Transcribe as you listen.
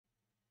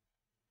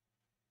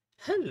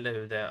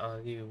Hello there, all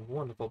you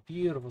wonderful,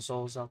 beautiful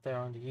souls out there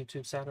on the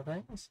YouTube side of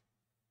things.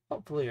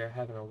 Hopefully you're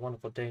having a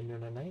wonderful day,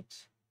 noon, and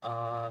night.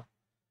 Gonna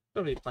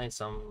be playing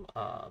some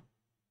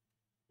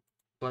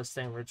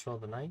Bloodstained Ritual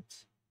of the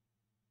Night.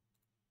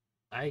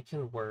 I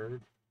can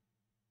word.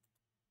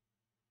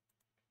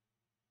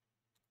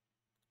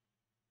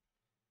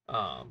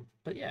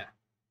 But yeah,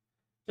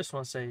 just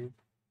want to say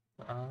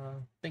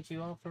thank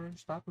you all for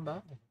stopping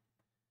by.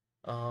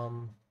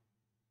 Um,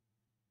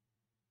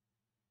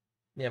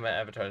 yeah, my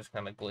avatar is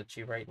kind of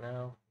glitchy right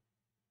now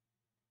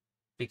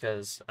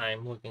because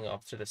I'm looking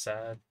off to the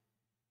side.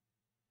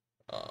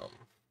 Um,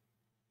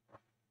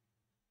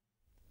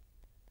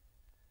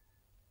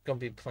 Gonna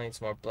be playing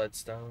some more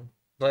Bloodstained.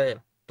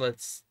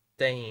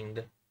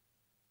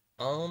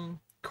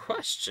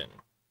 Question.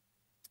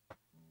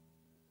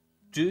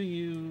 Do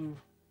you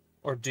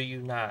or do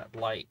you not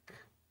like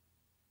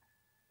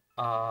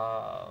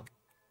uh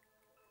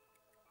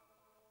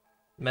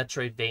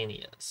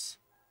Metroidvanias?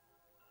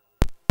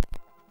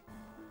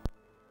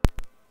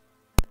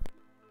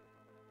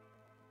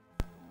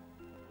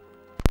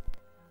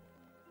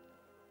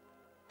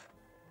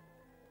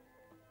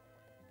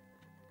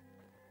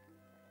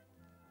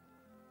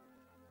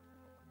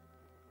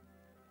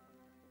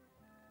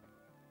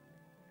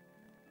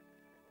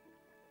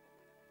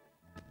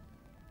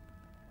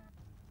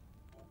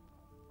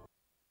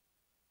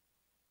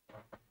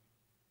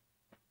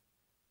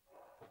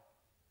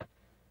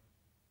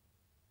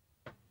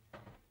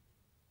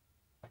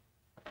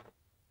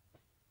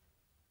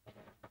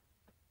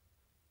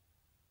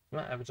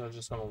 My avatar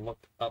just gonna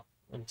look up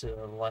and to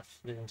the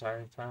left the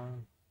entire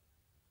time.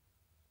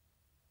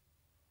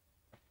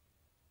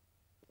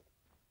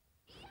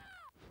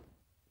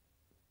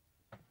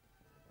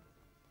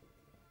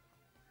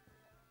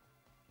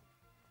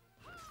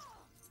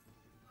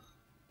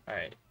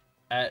 Alright.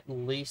 At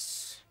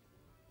least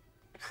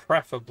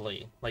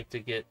preferably like to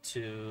get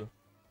to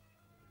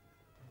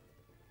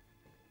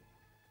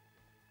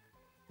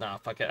nah,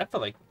 fuck it. I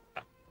feel like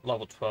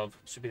level 12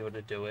 should be able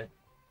to do it.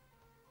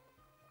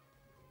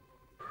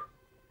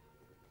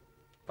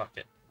 Fuck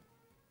it.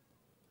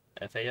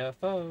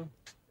 FAFO.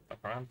 Fuck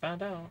around,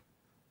 found out.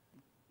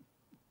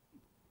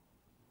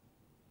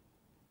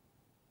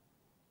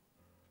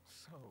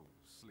 So,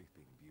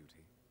 Sleeping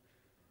Beauty,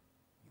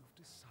 you've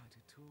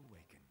decided to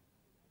awaken.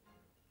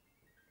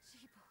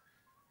 Sheeple,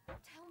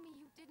 tell me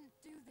you didn't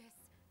do this.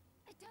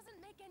 It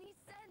doesn't make any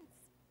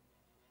sense.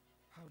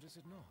 How does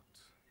it not?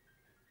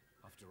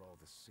 After all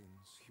the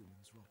sins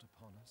humans wrought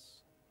upon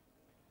us?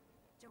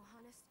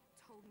 Johannes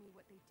told me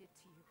what they did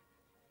to you.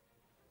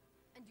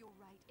 And you're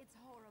right, it's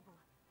horrible.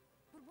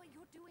 But what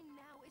you're doing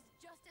now is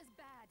just as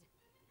bad.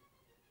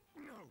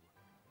 No!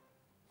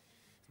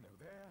 No,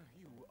 there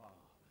you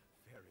are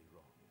very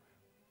wrong.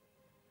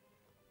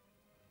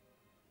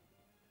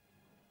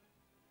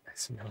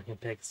 That's a million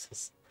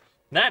pixels.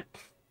 Not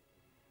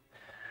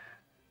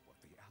What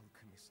the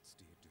alchemists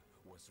did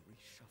was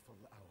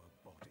reshuffle our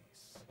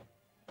bodies.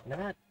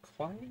 not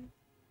quite.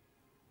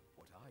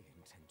 What I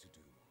intend to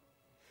do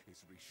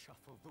is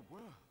reshuffle the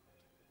world.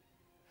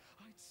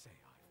 I'd say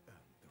I've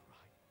earned the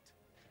right.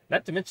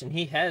 Not to mention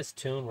he has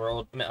Toon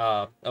World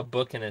a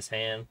book in his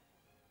hand.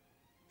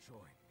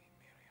 Join me,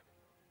 Miriam.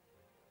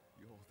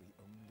 You're the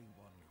only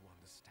one who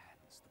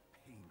understands the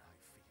pain I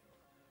feel.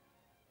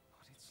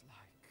 What it's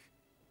like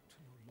to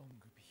no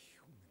longer be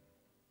human.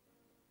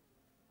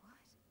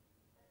 What?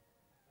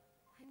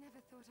 I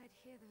never thought I'd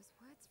hear those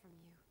words from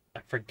you.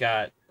 I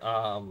forgot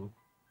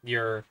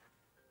your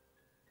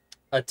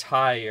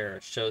attire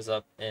shows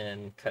up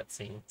in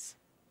cutscenes.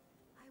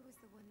 I was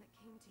the one that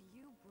came to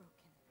you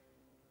broken,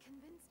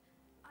 convinced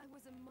I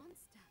was a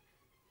monster.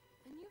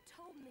 And you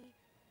told me...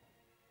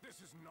 This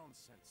is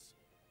nonsense.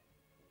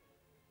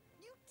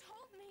 You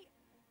told me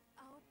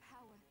our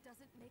power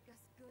doesn't make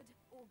us good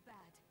or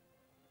bad.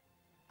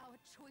 Our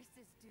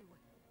choices do.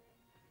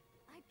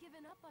 I'd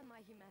given up on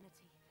my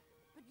humanity,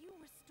 but you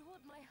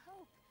restored my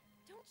hope.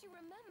 Don't you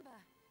remember?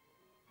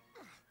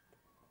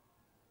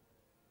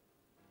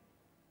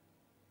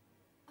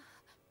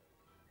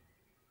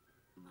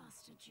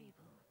 Master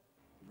Jeeble,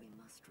 we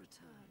must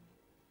return.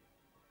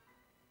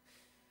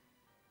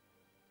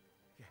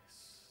 Yes.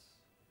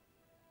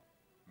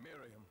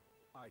 Miriam,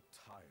 I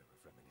tire of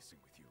reminiscing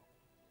with you.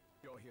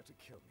 You're here to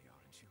kill me,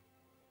 aren't you?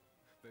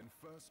 Then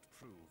first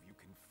prove you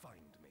can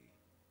find me.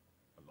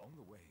 Along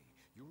the way,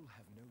 you'll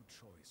have no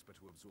choice but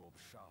to absorb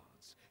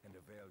shards and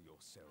avail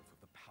yourself of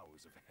the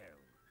powers of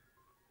hell.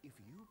 If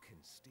you can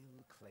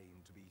still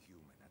claim to be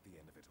human at the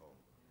end of it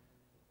all,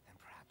 then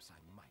perhaps I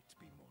might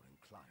be more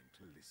inclined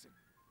to listen.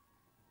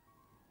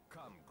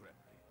 Come,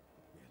 Grimly.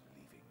 We're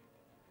leaving.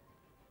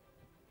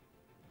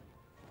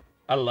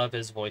 I love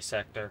his voice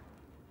actor.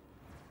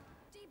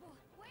 Jeeble,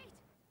 wait!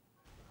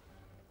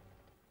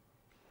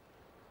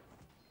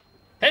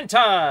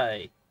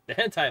 Hentai! The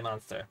hentai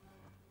monster.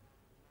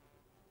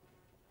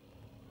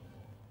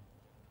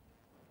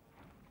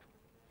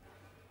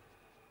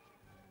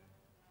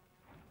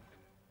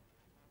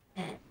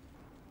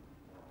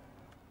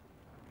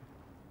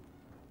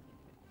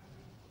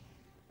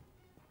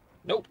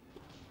 Nope.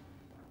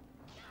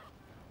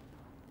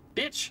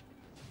 Bitch.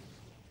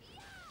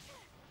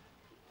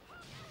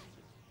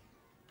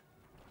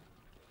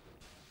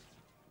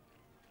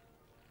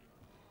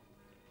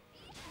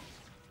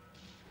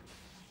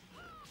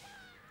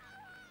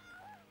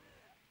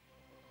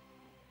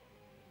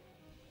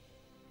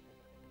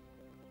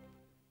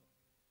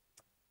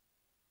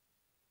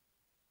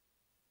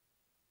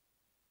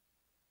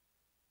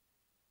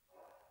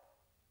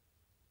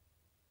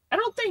 I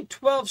don't think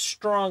 12's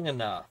strong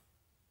enough.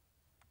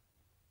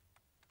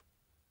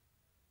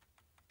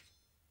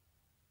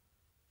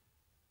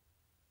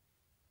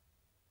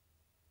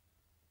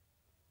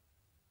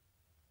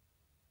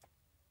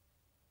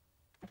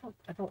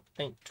 I don't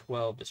think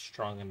 12 is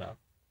strong enough.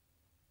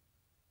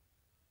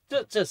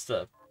 Just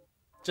a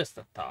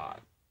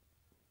thought.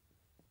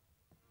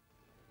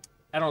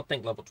 I don't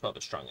think level 12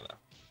 is strong enough.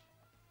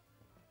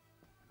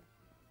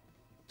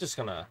 Just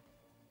gonna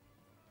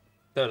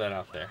throw that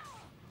out there.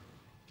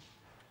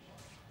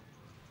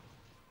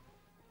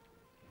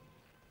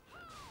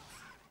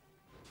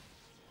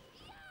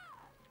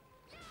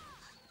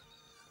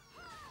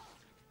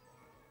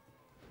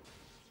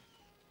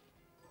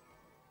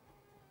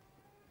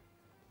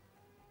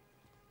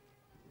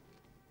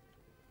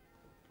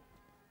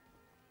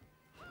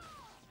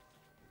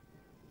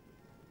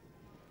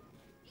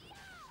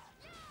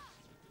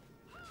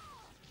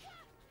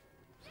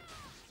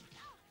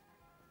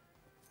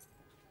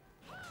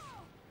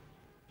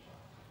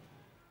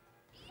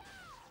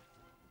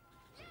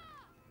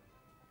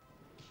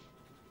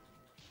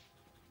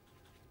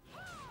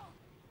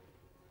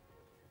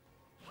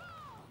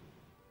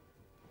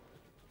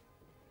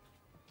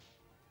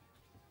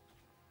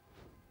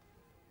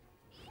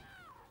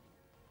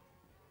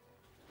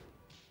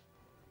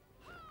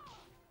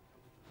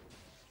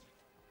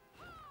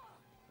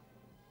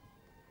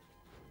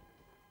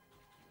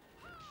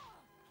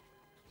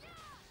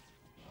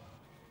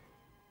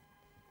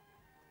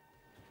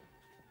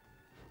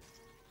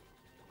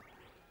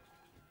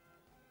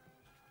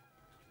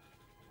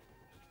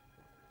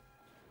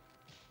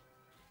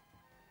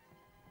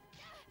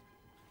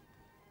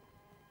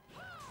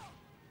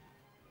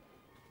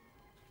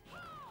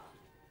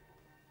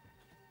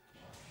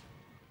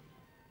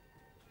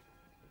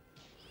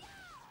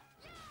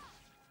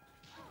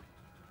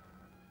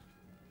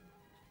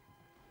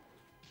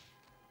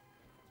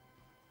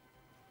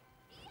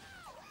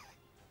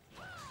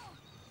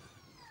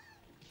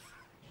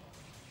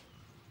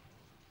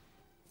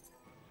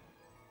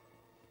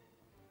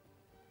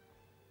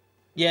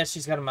 Yeah,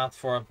 she's got a mouth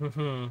for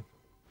him.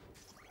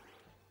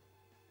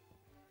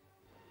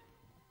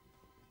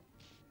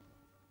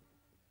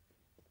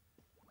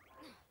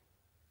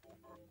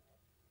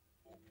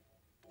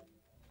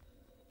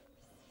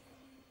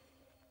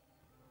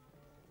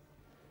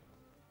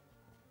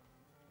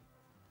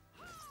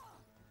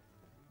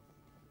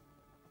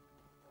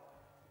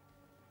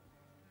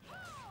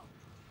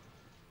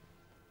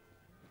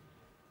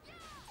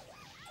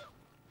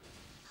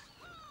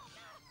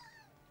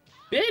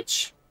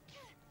 Bitch!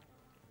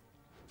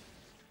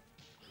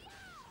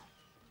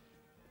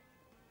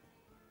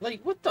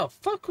 Like, what the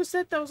fuck was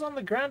that was on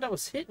the ground that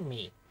was hitting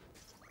me?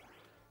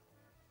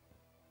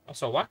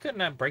 Also, why couldn't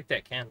I break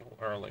that candle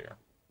earlier?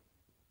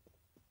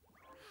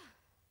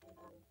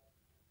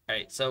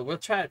 Alright, so we'll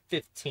try at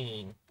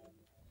 15.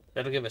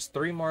 That'll give us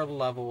 3 more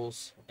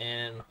levels,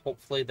 and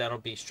hopefully that'll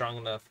be strong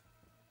enough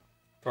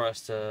for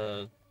us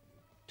to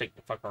take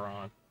the fucker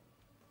on.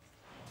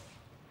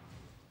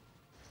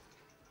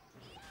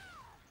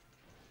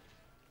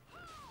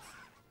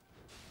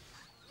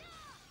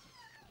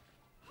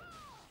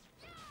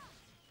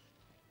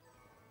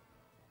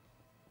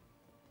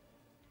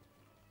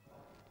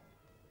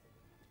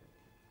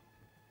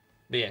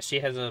 But yeah, she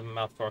has a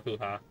mouth for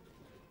hoo-ha.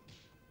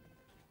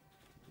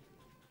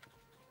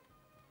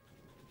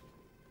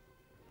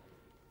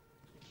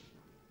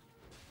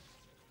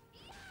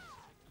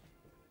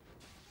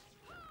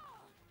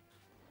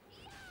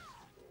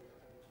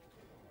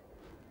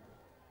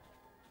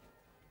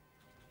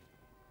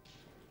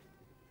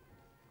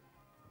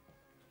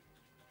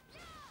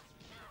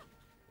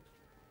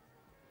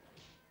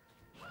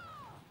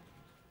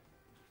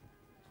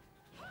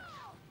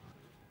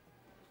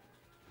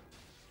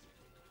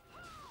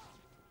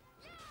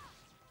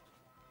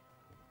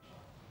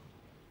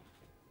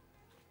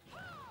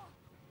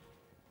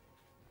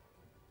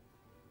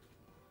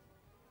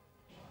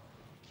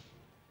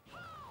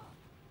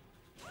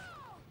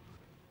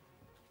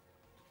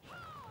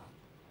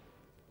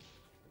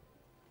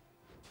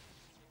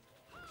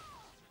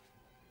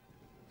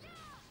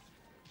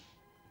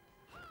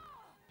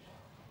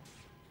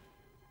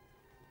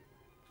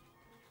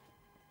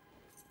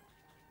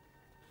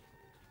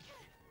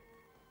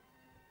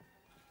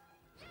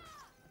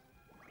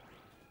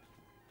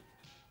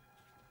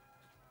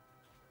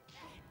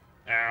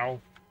 Ow.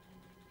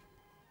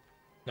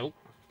 Nope.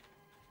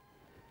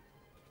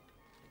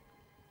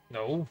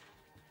 No.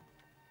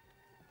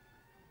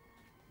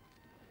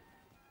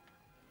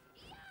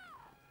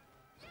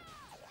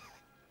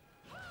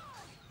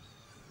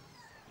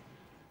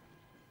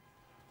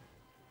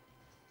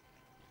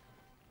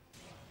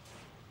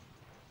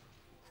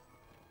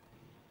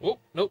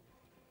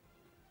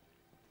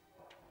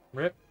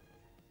 Rip.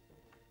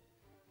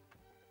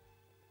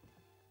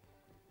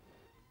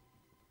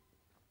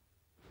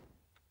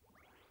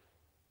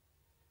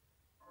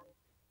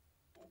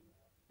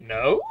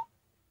 No?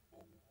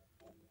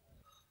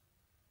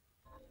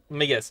 Let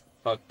me guess.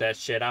 Fuck that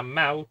shit, I'm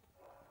out.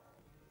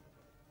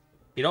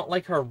 You don't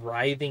like her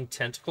writhing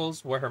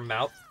tentacles where her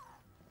mouth...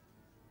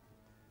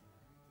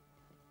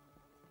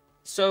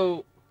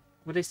 So,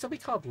 would they still be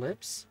called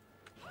lips?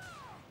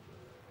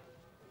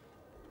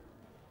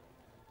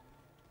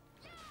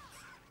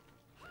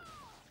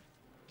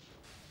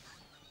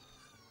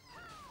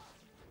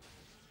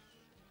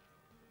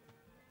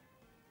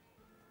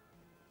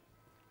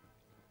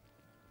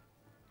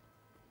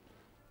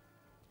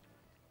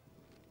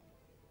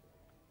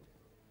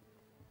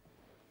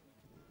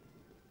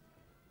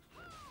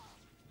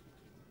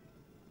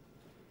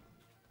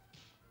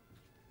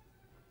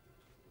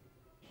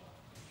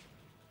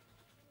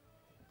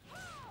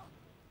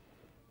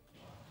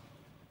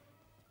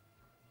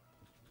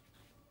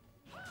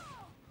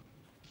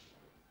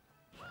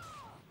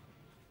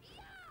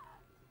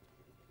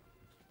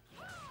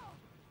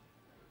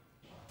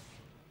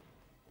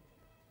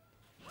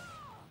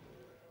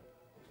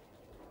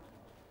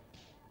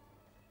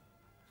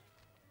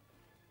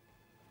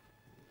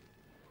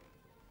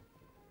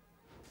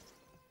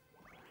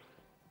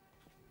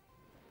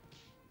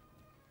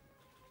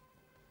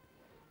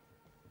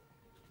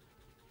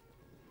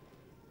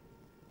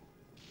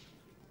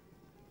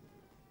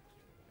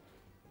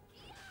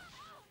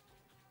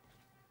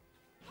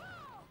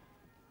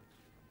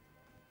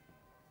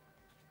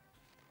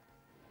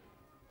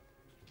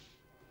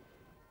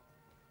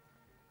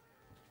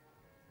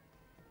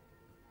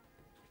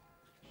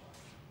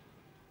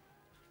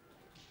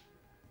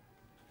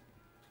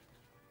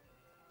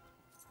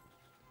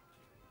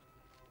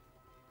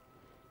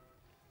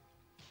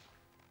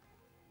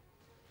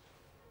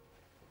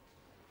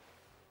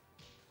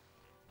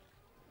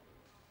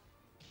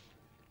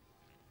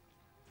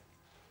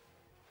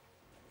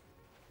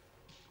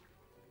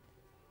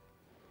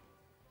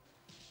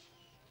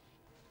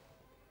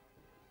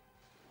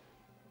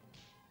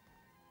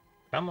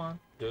 Come on,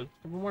 do a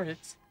couple more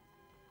hits.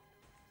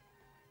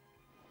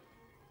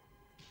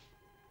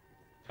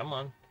 Come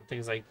on. I think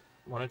it's like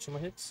 1 or 2 more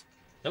hits.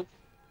 Nope.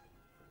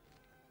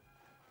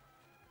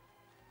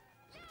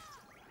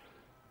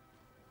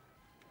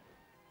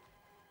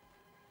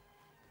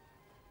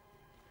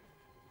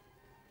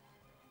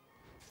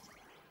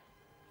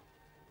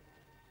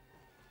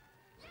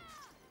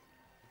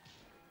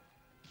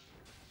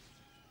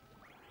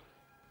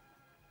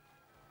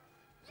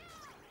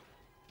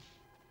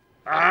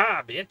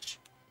 Ah, bitch.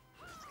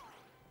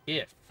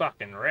 Get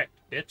fucking wrecked,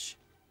 bitch.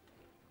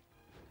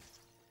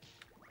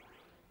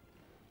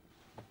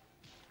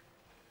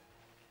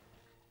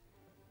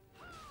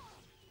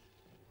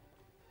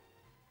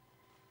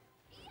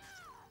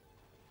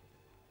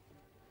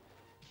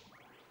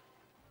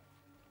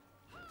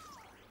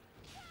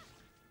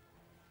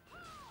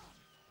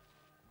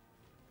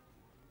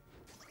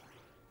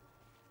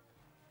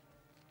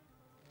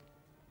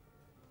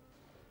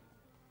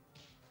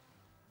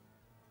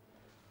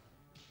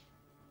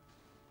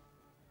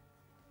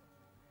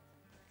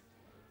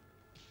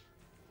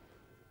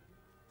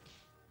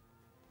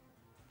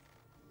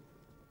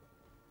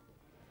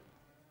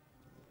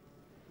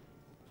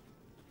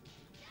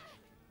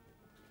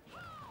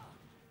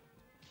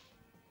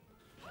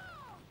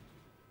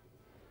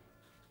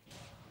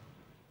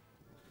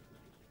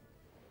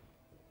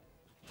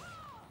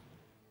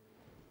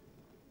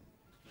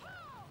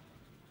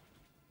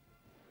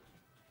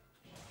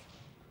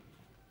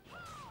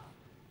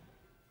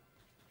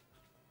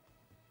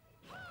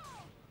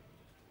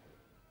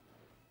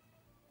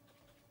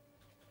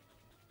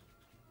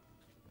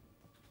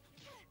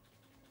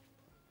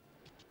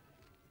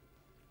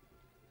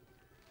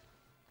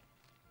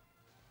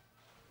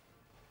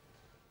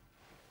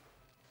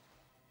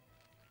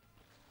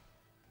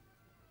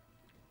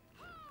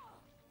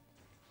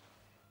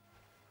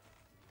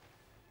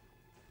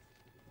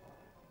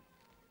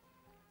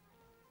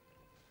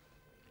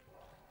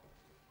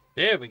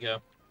 There we go.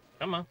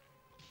 Come on.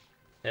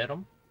 Hit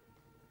him.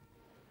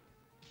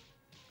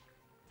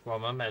 While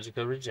my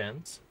magical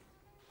regens.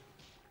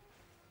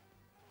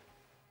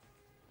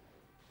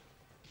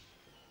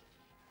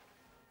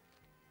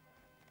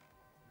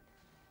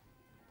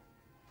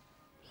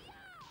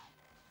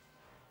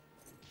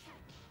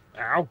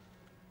 Ow.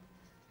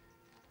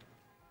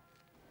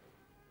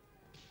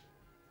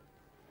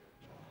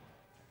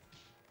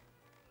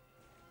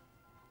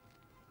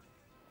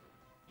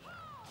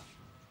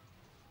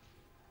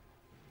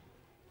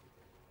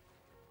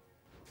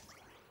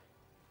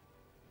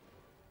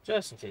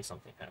 Just in case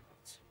something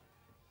happens.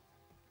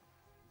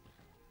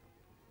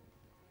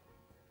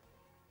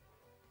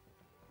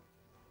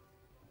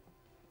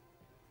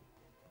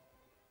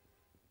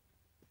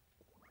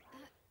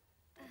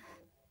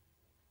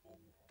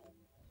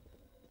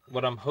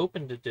 What I'm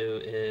hoping to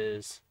do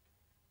is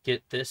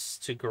get this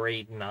to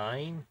grade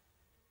 9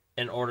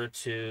 in order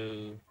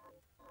to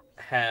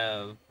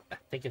have, I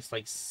think it's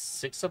like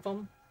 6 of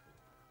them.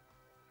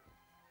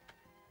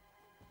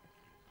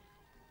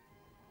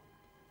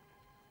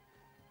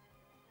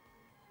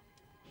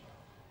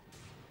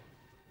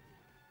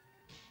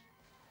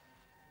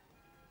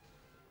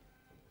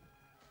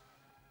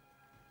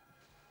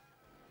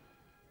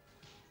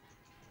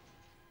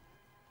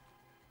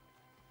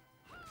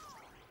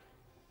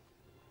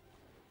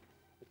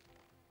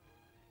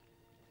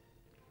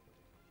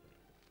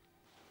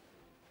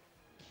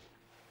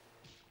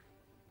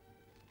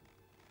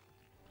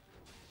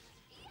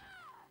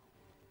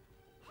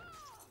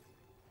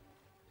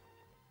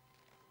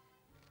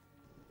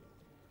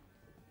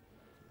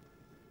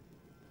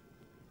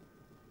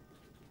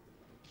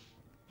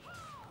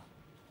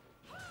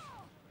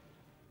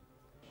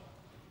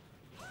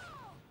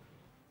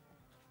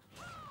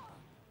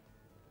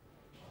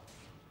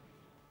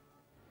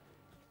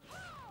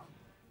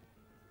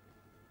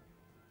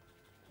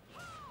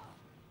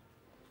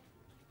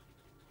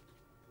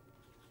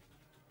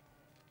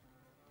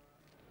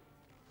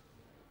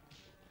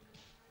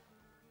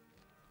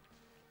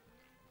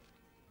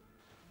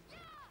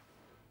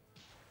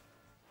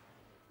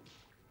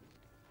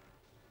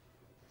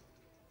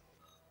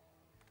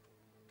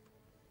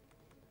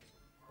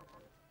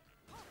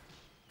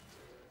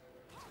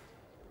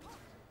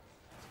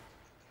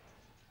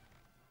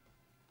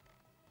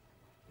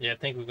 Yeah, I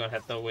think we're gonna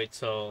have to wait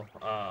till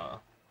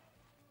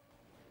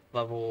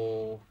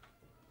level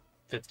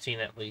 15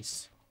 at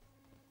least.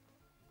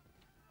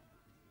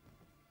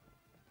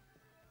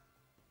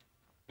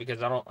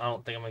 Because I don't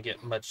think I'm gonna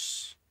get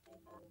much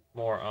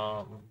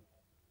more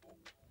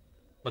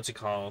what's it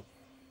called?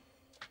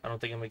 I don't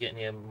think I'm gonna get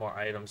any more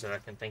items that I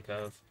can think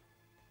of.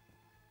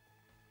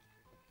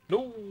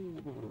 No.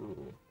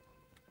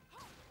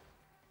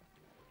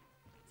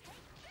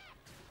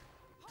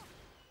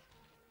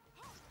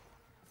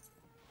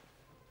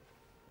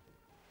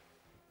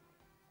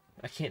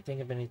 I can't think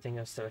of anything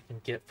else that I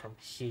can get from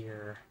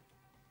here.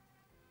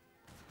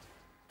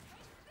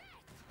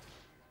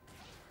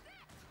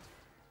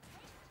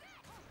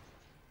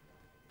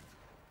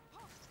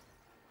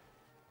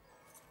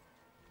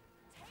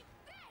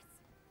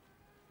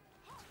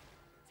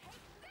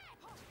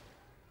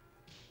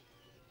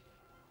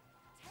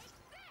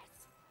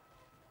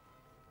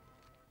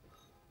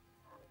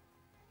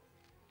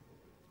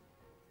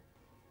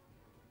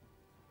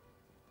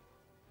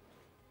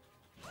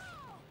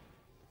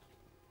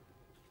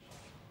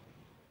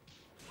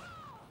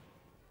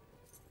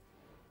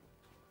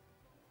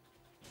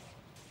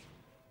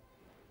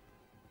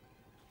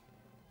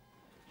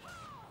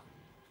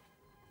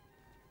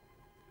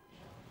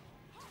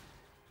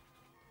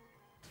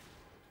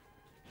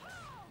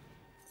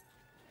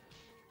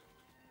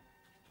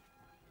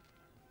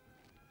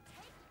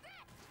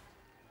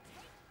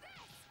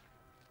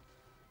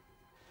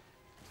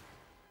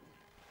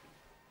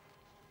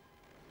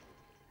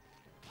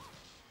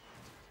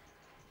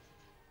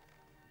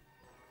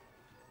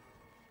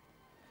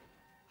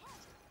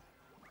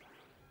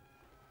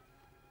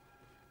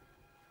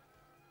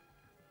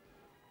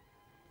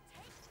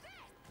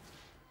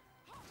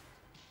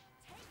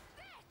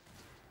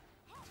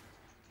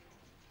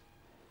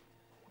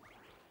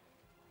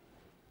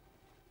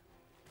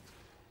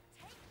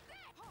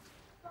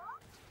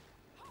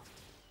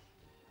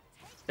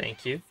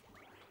 Thank you.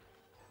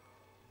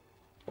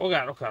 Oh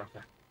god, okay, okay.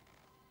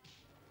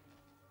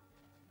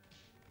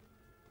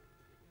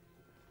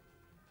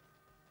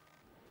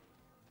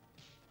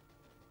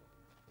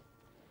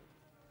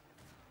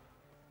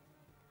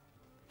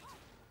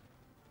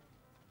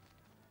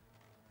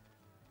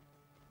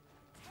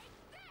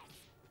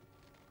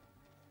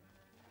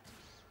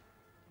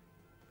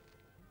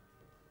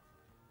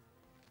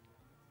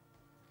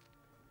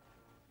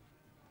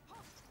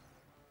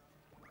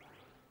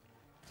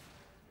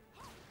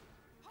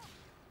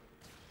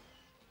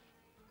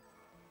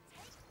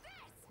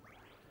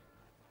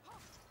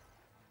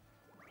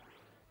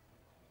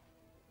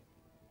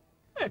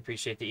 I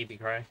appreciate the Eevee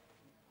cry.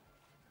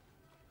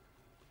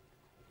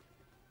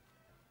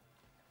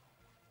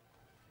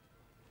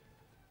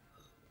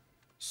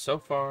 So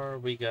far,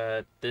 we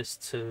got this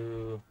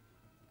to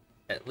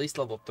at least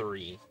level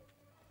 3.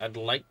 I'd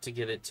like to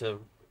get it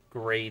to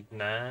grade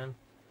 9,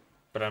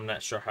 but I'm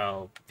not sure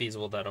how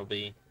feasible that'll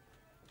be.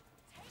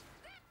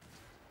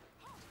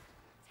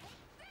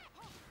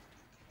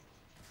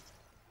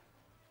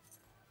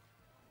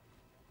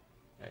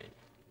 Right.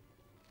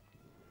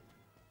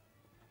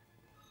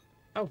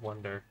 I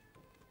wonder.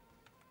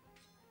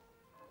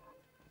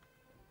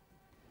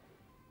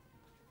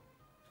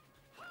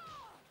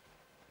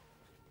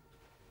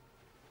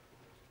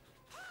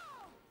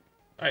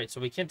 Alright,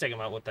 so we can take him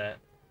out with that.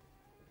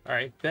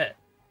 Alright, bet.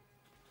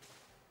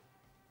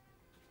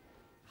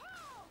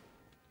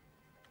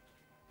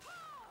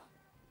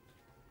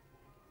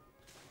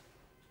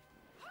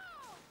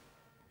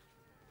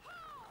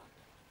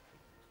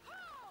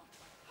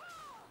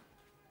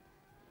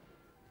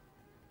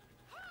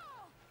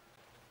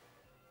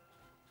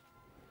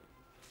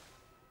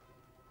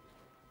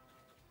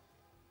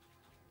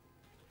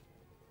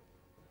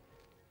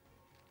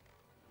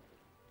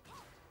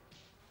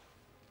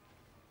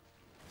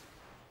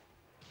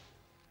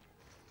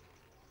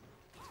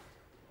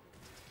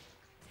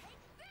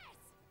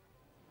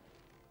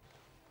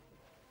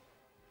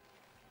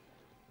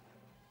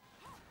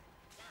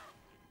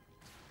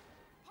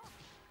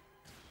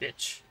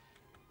 Bitch.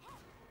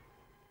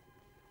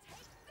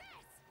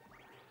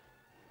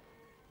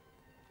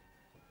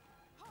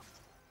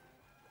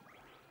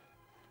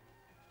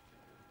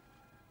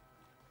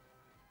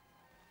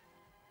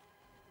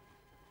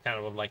 Kind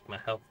of would like my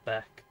health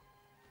back.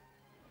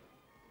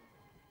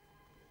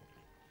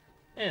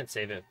 And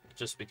save it,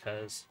 just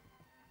because.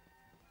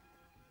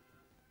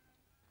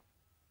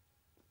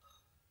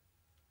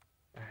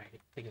 Alright, I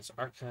think it's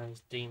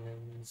Archives,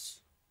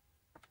 Demons.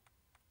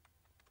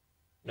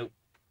 Nope.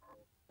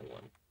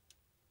 One.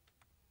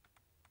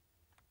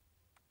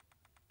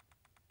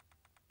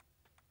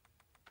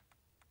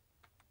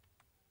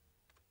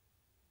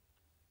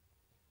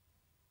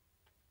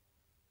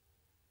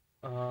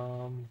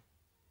 Um,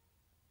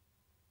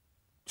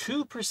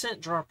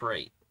 2% drop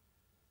rate.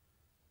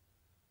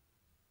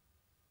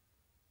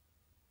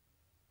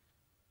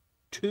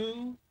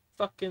 2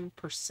 fucking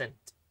 %.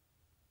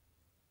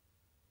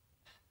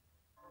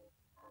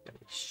 Gotta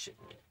be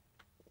shitting me.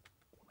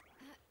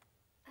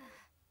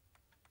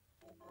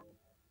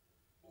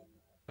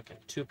 Okay,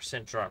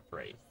 2% drop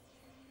rate.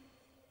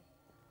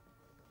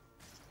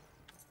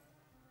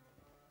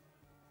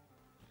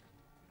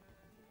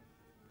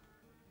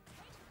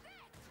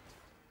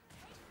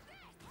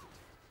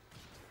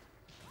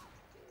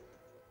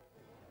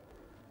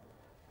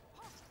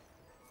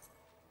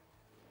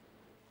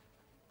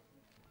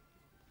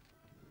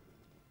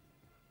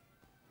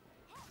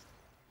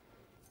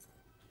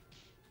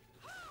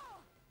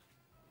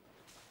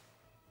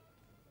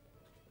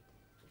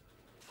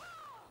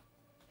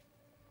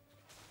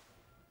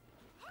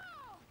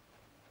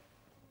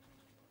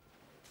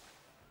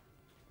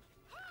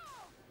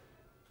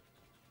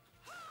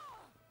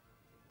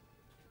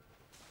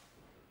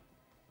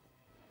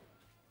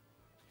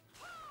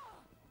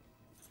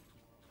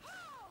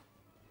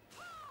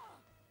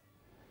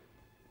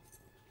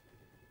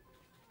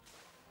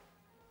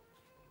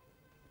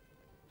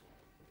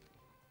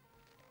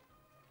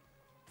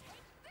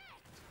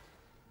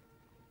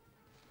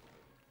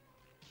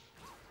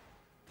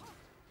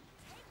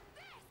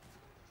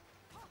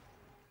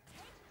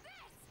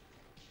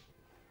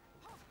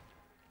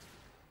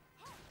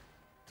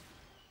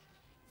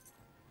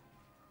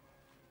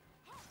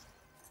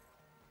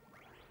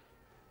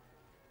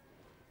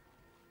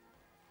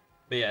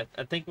 But yeah,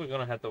 I think we're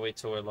gonna have to wait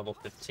till we're level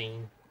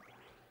 15.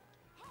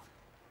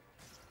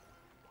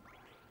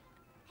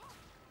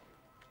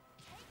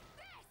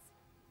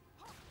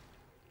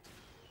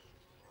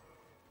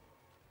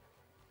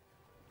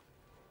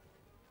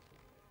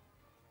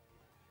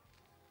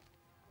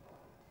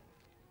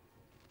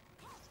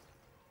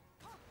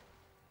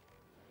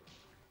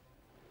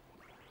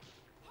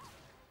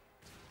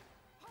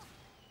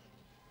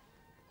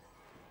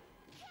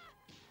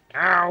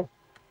 Ow!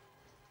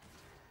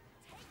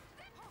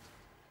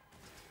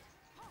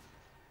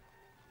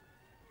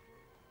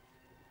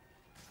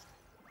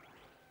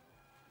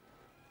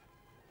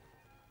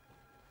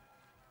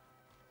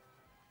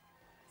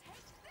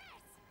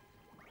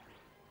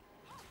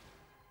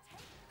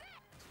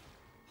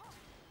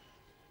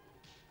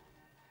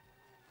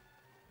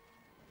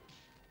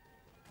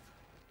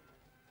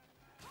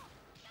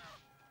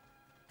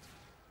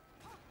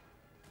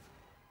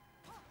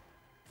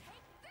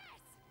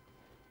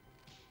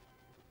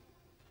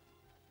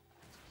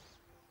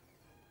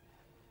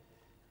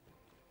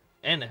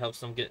 And it helps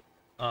them get,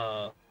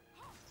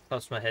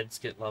 helps my heads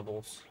get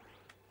levels.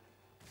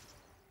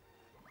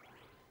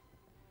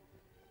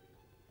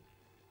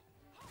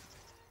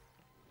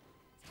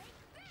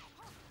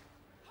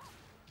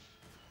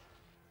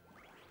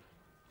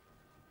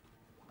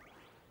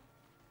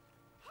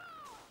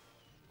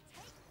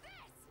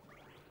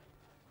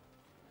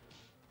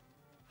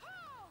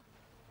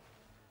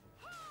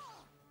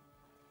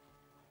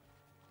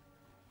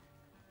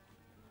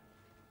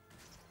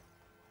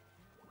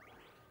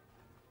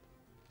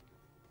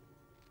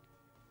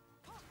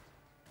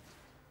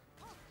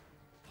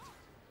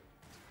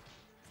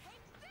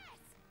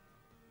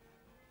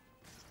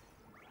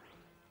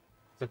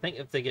 I think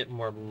if they get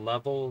more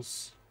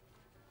levels,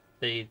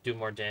 they do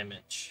more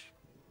damage.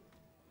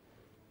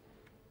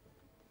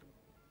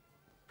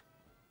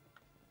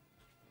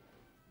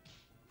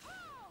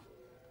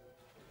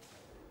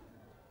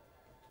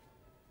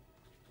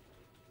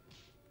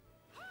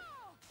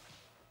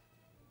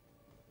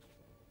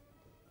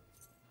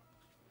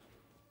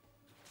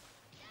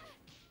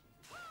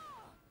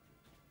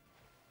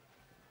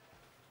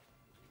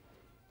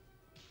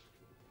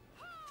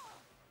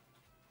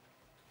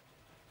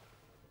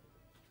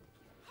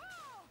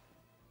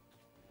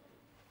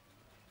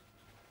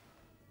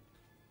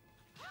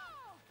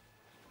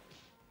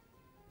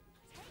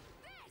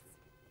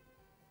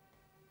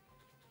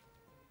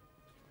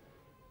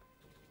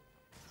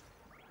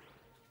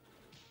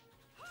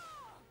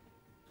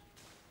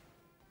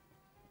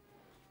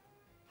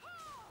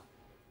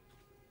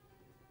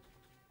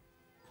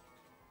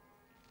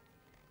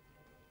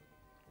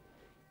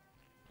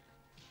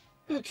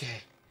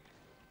 Okay.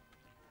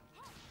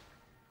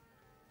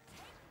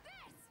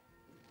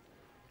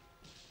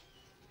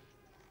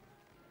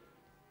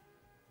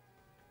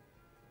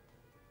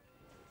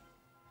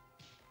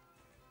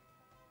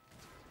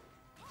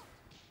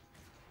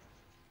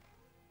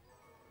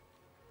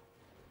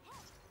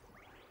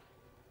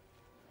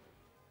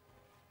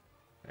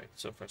 Alright,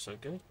 so far so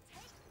good.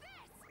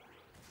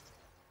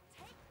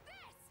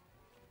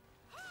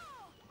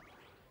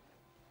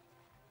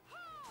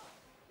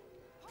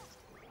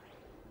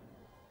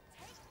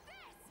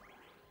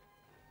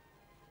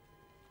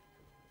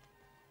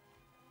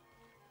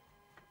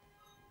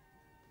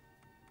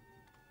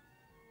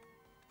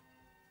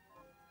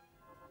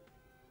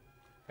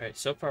 Alright,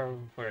 so far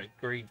we're at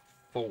grade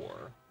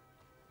 4.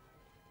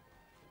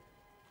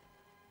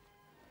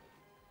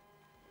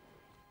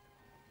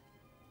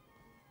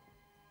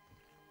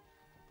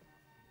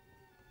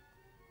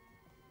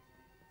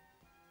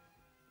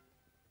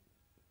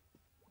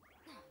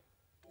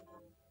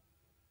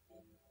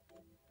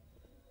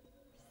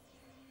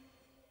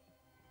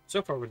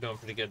 So far we're doing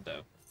pretty good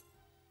though.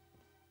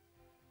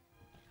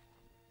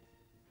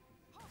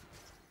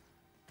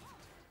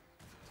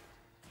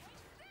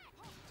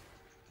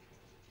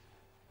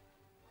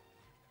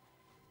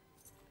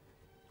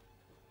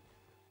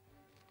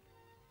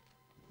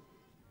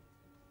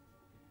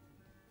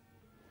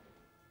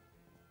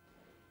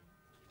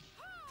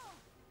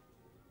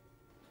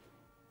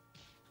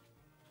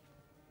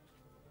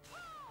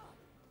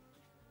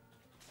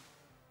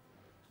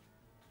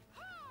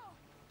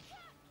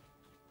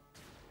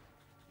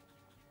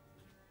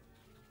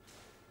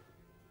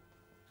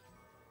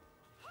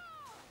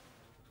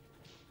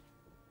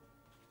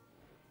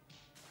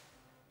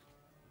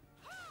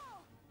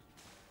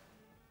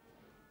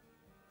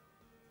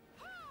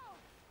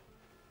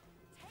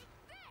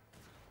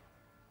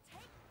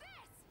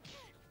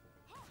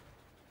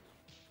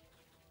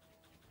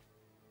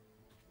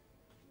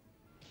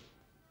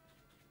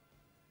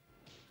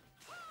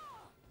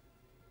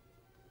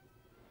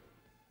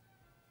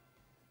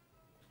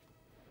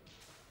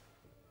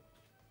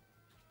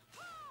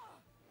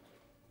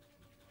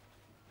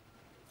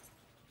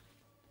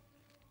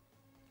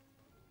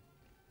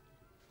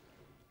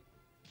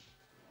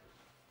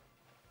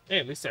 Hey,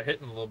 at least they're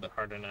hitting a little bit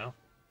harder now.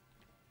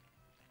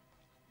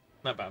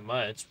 Not by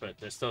much, but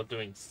they're still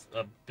doing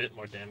a bit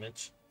more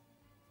damage.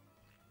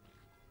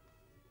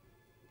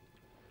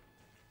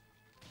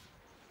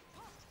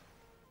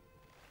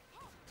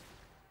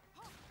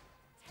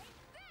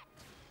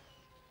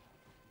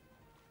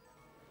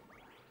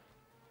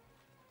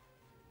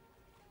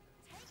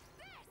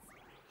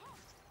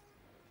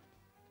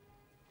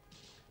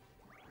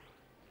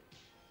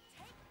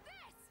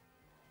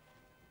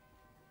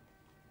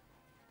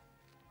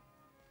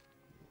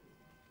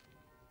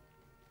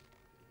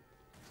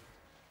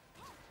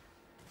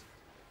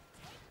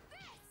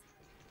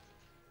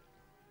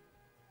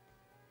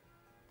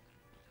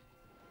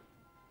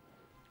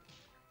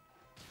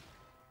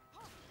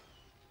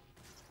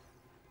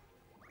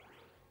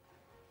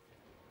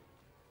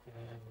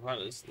 Why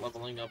does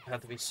leveling up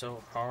have to be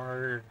so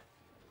hard?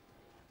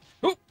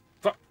 Oh,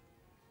 fuck.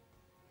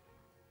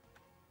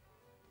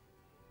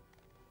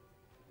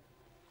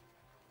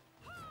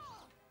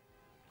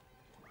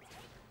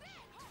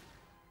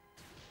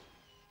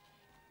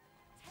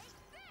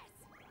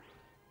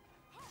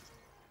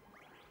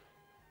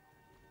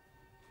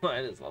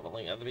 Why does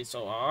leveling have to be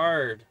so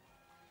hard?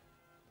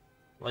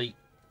 Like,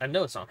 I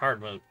know it's on hard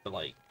mode, but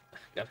like, I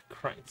gotta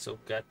grind so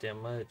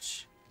goddamn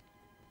much.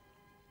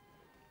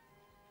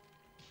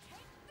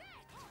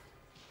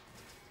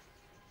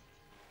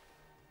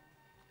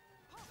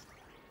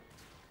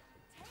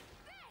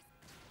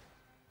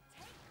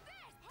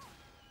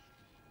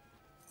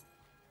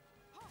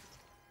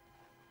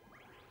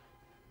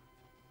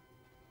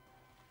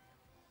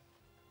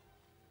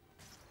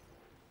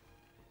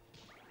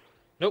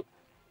 Nope.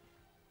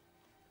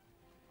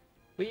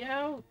 We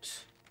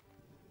out.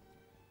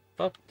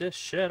 Fuck this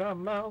shit,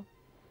 I'm out.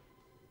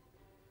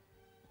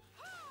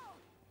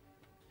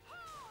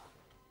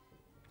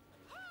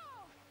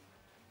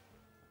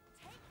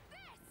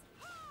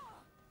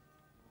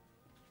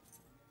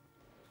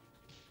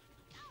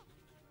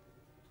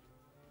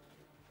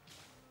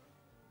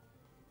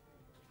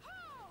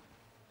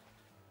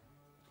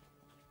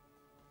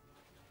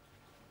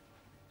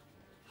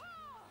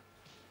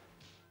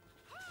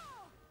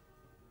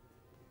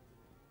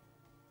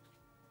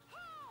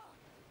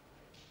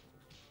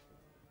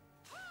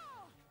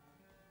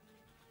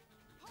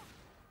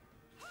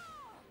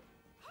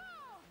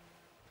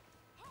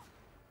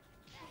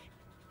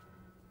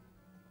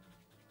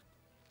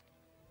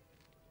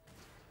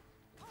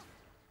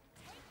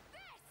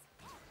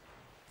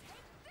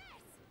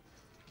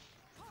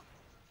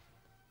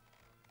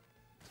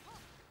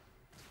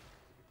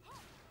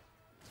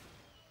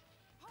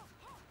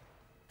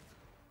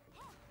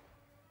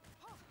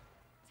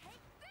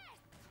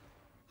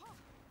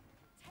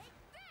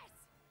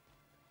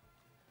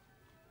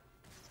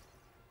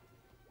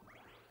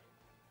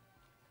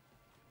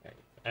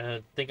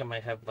 I think I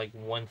might have like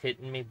one hit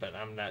in me, but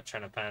I'm not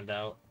trying to find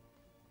out.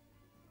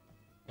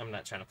 I'm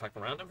not trying to fuck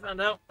around and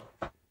find out.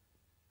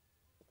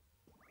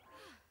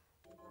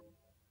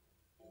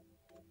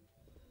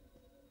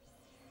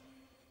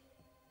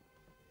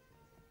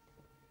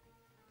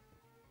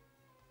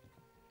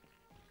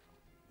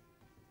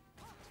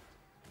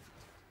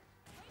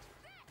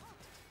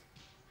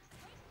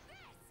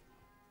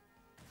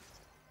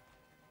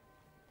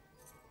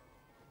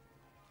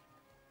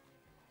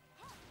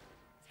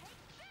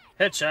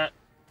 Headshot.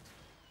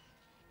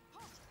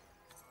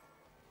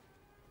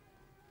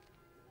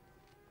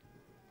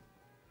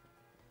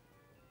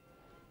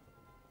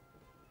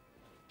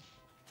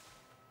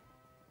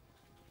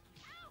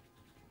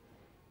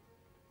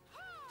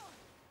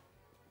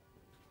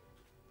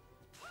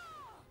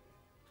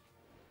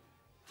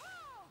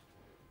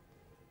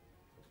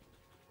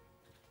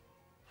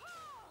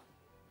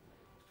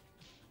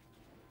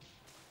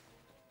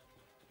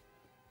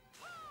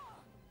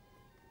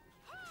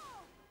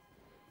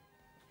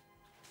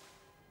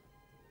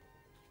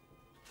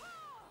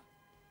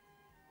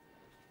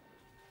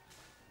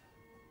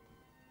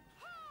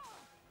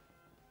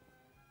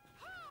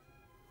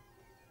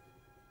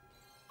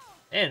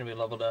 And we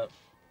leveled up.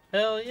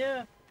 Hell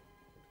yeah.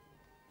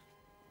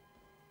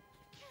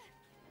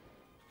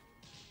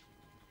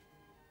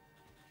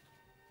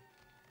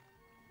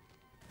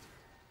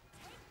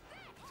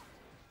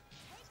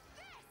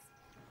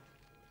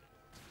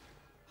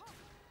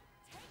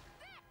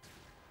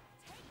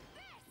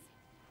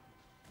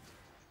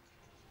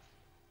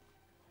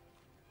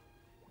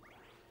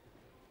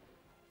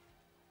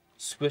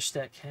 Squish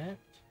that cat?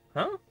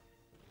 Huh?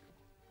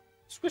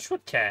 Squish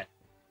what cat?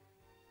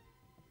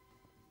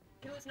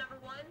 Who's number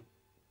one?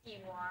 You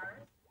are.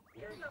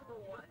 You're number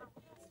one.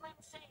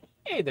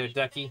 Hey there,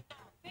 ducky.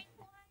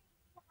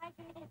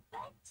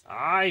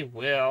 I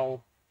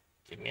will.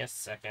 Give me a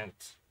second.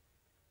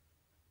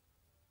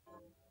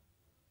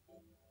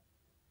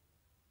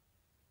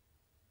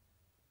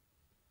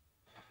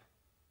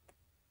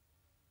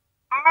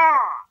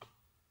 Ah!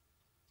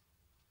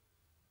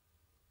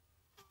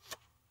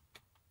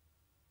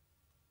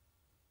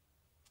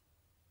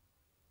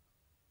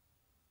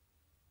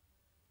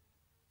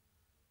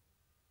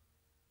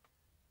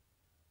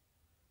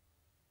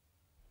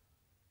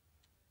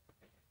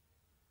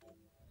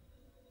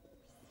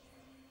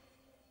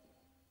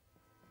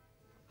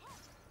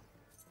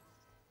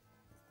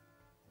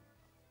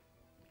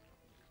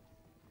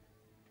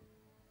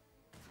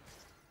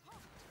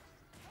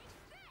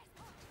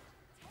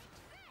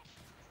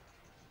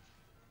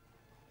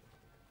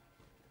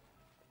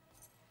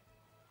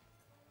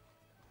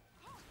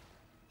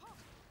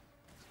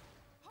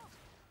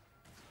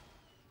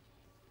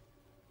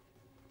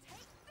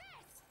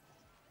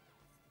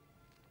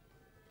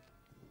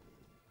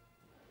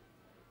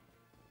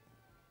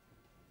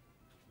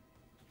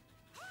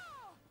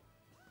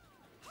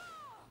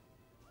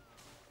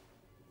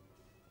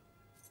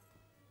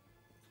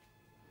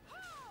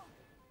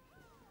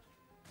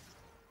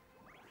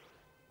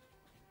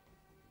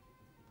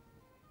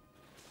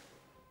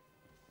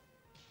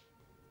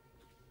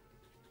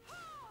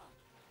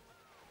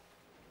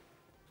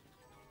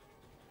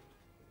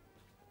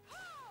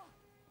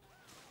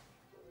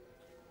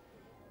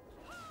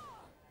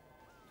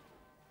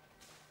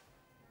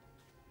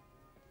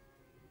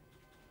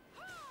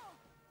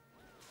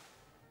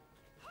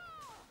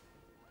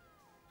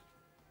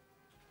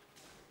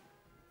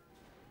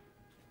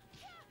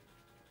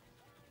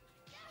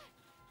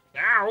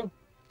 Ow!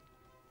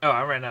 Oh,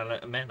 I ran out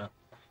of mana.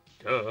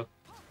 Duh.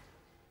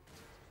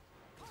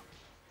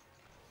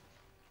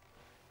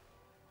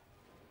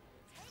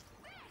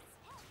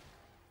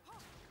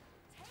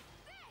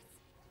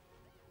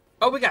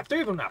 Oh, we got 3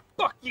 of them now.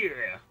 Fuck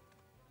yeah!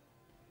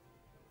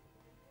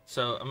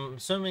 So I'm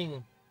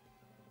assuming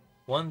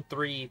 1,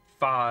 3,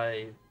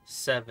 5,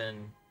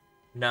 7,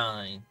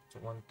 9. So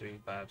 1, 3,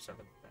 5,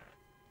 7, 9.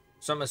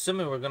 So I'm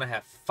assuming we're gonna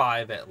have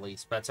 5 at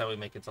least. That's how we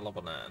make it to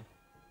level 9.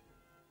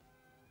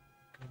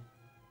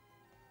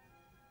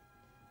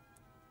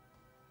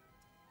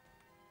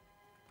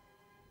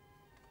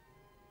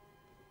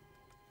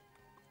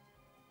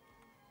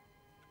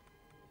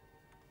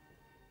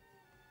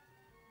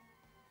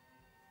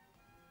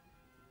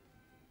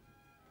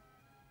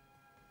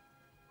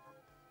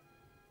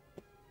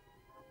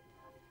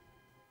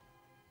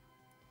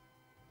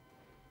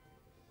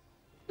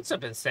 What's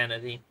up,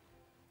 Insanity?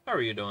 How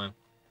are you doing?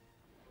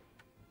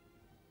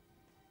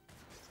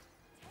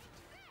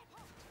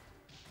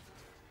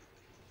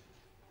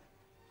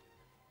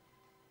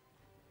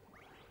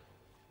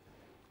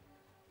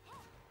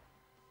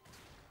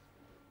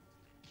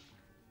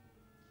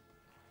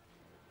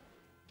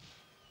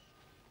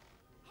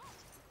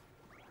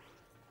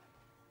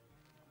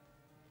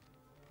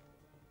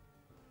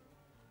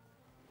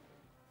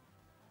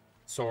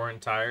 Sore and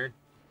tired?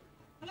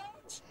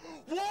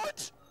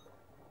 What?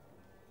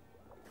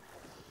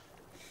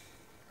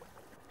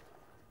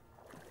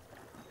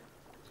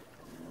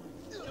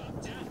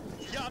 I'm dead.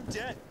 Yeah, I'm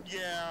dead.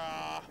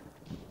 Yeah.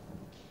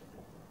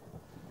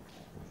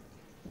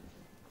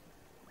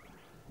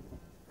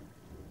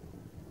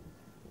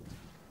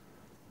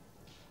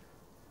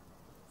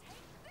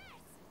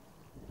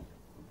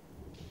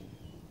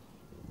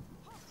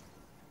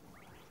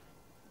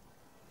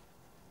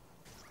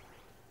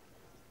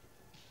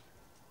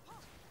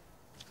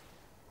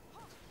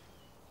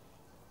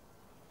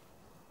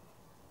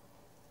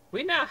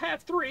 We now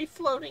have 3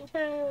 floating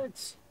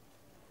heads!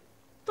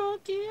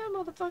 Fuck yeah,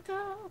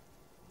 motherfucker!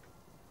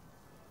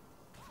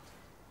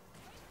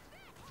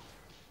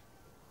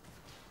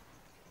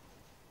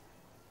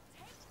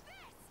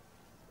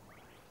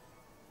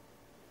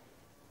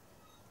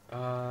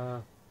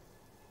 Uh...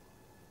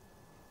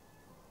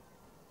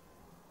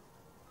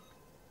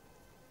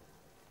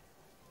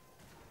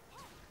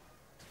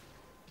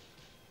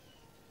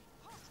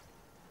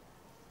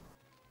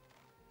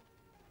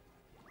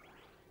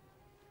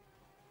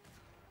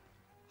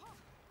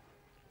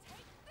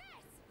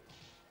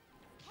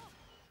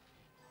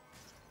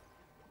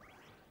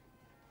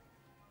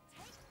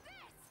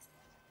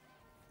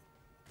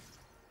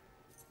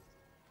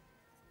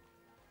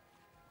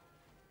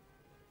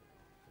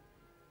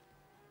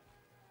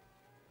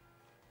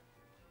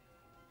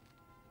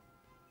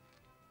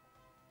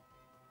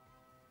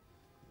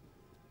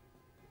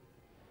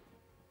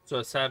 So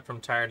aside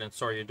from tired and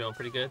sore, you're doing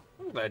pretty good?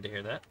 I'm glad to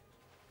hear that.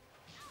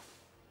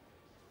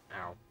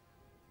 Ow.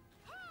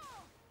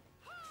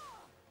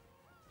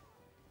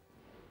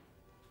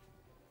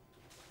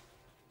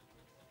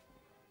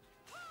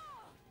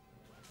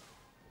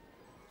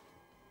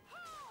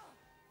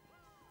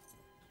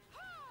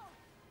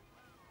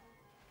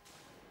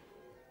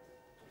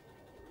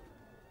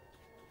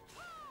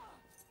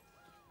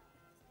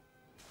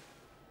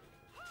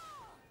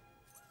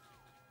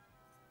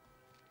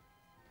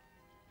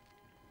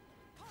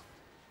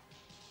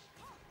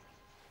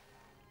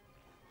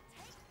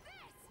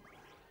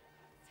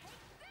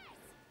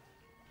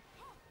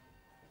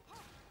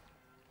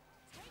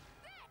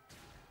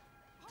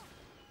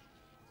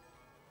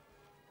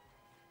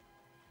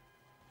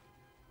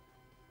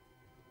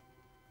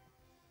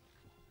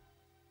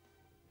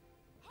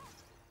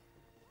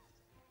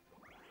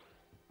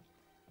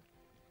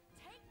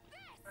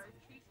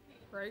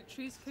 Right?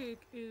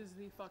 Cheesecake is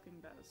the fucking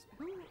best.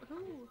 Who?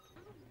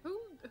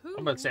 I'm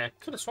about to say, I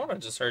could have sworn I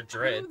just heard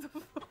Dread. Who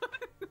the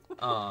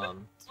fuck?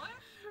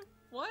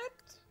 What?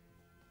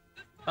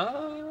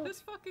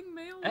 This fucking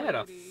mail I had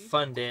a lady.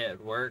 fun day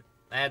at work.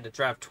 I had to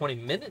drive 20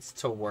 minutes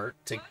to work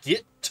to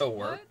get to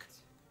work.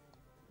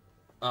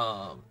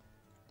 What?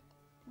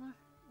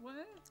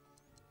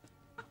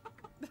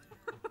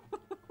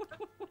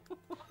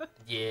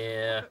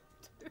 Yeah.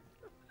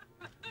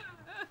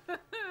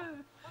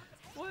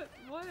 What?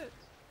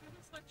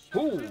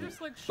 Ooh. She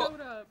just like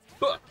showed up.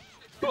 Buh.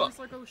 I was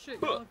like, oh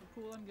shit, you look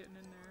cool, I'm getting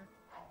in there.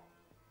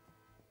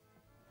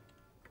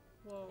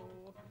 Whoa,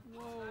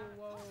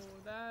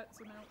 that's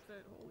an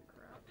outfit, holy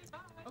crap.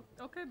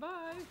 Okay,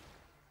 bye.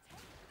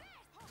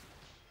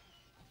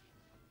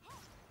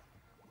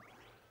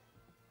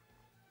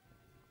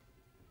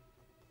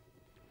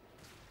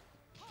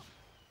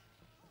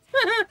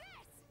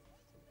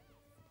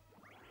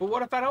 But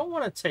what if I don't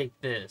want to take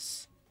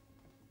this?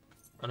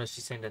 Oh no,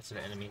 she's saying that to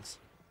the enemies.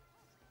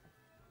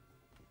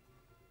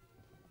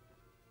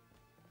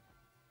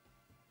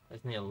 I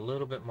just need a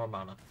little bit more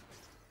mana.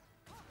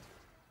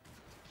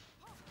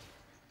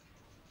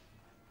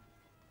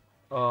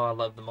 Oh, I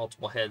love the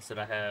multiple heads that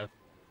I have.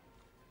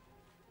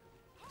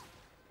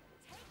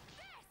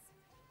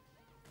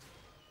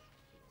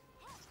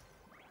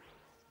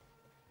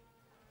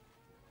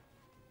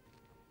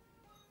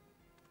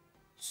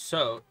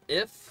 So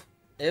if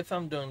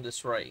I'm doing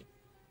this right,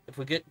 if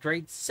we get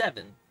grade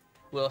 7,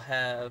 we'll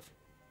have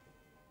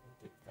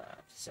 5,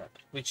 7.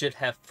 We should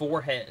have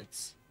 4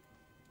 heads.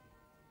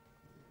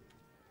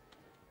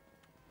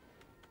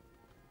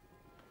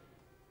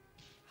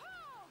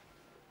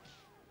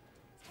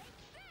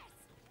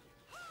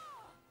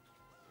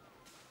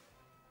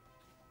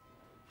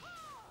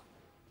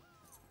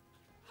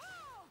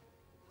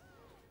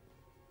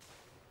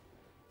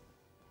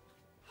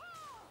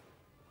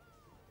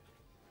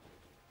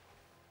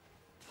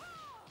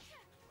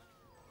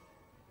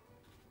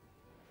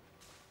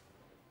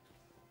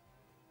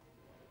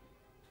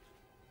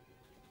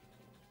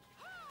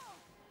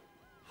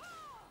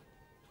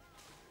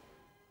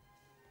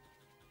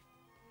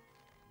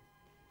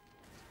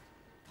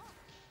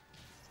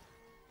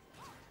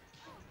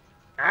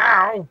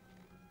 Ow!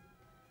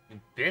 You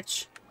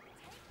bitch.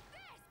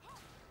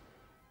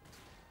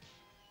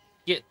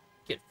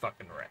 Get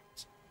fucking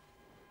wrecked.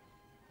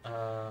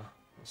 Let's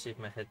see if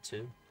my head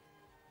too.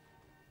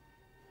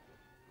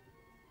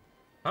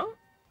 Huh?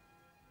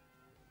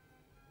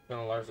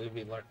 Gonna largely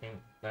be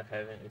lurking, not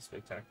having a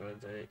spectacular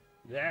day.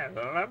 Yeah,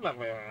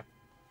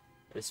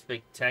 a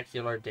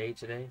spectacular day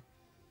today.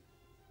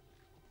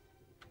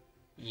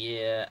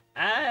 Yeah,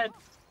 I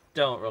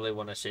don't really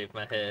want to shave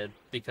my head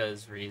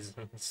because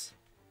reasons.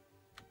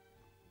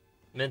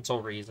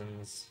 Mental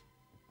reasons.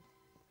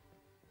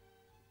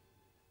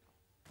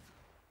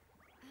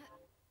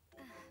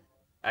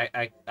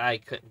 I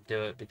couldn't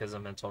do it because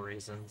of mental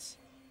reasons.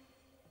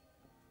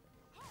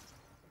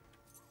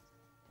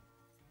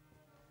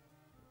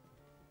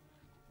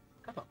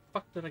 How the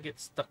fuck did I get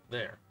stuck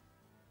there?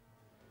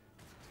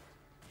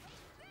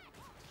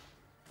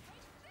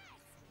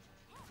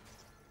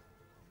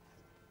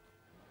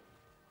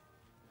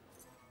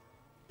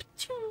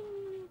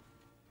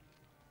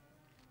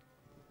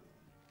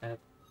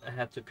 I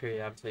have to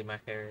periodically, my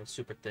hair is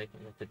super thick,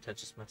 and if it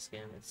touches my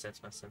skin, it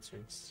sets my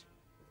sensories.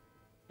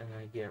 And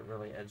I get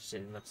really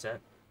agitated and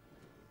upset.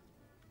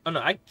 Oh no,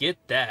 I get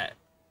that.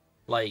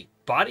 Like,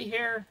 body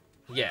hair?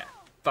 Yeah,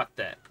 fuck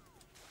that.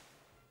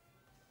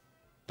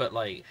 But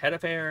like, head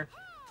of hair,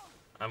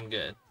 I'm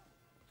good.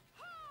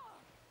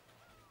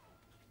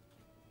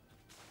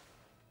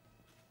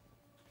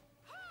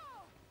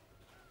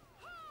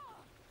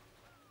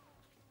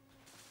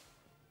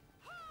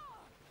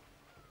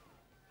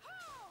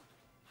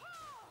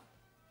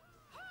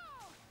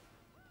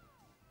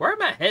 Where are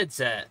my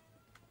heads at?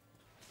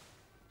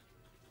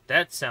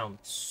 That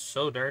sounds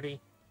so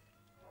dirty.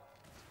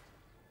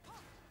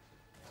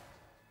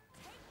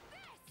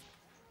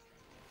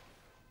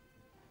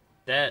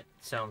 That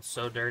sounds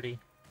so dirty.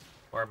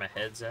 Where are my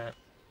heads at?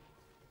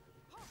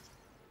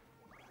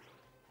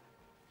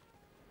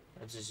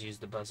 I just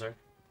used the buzzer.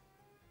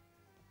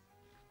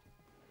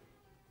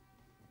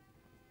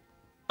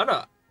 Oh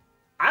no,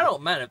 I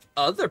don't mind if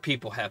other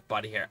people have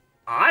body hair.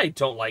 I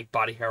don't like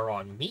body hair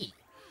on me.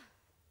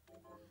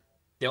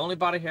 The only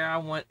body hair I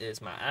want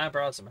is my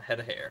eyebrows and my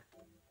head of hair.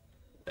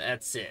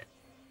 That's it.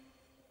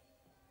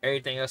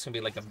 Everything else can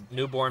be like a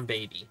newborn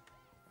baby.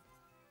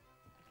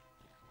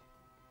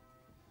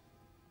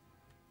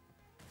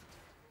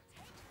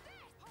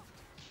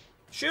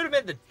 Shoot him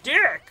in the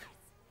dick!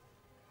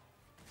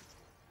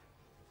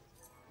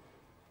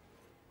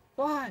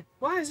 Why?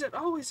 Why is it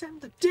always in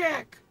the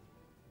dick?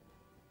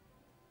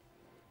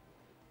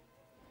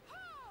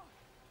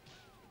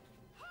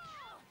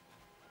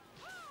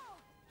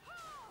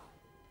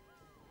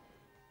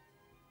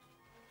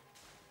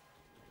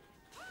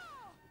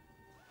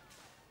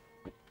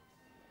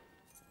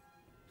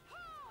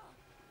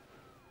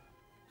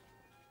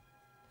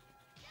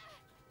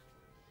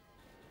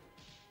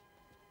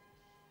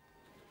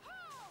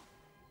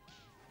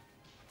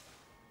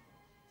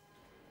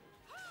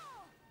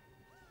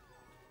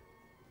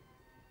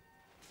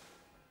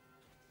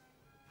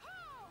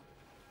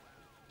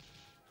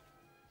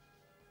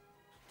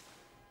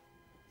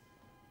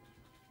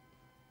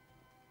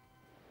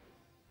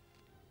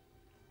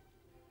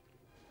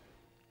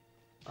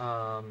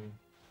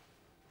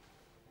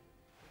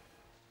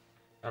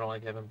 I don't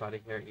like having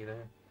body hair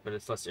either, but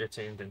it's less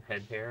irritating than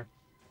head hair.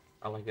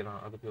 I like it on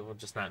other people,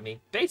 just not me.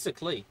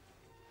 Basically.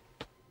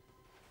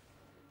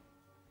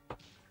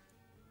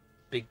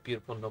 Big,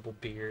 beautiful, noble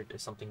beard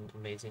is something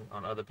amazing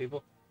on other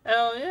people.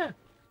 Hell yeah.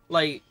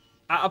 Like,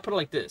 I'll put it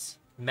like this.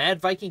 Mad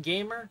Viking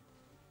Gamer,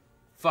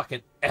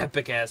 fucking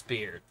epic-ass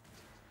beard.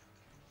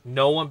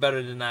 No one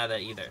better deny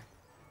that either.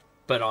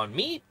 But on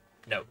me,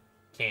 no.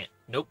 Can't.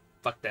 Nope.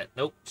 Fuck that.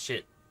 Nope.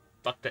 Shit.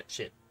 Fuck that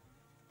shit.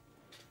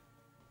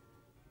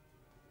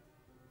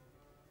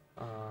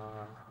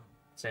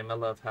 Same, I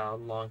love how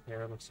long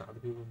hair looks on other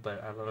people,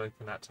 but I literally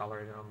cannot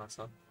tolerate it on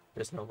myself.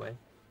 There's no way.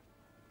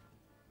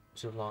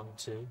 Too long,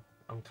 too.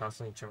 I'm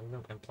constantly trimming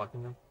them and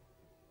plucking them.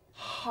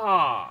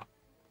 Ha!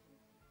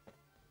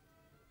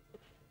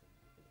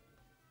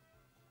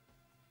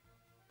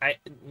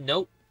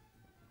 Nope.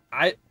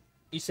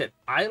 You said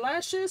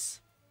eyelashes?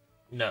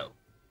 No.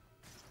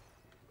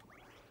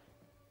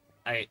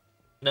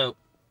 Nope.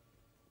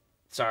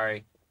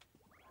 Sorry.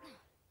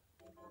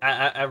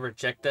 I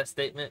reject that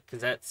statement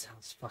because that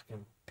sounds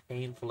fucking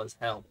painful as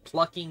hell.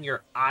 Plucking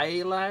your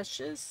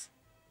eyelashes?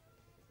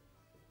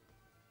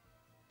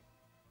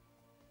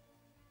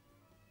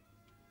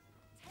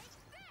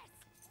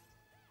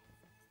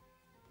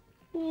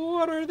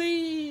 What are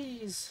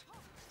these?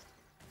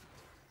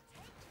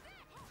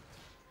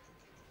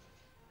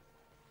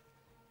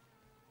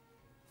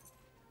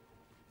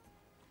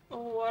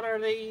 What are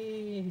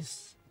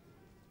these?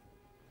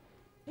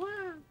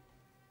 Wow.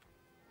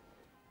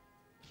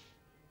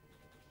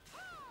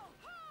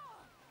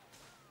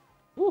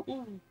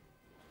 Woohoo.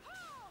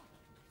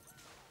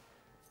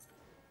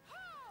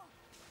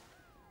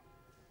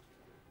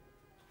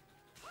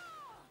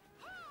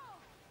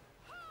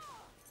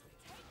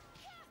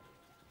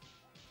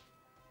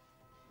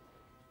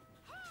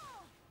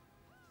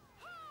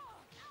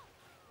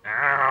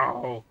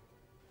 Ow.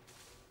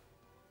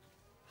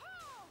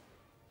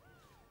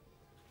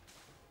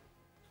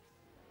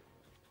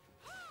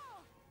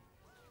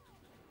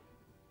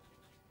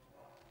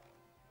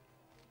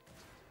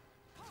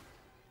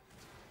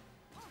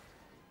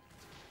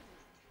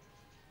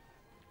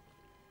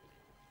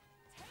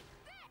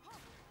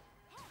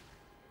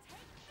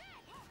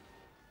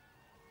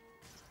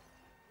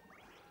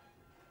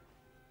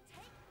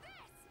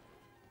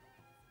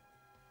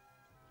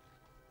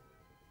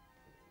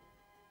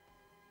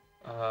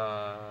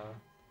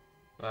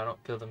 I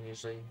don't feel them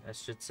usually, I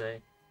should say.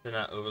 They're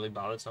not overly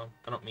bothersome.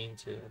 I don't mean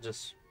to. I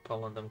just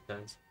pull on them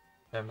because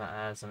they're in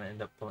my eyes and I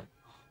end up pulling.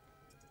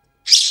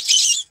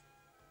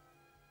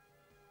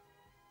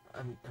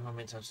 I don't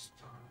mean to just.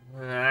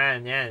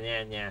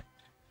 Yeah.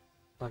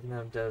 Plucking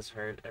them does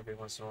hurt every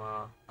once in a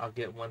while. I'll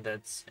get one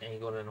that's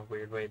angled in a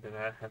weird way that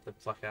I have to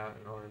pluck out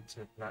in order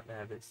to not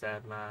have it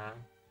stab my eye.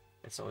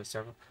 It's always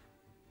several.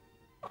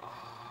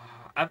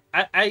 Oh,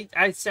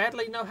 I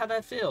sadly know how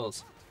that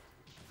feels.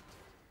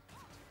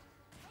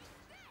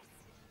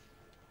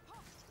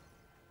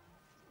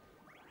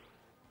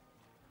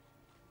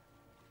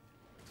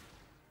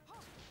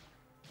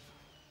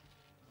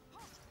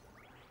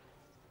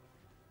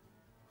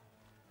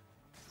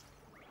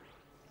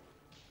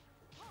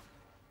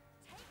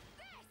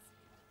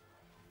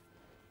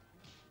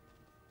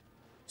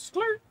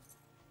 Splurt.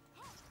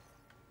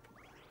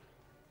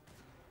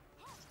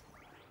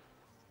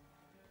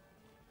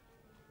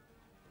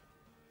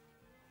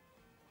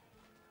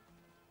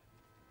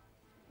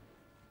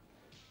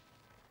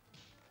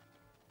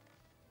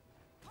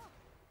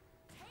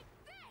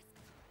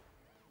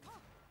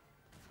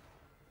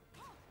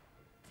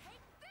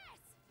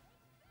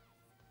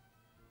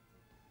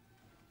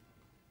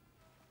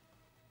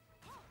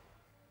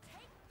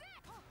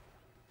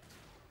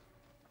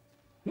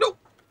 Nope.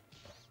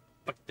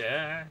 Fuck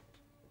that.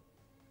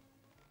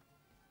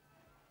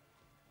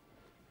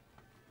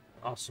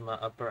 Also, my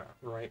upper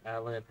right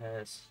eyelid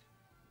has.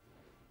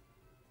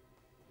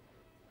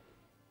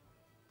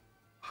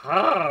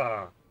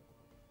 I'd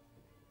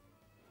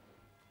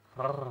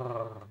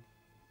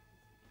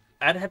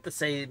have to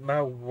say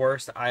my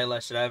worst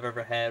eyelash that I've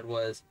ever had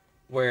was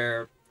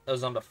where it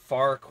was on the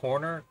far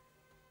corner,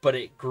 but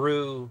it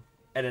grew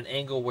at an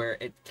angle where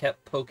it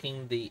kept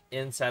poking the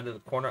inside of the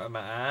corner of my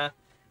eye,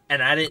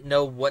 and I didn't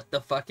know what the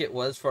fuck it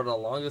was for the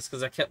longest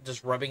because I kept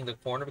just rubbing the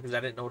corner because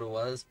I didn't know what it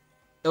was.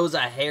 It was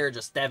a hair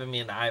just stabbing me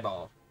in the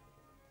eyeball.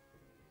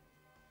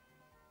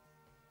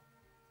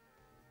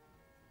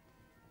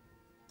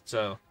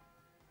 So,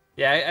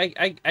 yeah,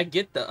 I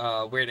get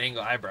the weird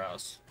angle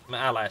eyebrows. My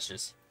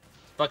eyelashes.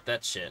 Fuck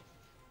that shit.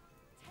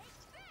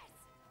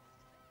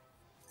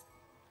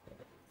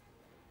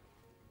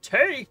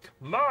 Take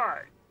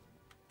my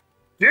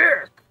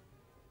dick!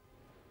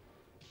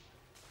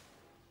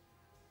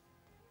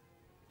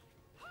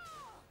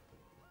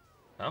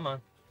 Come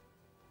on.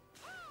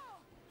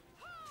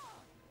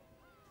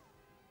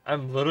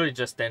 I'm literally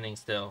just standing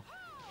still.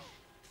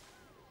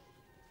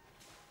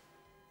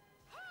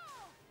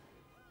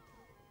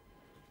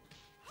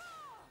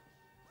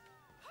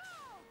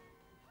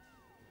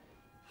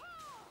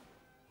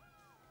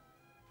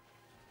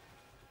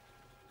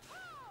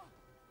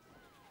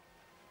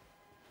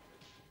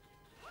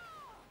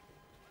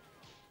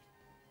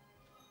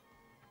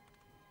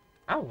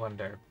 I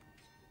wonder,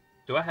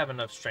 do I have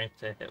enough strength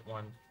to hit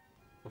one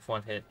with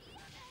one hit?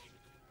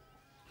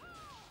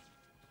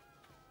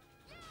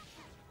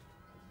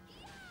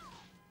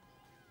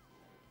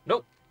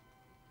 Nope.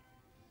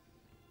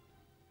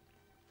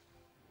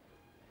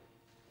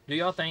 Do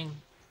y'all thing.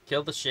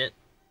 Kill the shit.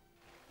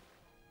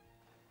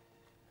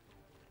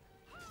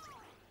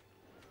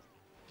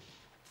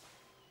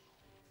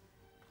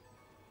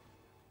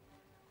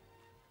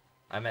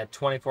 I'm at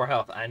 24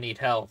 health. I need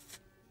health.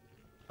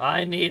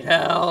 I need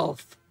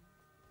health.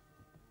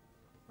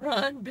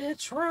 Run,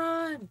 bitch,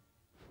 run.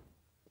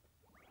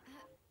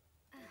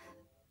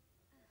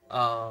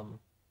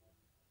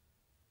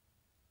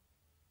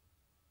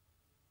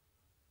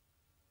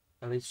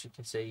 At least you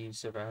can say you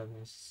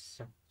survived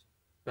this.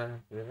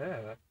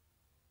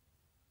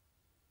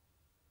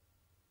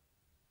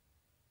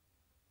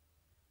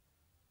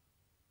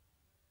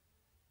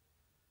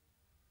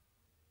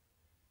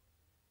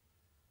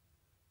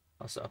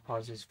 Also,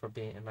 apologies for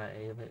being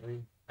MIA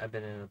lately. I've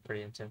been in a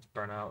pretty intense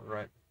burnout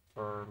right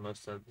for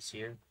most of this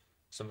year,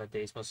 so my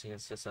days mostly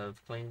consist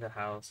of cleaning the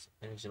house,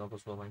 energy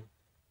levels willing,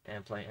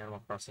 and playing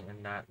Animal Crossing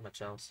and not much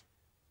else.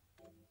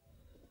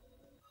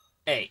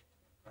 Hey,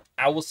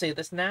 I will say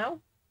this now,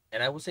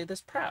 and I will say this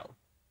proud.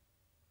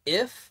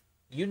 If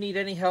you need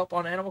any help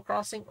on Animal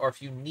Crossing, or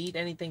if you need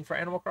anything for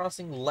Animal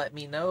Crossing, let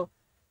me know.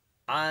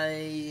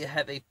 I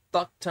have a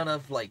fuck ton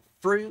of, like,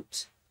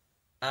 fruit.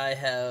 I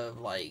have,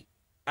 like,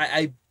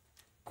 I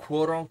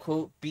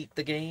quote-unquote beat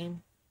the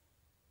game.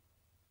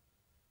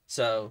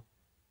 So,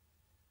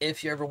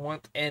 if you ever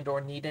want and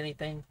or need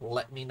anything,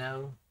 let me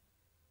know.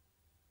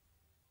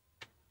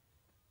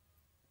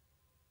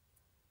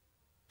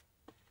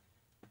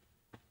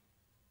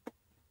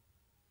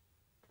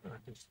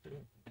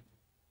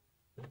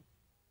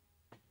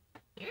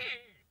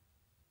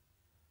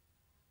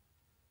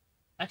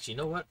 Actually, you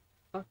know what?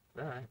 Fuck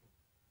that. Let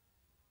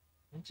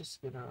me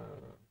just get a...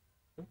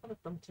 Do I have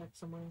a thumbtack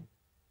somewhere?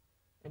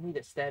 I need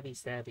a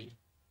stabby.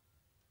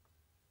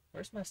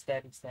 Where's my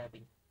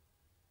stabby?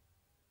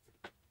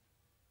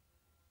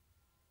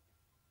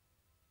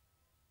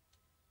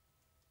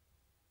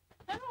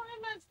 I don't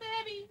have my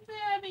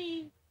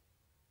stabby.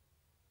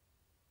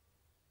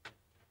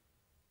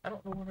 I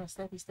don't know where my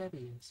stabby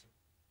is.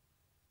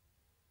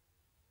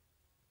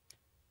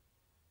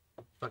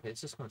 Fuck it, it's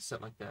just gonna sit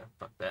like that.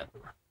 Fuck that.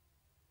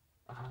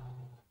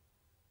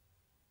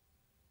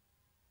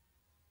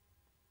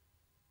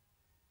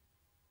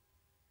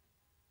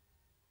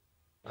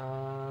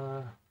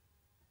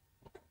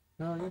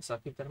 No, yes, I'll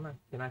keep that in mind.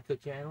 Can I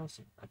cook your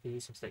animals? I could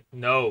use some steak.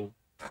 No!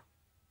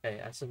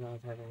 Hey, I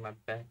survived having my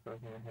back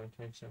broken and having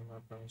 27 my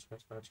bones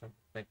scratched by a chunk.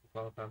 Thank you for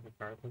qualifying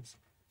regardless.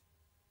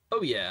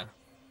 Oh, yeah.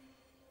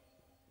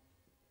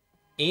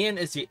 Ian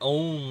is the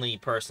only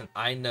person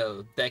I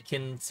know that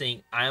can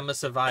sing I'm a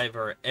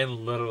Survivor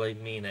and literally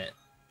mean it.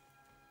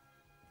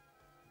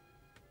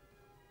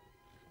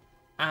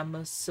 I'm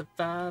a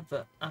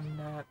survivor, I'm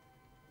not...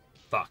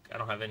 Fuck, I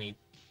don't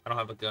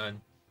have a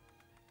gun.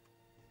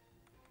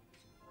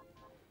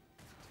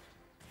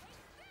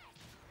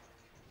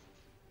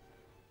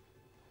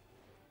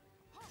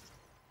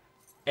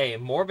 Hey,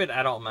 morbid,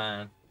 I don't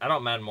mind. I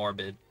don't mind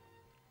morbid.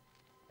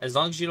 As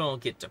long as you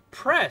don't get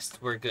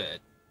depressed, we're good.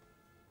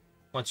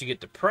 Once you get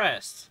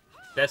depressed,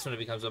 that's when it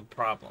becomes a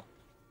problem.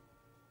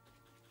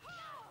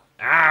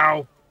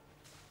 Ow!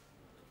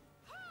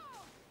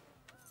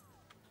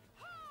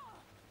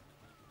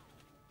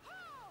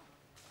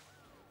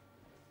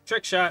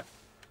 Trick shot.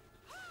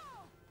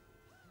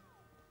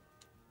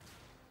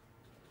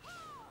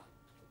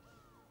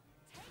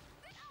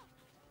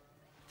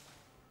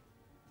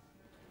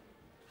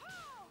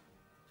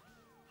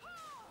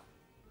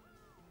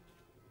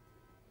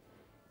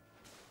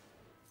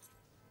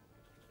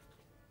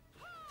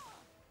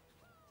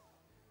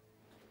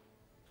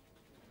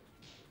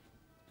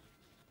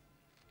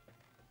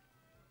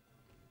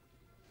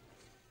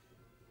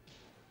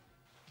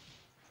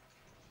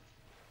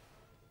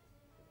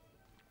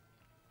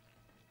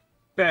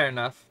 Fair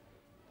enough.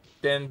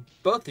 Then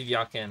both of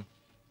y'all can.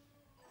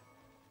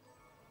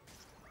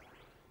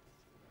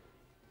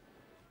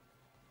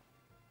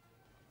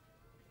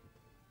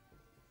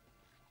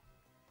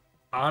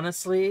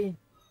 Honestly,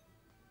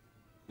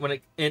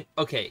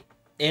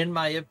 in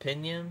my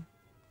opinion,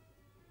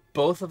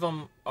 both of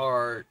them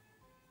are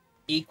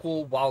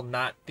equal while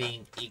not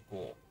being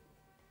equal.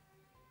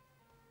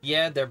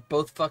 Yeah, they're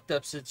both fucked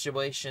up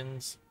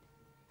situations,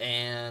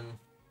 and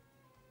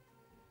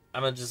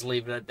I'm gonna just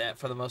leave it at that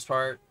for the most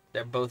part.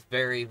 They're both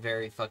very,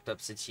 very fucked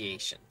up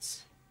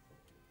situations.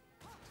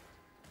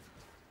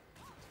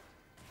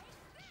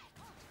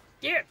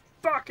 Get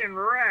fucking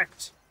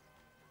wrecked!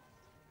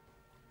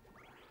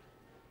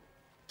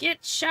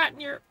 Get shot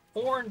in your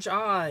orange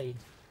eye!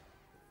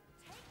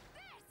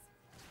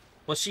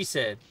 What she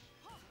said.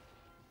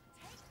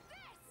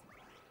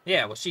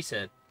 Yeah, what she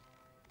said.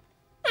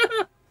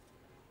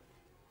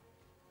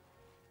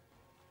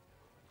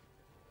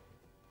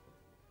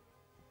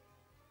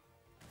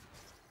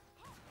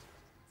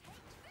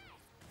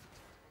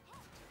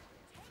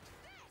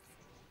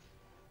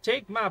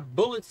 Take my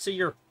bullets to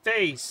your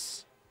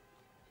face.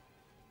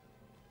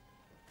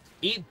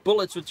 Eat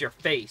bullets with your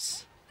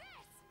face.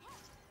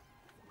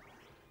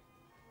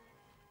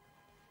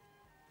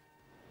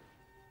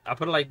 I'll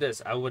put it like this.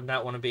 I would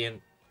not want to be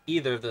in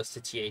either of those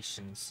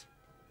situations.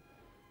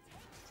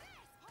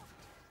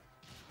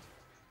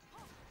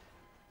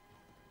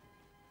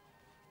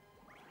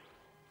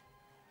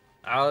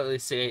 I'll at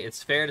least say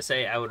it's fair to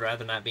say I would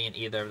rather not be in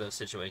either of those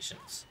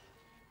situations.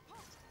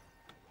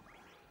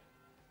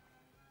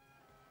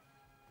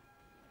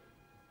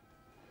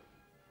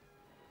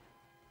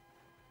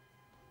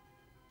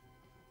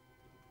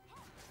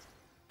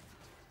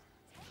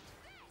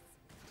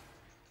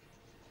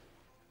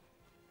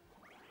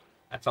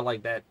 I felt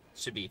like that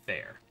should be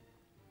fair.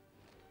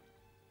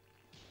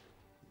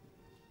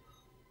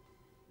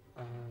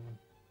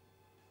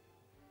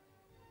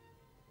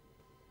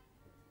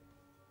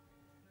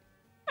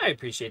 I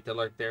appreciate the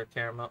lurk there,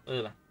 Caramel.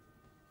 Ugh.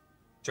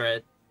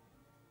 Dread.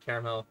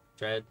 Caramel,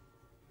 Dread.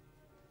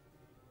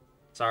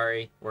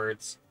 Sorry,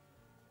 words.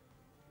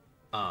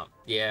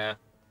 Yeah,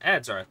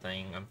 ads are a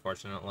thing,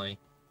 unfortunately.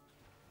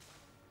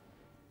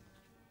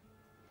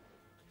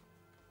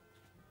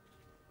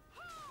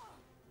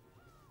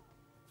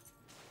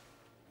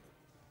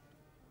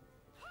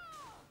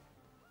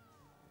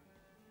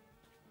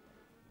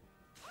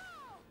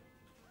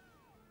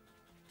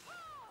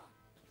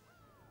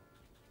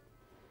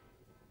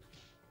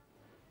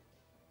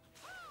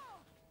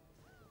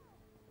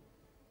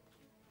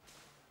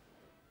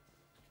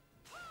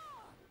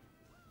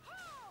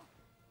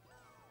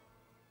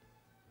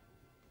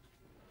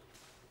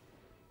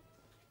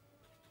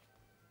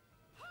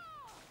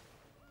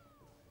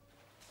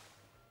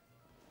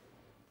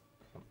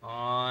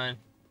 On.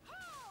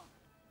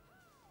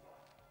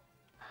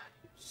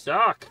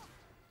 Suck.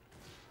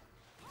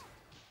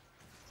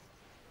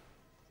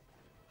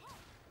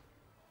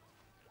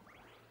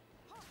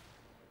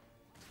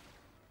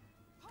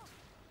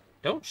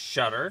 Don't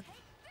shudder.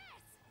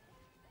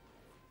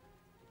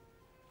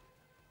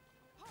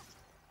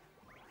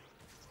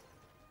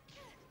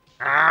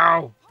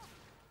 Ow!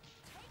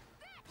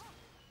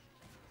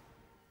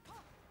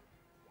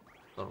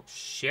 Little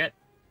shit.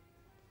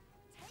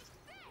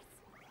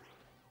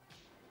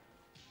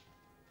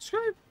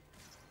 Screw.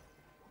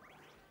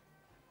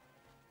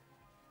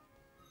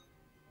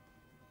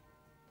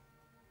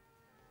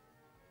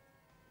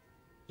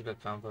 Good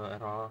combo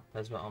at all.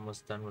 Has been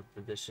almost done with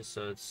the dishes,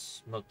 so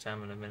it's smoke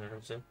time in a minute or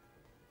two.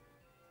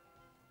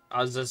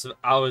 I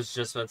was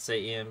just about to say,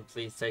 Ian,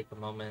 please take a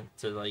moment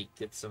to like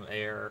get some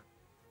air,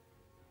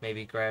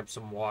 maybe grab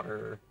some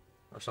water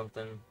or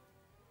something.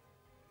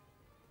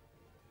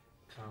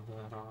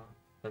 Combo at all.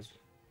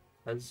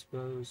 Has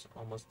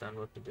almost done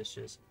with the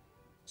dishes,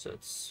 so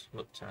it's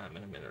smoke time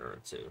in a minute or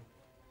two.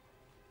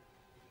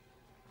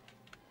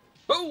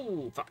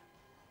 Oh, fuck!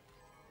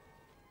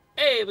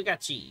 Hey, we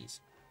got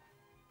cheese.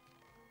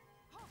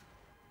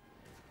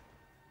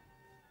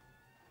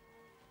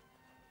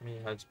 Me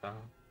hugs bow.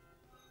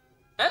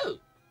 Oh!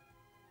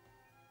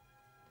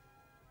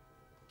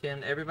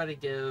 Can everybody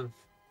give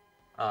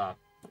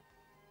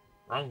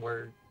wrong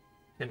word.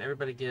 Can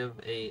everybody give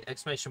a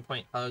exclamation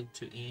point hug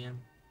to Ian?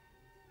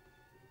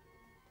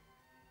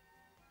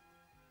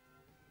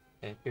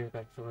 Okay, be right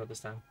back for real this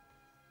time.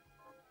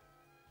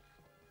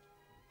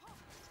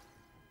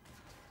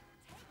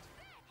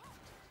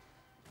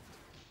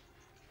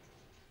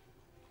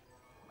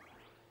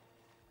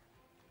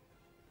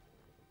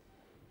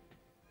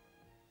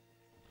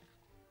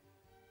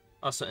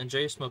 Also, enjoy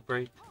your smoke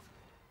break.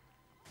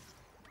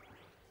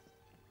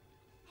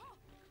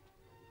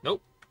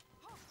 Nope.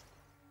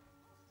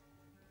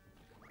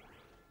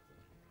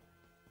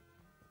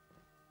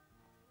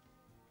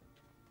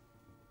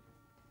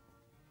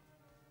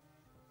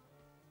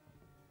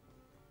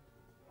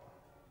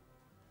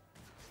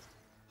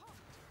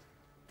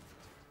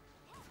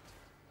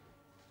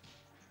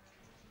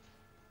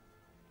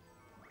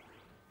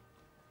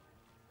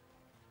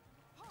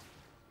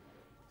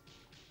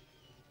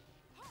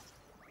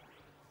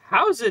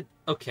 How is it?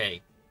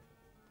 Okay.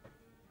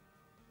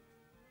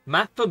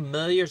 My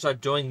familiars are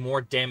doing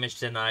more damage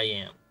than I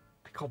am.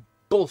 I call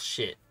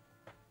bullshit.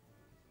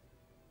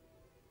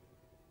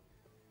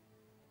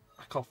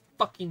 I call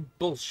fucking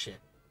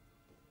bullshit.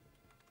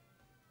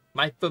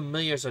 My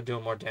familiars are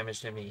doing more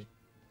damage than me.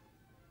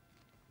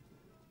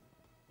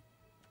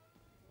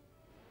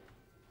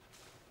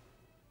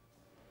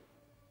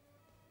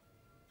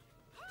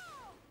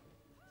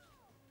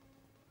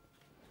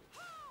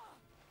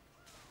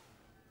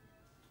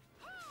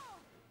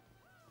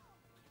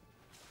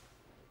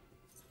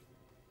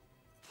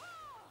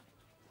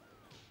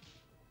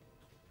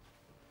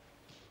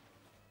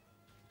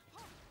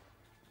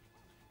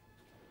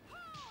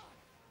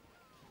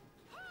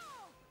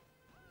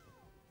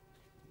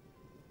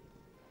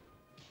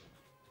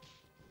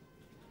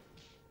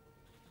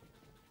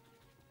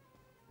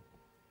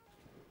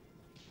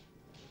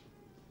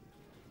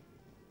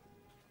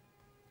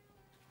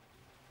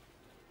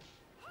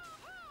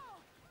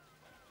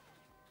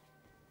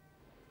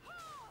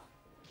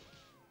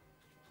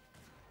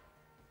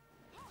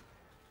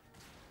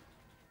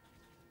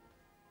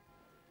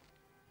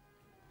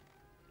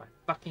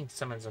 My fucking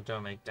summons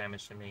don't make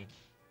damage to me.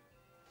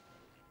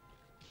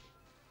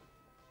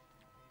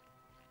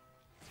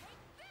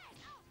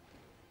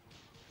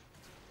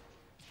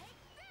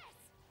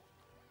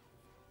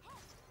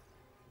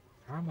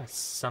 How are my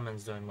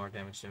summons doing more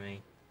damage to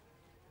me?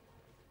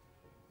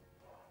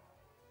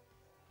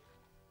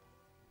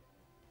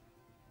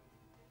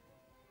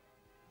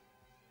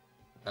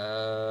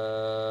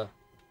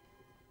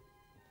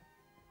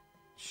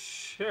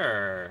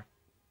 Sure.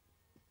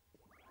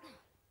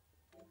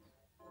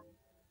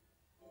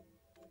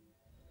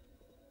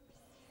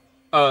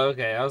 Oh,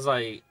 okay. I was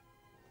like,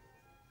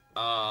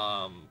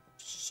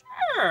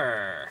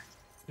 sure.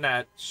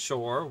 Not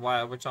sure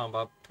why we're talking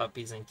about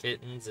puppies and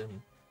kittens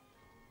and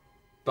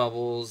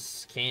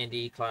bubbles,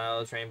 candy,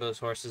 clouds, rainbows,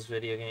 horses,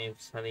 video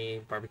games,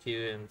 honey,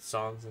 barbecue, and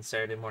songs and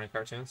Saturday morning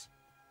cartoons.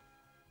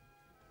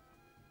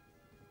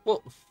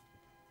 Well,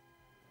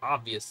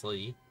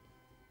 obviously.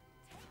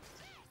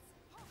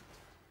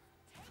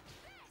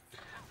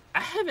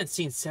 I haven't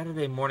seen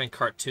Saturday morning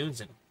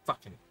cartoons in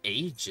fucking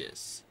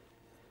ages.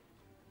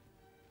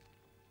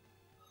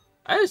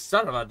 I just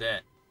thought about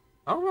that.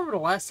 I don't remember the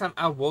last time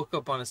I woke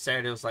up on a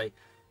Saturday. It was like,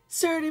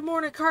 Saturday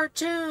morning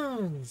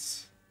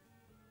cartoons.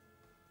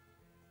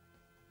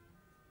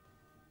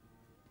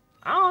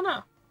 I don't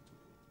know.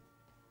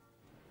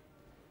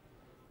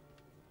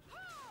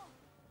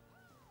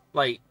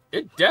 Like,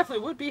 it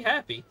definitely would be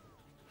happy.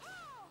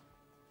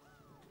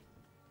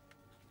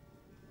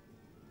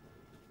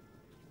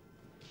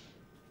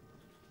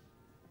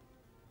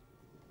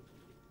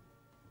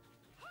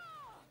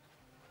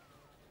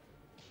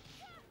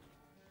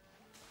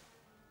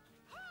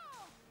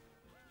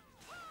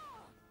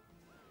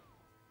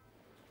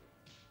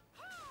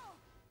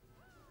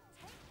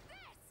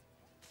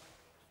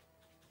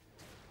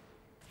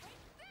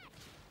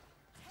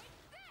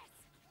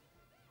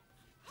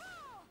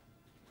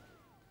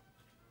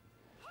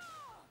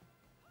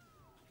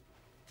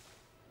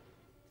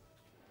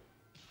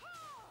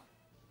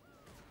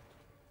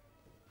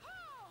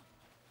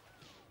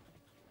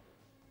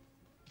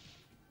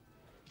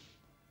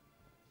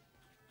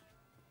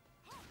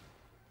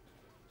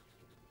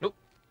 Nope.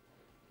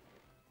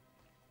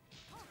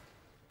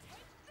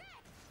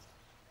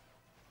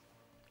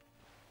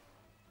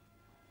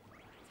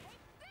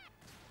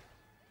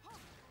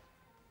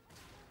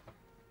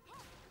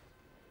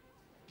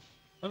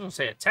 I was gonna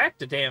say attack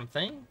the damn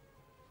thing.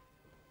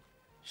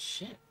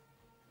 Shit.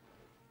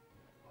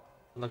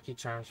 Lucky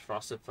Charms,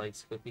 Frosted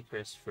Flakes, Cookie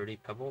Crisp, Fruity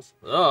Pebbles.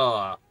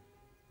 Ugh.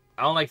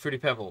 I don't like Fruity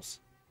Pebbles.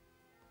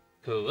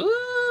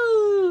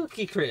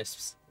 Cookie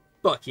Crisps.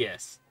 Fuck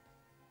yes.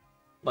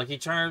 Lucky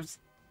Charms.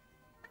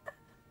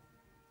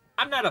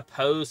 I'm not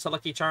opposed to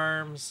Lucky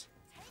Charms.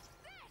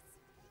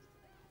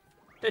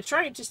 They're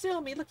trying to steal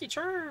me, Lucky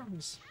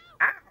Charms.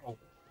 Ow.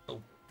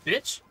 Oh,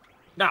 bitch.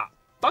 Nah.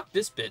 Fuck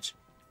this bitch.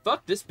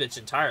 Fuck this bitch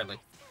entirely.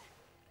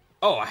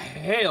 Oh,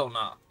 hell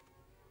nah.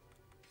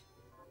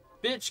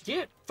 Bitch,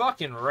 get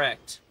fucking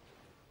wrecked.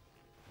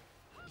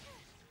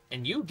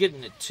 And you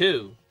getting it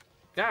too.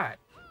 God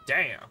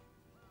damn.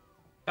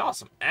 Y'all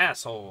some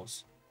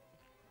assholes.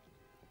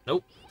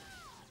 Nope.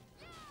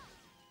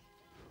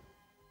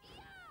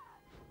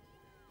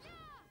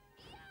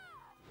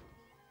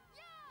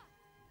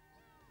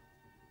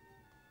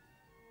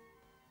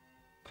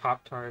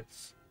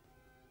 Pop-Tarts.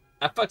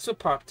 I fucks with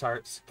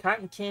Pop-Tarts.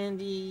 Cotton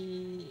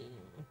candy.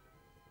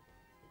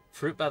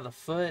 Fruit by the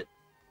foot.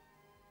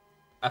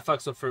 I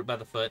fucks with Fruit by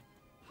the foot.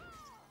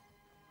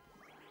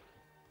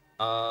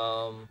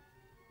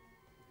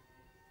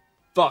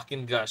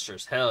 Fucking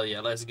Gushers. Hell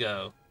yeah, let's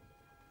go.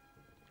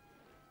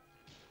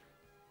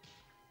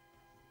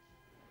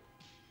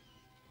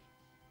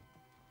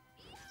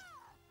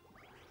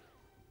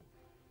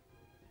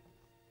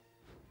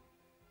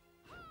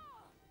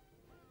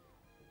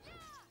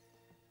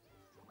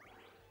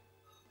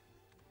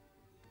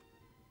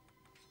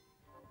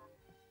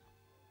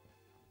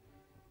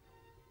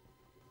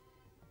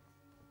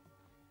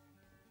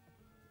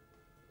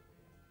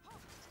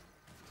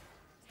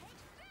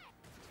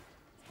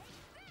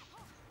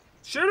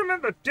 Shoot him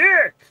in the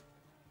dick!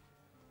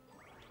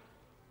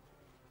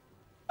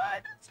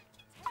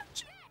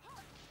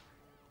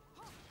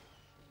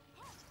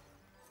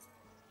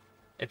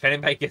 If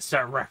anybody gets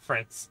that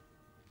reference.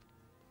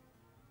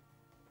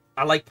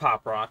 I like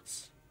Pop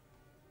Rocks.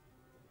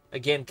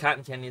 Again,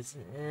 Cotton Candy is...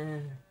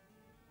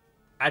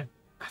 I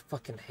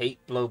fucking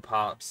hate Blow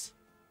Pops.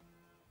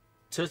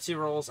 Tootsie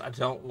Rolls, I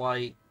don't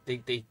like.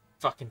 They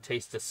fucking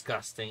taste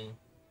disgusting.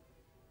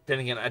 Then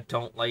again, I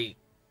don't like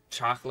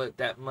chocolate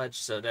that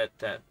much, so that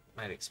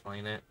might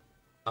explain it.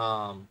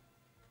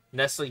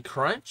 Nestle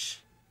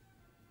Crunch,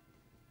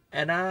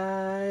 and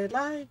I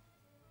like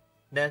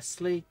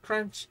Nestle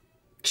Crunch.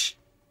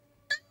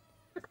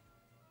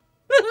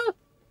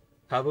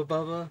 Hubba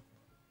Bubba.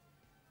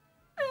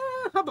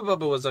 Hubba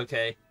Bubba was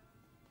okay.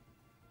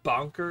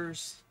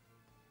 Bonkers.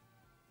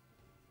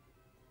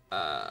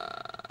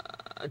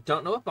 I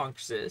don't know what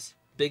Bonkers is.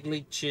 Big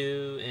League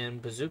Chew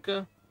and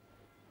Bazooka.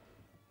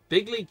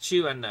 Big League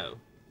Chew, I know.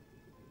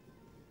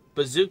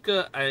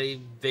 Bazooka,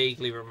 I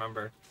vaguely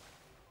remember.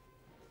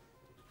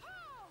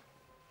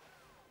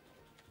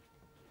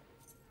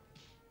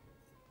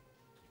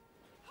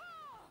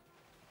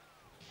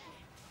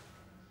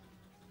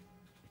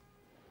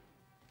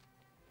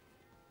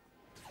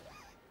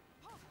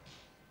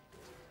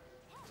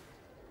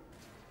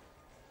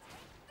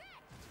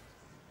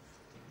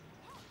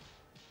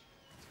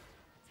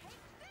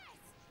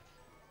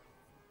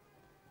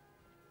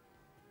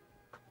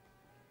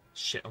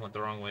 Shit, I went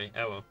the wrong way.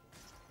 Oh well.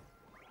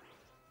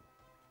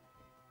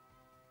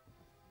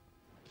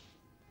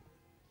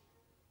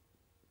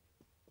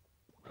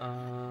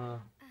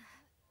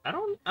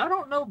 I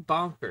don't know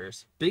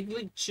Bonkers. Big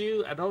League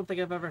Chew, I don't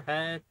think I've ever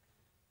had.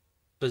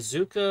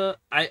 Bazooka,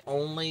 I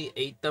only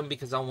ate them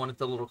because I wanted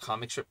the little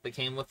comic strip that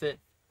came with it.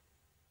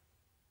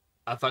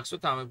 I fucks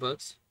with comic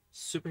books,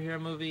 superhero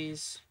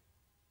movies.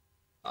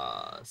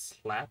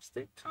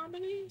 Slapstick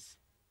comedies?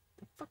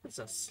 The fuck is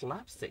a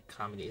slapstick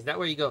comedy? Is that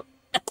where you go,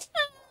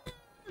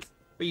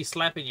 where you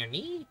slapping your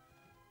knee?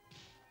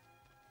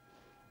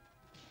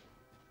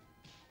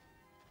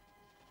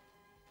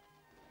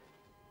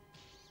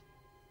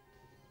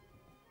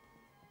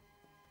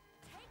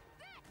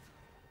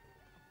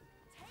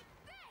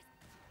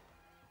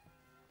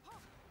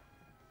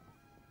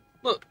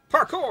 Look,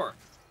 parkour!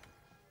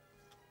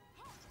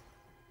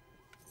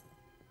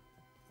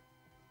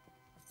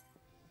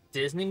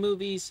 Disney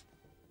movies?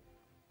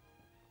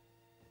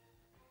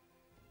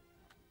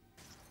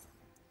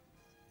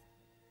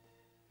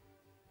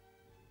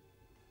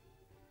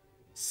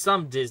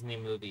 Some Disney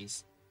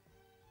movies.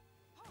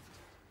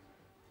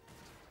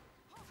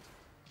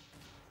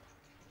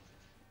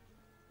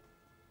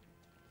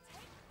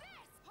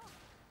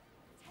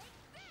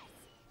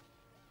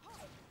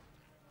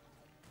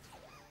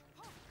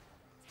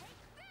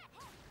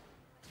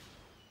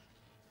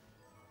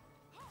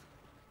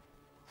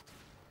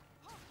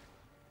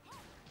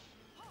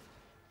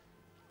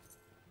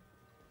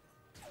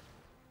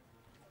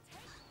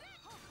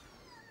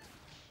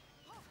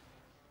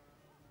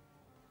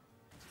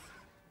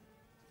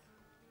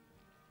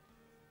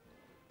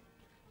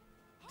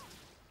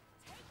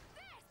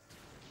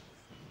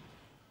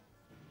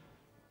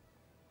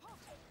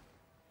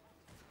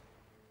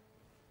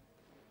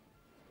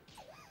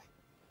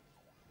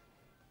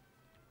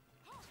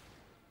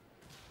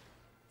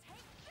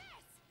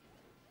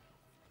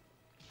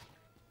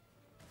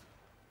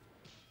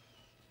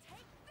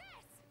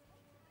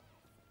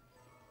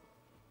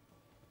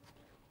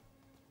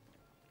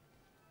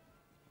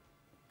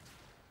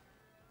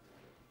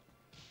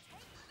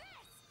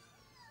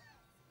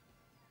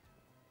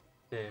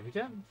 There we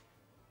go.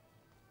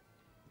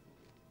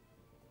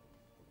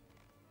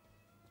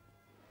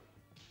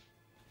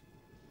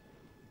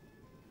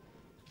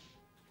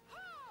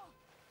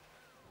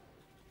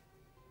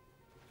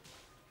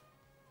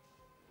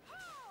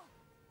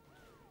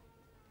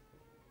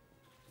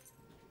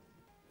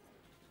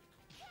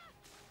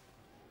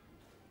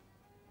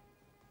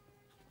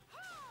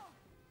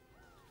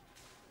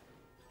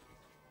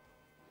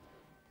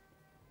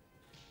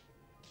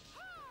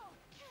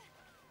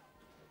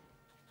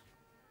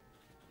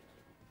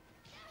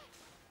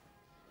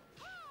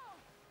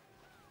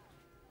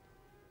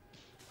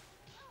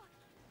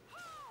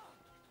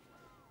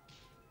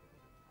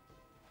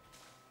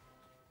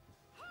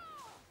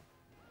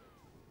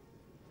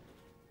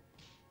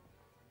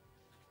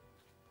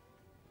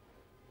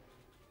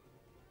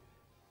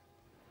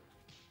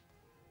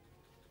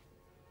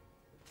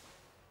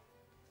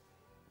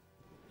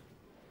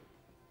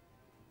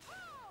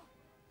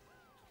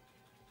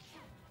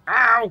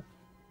 Ow!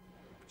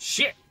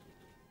 Shit!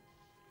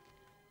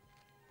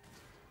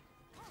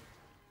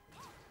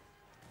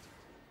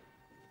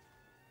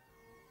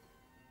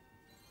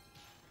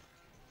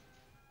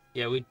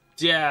 Yeah, we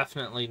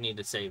definitely need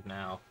to save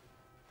now.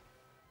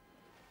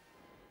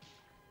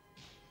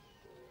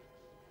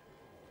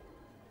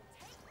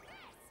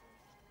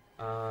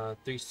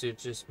 Three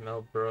Stooges,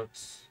 Mel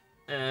Brooks.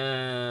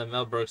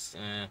 Mel Brooks,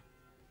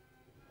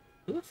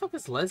 Who the fuck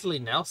is Leslie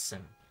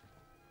Nelson?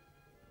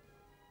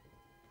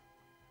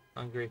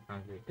 Hungry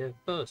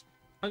Hippos.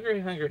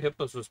 Hungry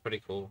Hippos was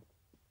pretty cool.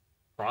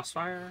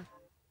 Crossfire?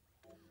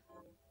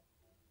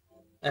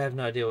 I have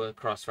no idea what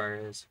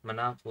Crossfire is.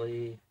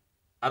 Monopoly.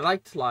 I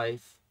liked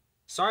Life.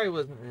 Sorry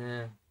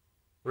wasn't,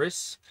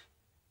 Risk.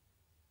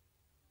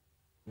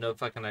 No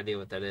fucking idea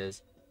what that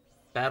is.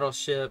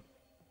 Battleship.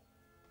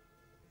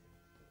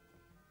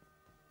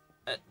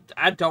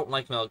 I don't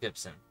like Mel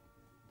Gibson.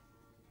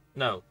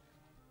 No.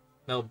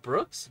 Mel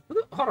Brooks?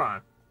 Hold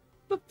on.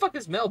 Who the fuck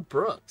is Mel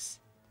Brooks?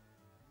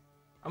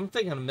 I'm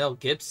thinking of Mel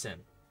Gibson.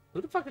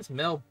 Who the fuck is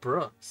Mel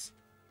Brooks?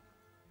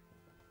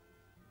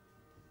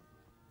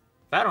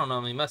 If I don't know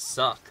him, he must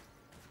suck.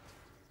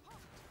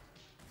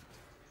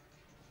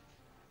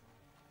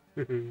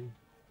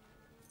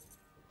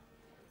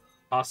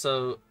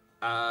 Also,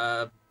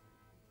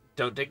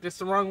 don't take this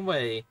the wrong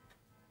way,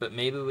 but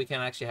maybe we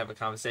can actually have a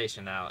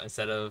conversation now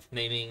instead of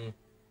naming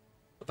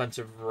a bunch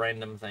of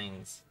random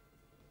things.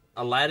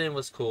 Aladdin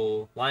was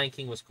cool. Lion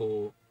King was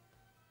cool.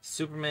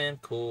 Superman,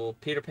 cool.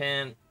 Peter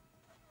Pan.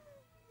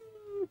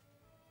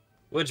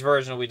 Which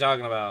version are we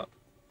talking about?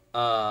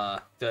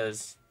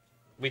 Because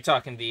we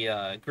talking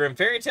the Grimm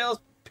fairy tales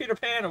Peter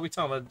Pan, or we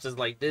talking about just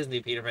like Disney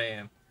Peter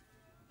Pan?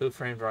 Who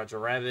Framed Roger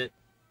Rabbit?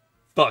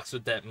 Fucks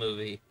with that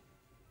movie.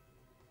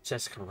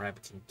 Jessica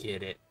Rabbit can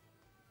get it.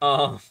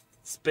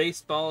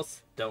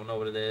 Spaceballs, don't know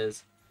what it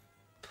is.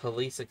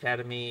 Police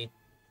Academy,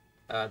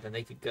 The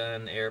Naked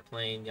Gun,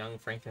 Airplane, Young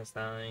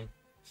Frankenstein.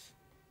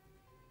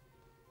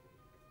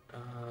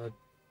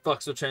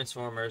 Fucks with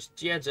Transformers.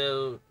 G.I.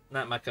 Joe,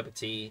 not my cup of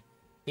tea.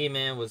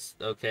 He-Man was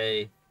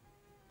okay.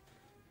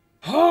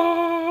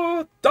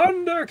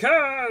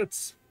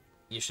 Thundercats!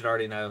 You should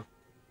already know.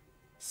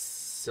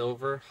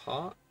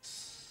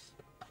 Silverhawks?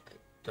 I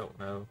don't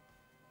know.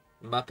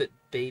 Muppet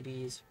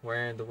Babies,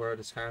 Where in the World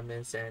is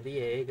Carmen San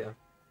Diego?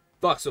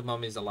 Fucks with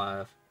Mummies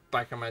Alive.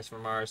 Biker Mice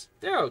from Mars,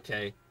 they're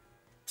okay.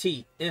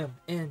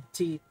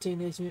 TMNT,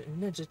 Teenage Mutant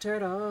Ninja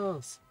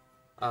Turtles.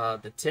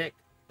 The Tick,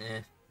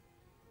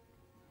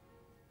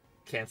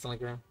 Canceling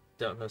Grimm.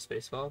 Don't know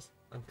Spaceballs.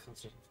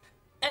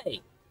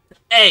 Hey,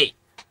 hey,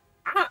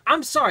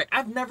 I'm sorry.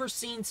 I've never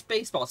seen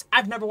Spaceballs.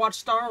 I've never watched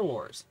Star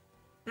Wars.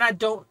 And I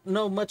don't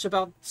know much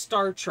about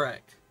Star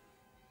Trek.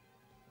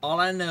 All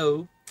I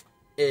know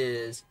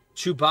is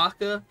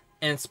Chewbacca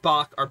and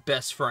Spock are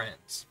best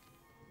friends.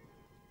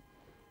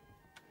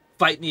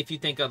 Fight me if you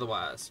think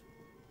otherwise.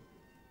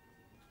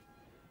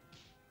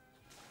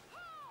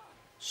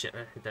 Shit, I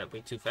hit that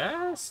way too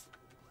fast.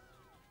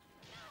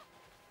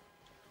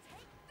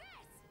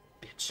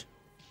 Bitch.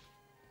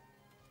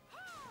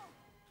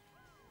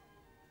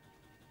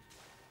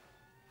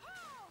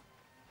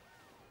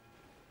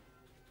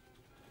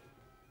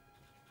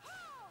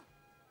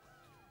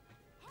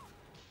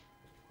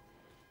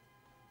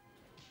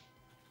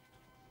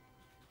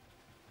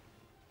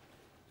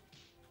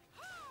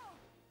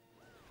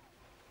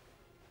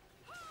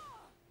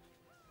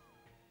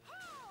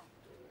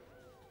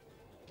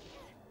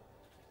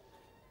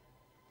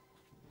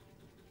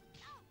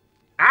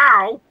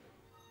 Ow!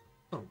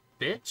 Oh,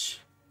 bitch.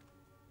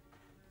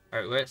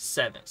 Alright, we're at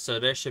 7. So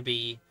there should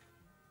be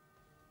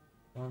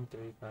 1, 3,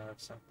 5,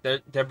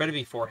 7. There better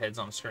be 4 heads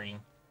on the screen.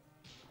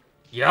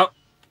 Yep.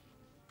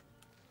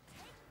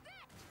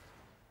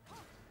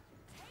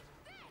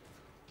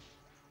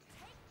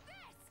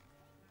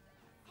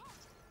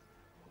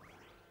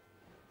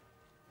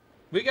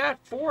 We got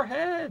 4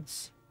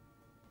 heads.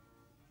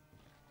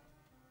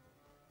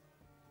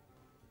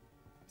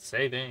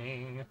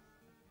 Saving.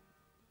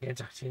 Can't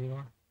talk to you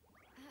anymore.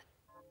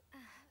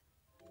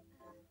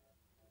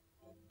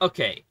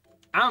 Okay,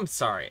 I'm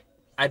sorry.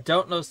 I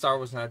don't know Star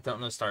Wars and I don't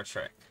know Star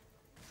Trek.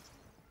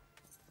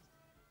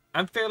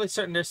 I'm fairly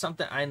certain there's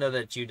something I know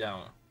that you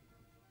don't.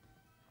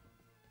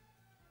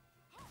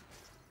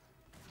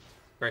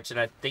 Gretchen,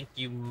 I think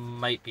you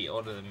might be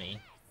older than me.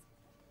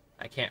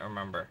 I can't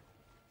remember.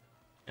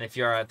 And if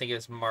you are, I think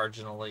it's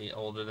marginally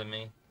older than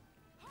me.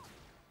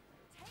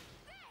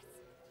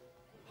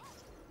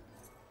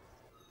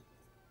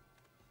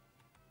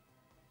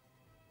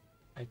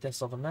 Alright,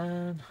 that's level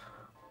 9.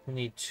 We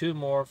need 2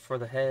 more for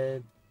the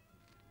head.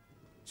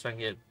 So I can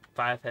get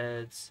 5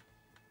 heads.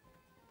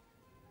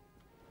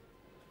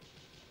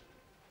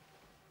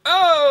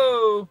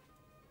 Oh!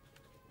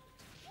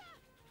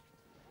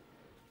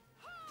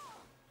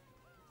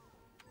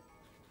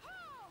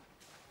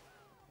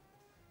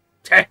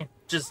 Dang,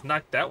 just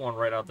knocked that one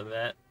right out the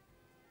bat.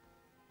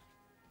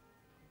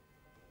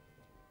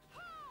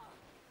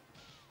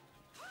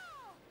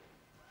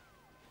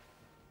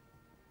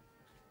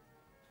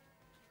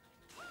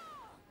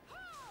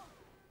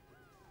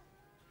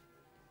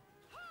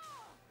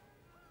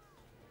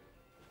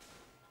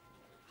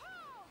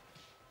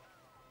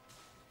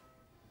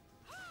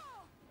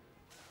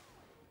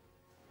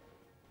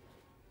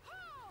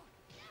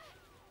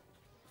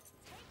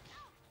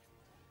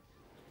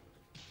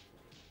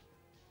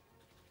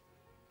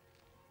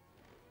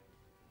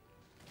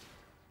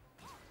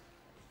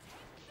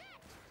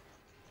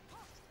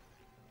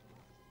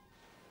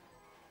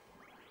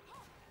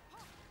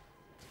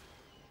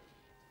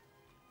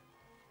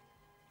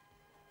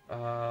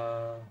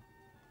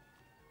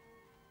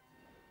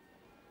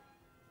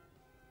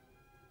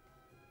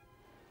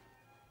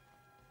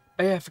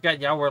 Oh yeah, I forgot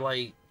y'all were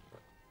like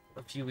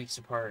a few weeks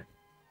apart.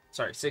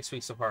 Sorry, 6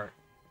 weeks apart.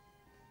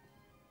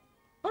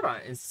 Hold on,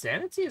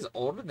 Insanity is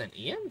older than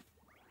Ian?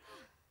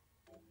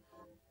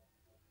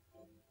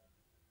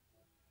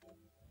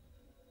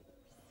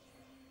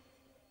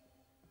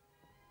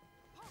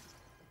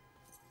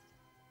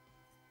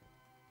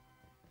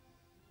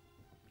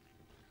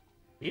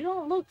 You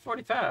don't look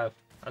 45.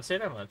 I'll say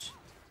that much.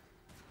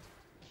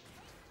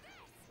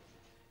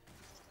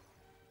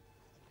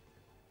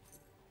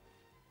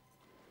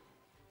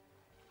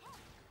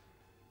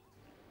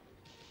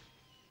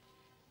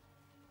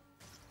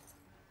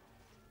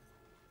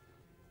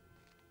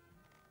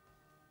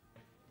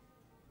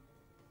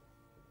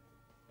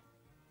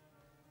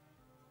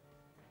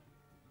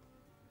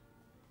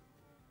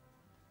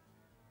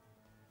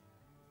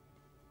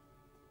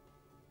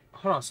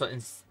 Hold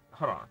on,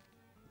 hold on.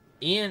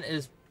 Ian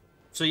is...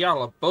 So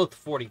y'all are both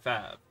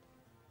 45.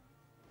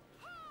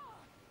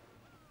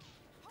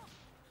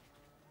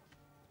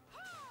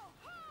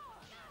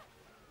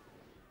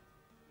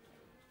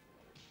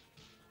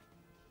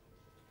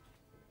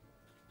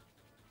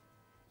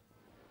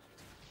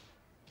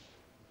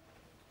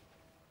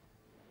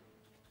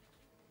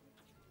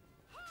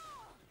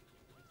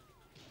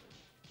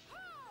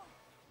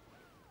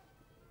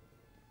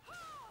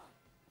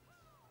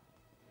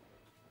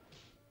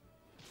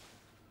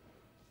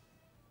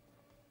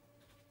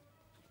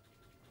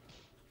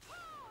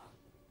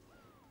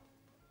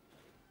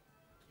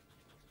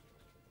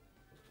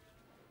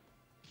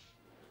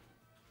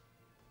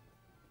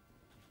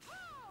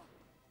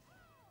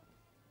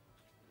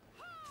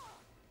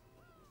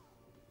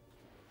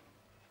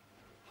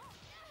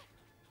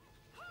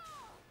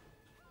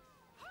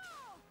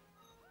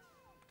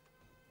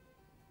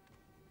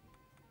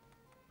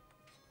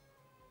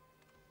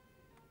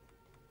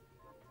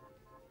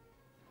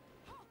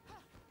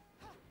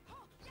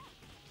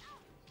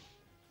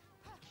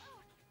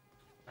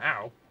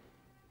 Ow.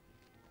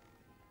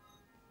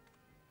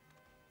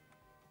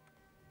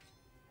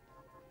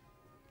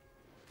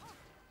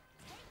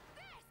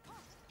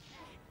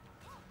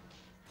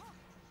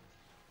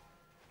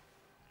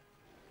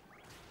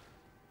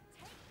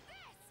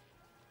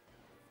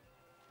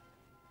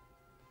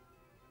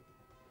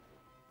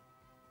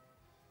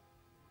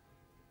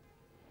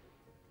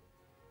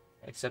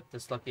 Except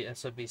this lucky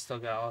SOB still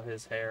got all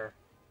his hair.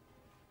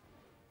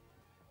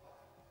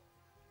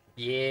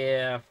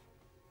 Yeah.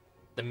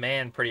 The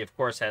man pretty, of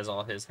course, has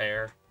all his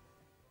hair.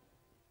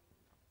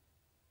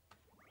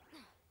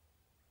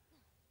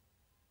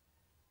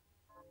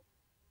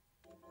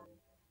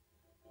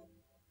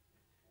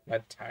 My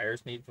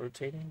tires need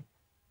rotating.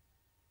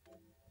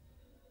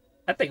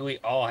 I think we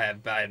all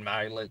have bad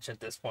mileage at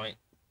this point.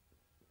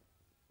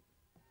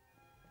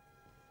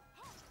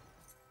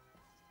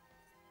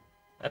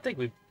 I think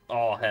we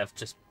all have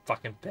just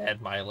fucking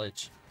bad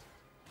mileage.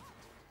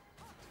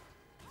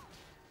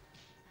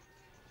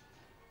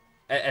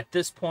 At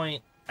this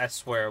point, I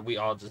swear, we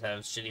all just have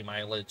shitty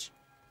mileage.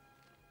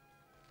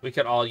 We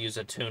could all use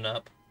a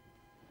tune-up.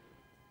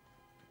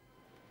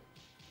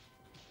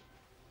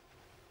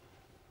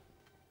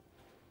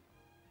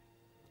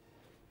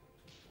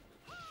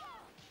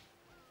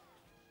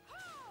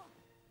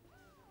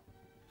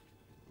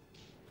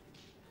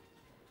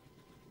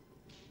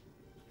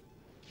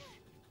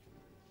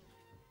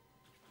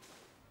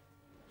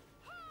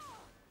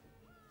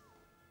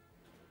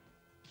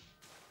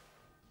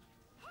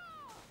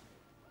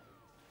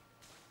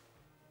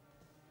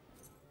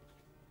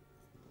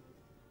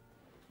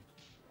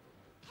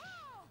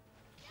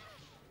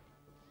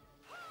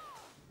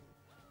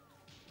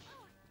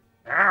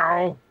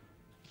 Ow!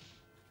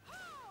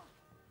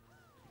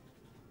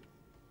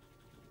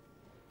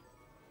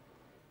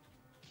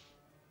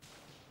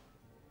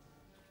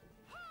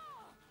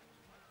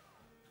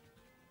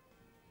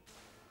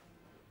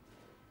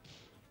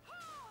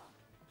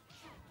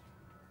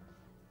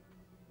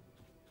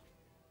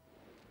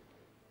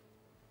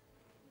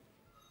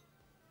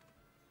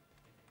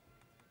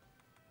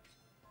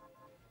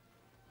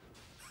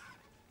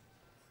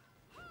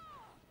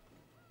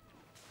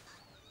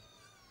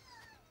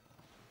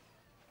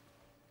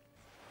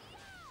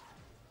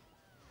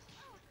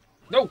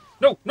 No!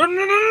 No! No! No! No!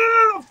 No! No!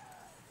 No!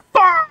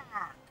 Fuck!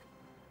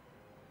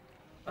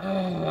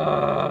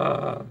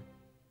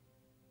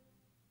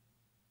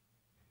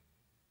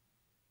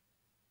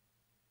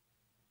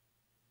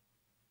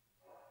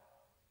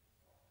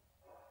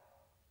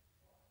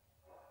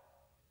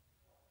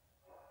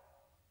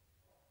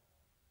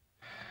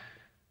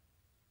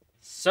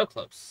 So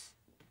close.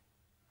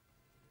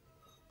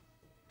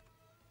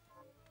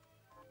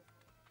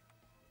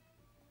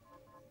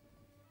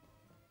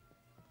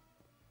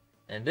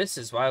 And this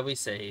is why we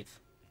save.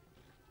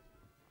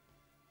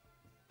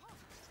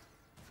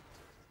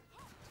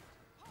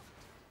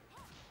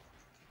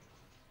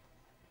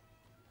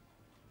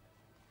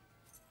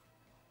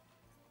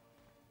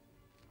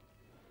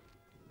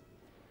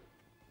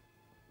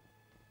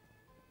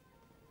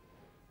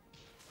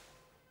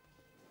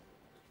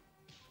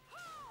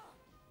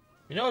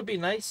 You know what would be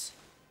nice?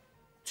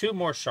 2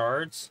 more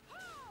shards.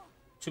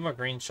 2 more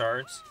green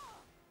shards.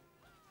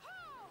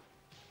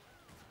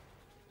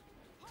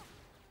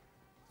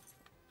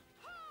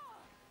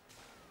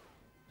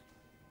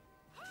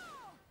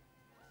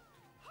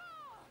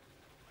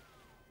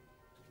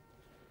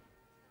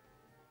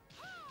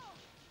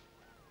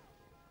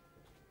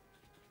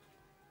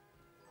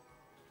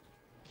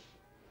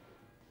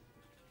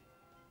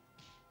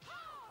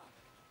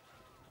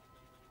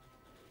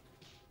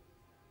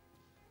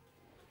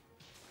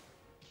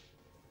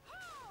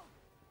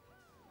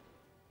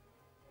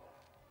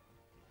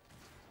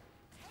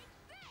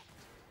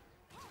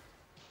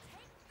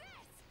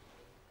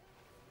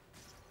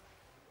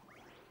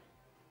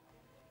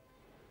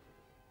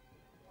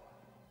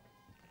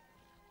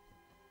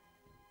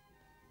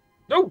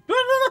 No! No! No!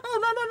 No!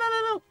 No! No! No!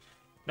 No!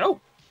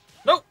 No!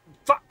 No!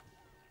 Fuck!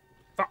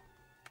 Fuck!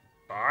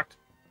 Fuck!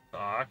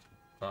 Fuck!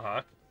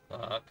 Fuck!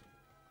 Fuck!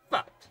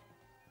 Fuck!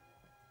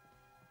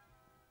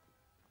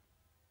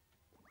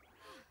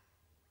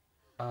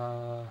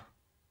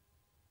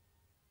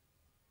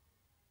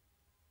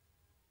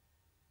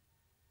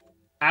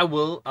 I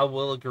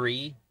will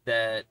agree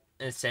that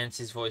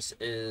Insansi's voice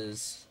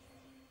is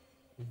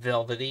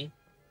velvety.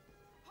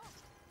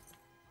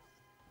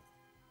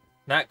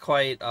 Not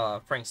quite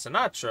Frank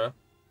Sinatra.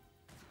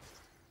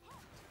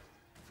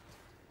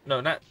 No,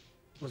 not...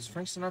 Was it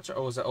Frank Sinatra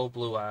or was it Old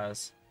Blue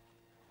Eyes?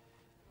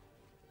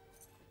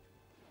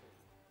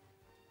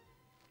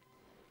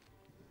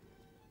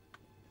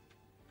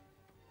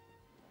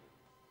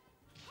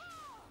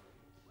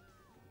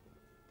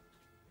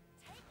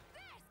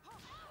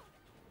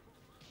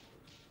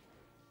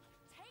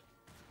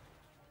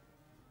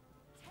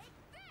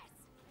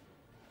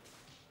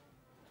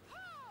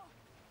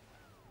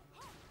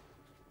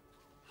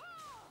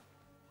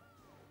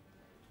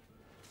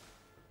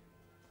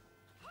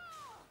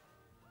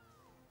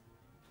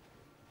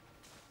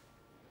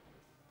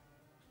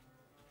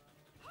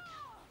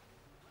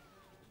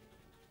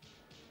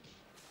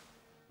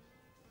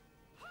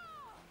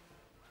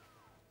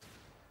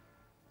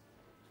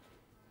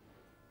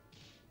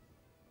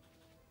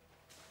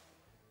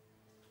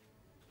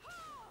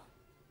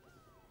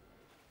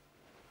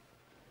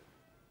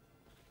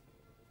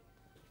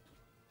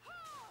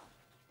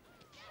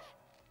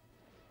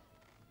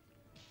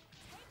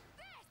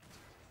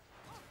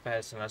 If I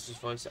had Sinatra's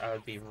voice, I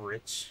would be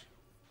rich.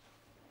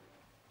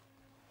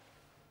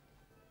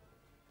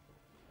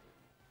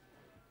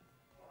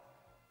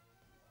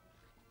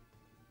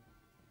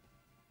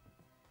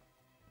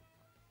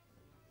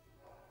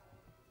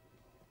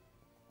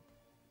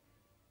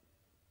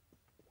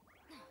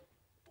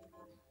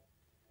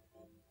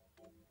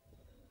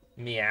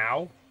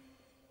 Meow.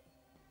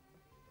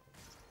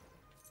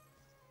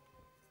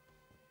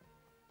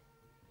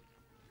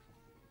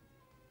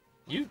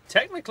 You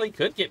technically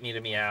could get me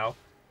to meow.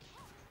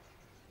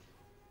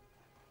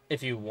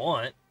 If you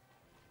want.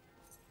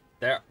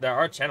 There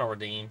are channel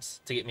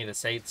redeems to get me to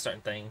say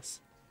certain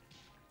things.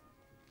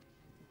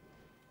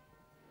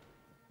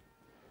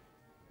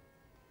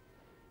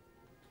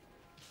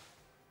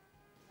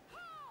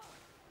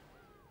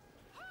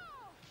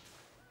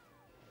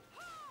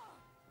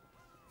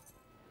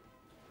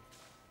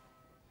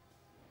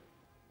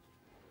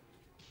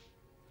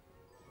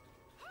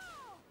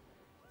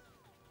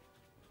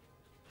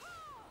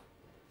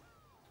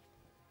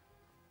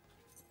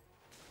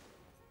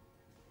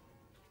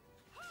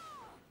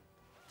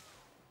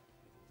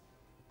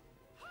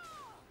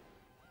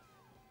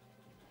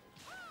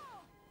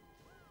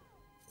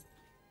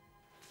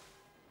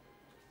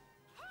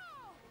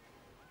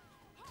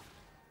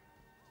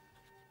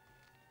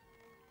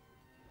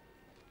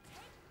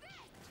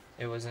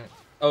 It wasn't...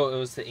 Oh, it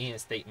was the Ian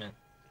statement.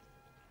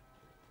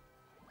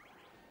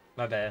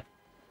 My bad.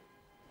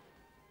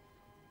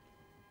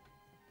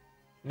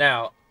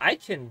 Now, I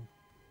can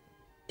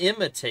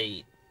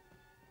imitate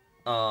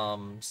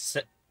Frank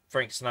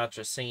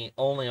Sinatra singing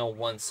only on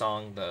one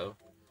song, though.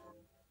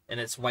 And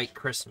it's White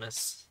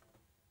Christmas.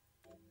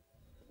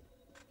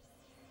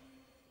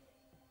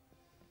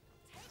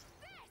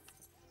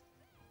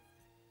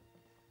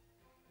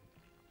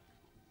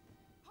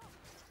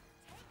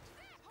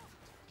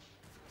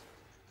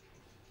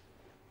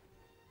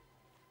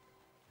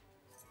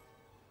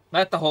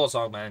 Not the whole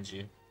song, mind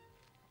you.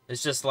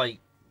 It's just like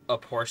a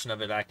portion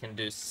of it I can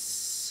do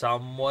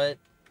somewhat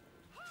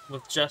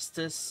with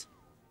justice.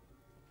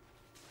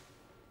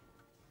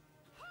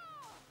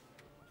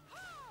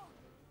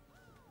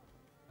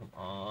 Come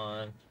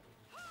on.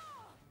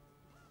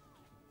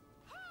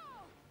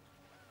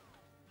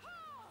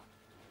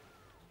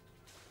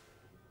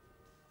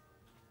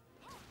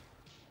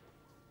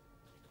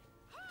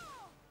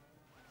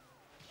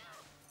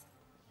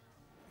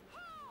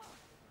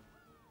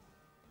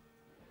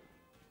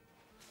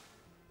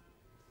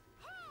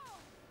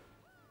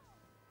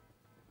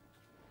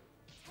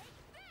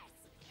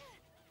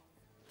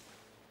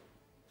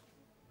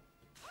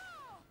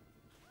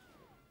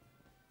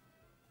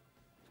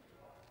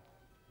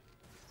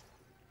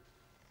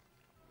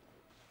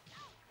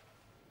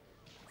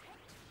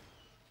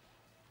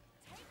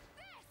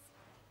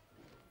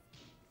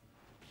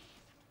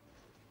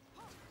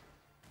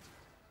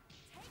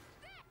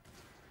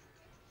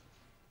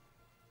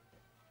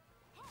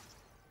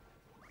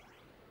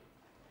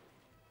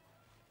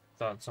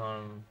 Thoughts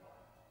on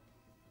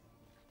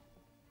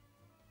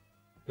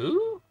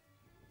who?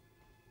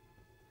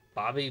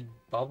 Bobby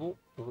Bubble?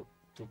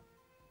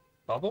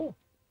 Bubble?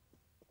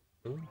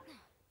 Who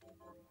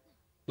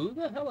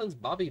the hell is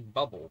Bobby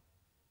Bubble?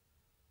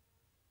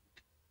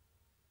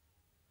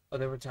 Oh,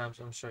 there were times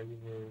I'm sure you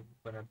knew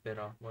when I bit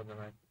off more than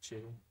I could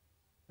chew.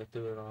 But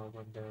through it all,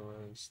 when there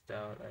was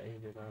doubt, I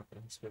ate it up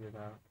and spit it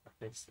out. I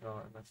faced it all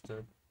and I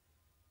stood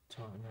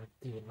taunting that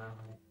deep mouth.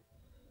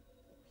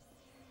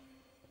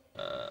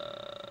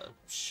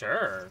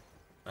 Sure,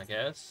 I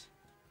guess.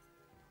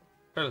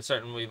 Fairly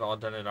certain we've all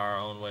done it our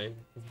own way,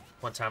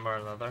 one time or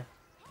another.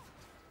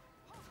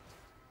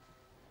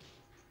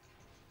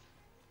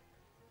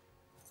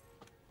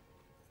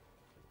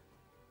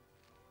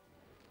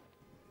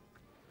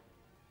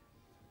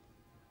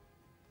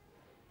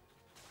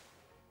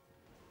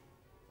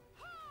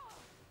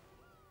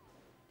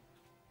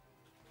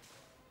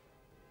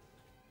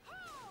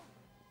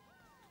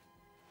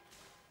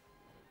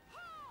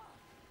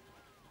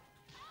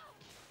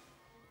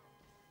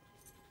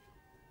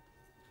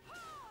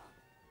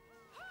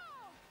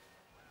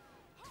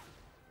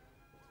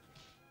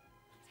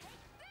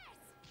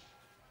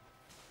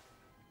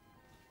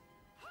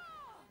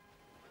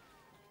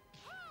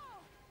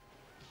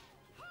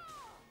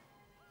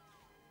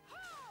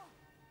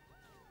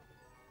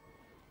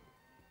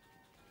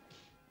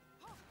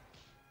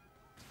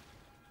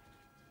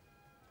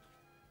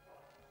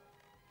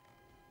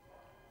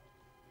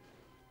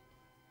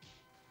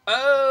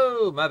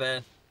 Oh, my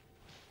bad.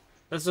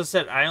 As I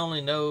said, I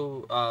only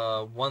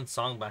know one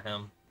song by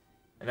him,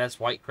 and that's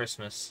White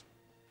Christmas.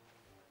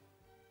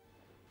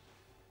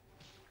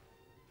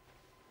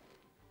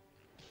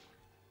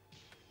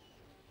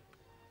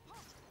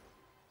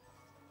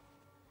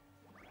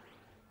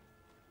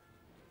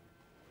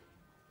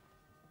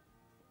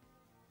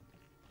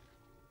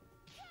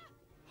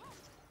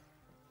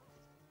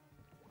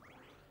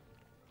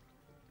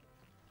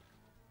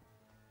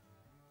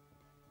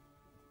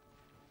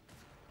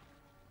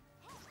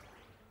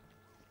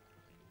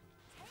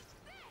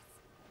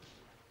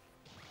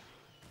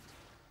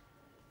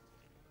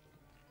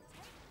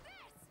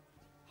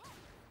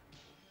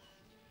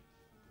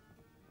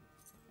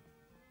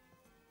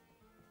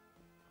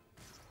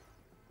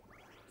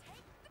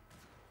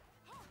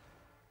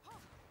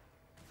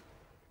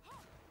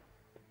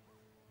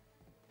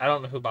 I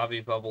don't know who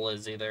Bobby Bubble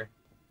is either.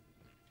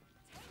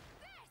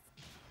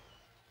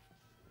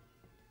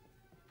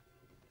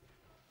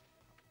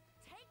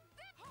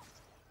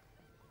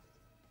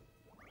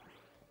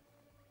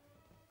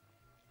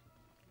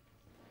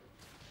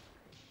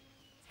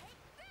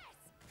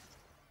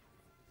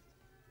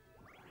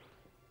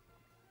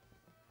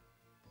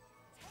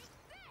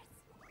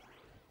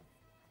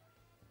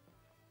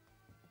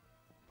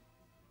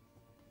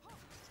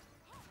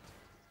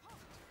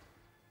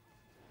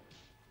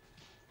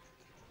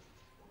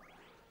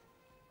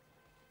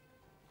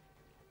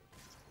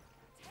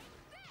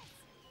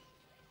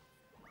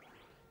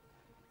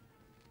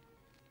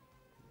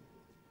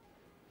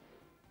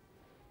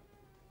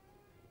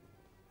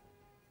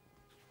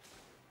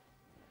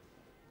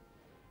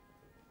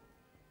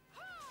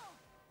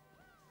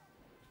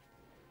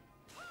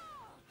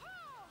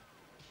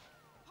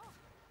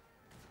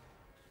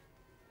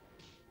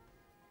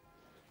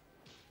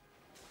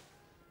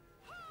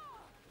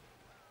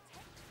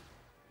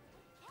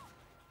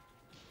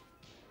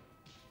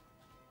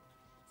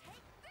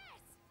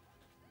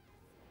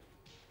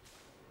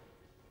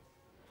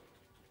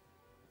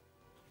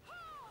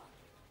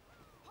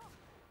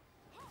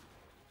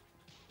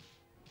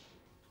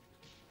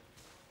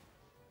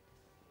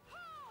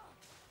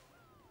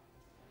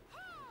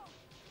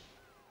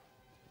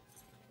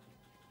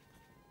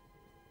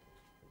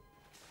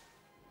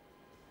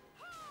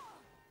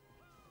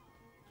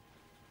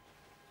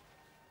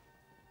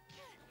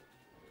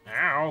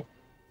 Ow.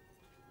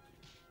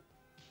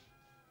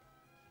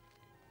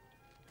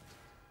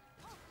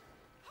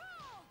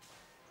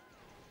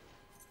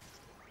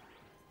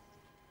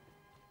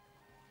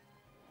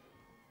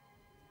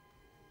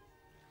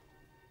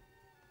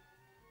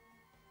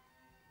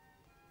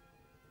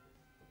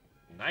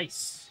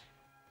 Nice.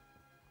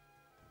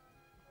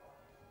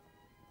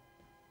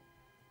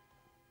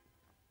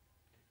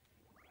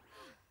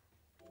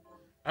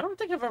 I don't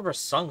think I've ever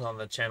sung on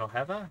the channel,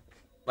 have I?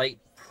 Like,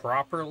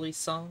 properly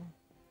sung?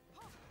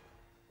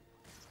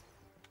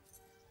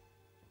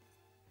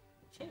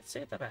 Can't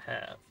say that I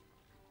have.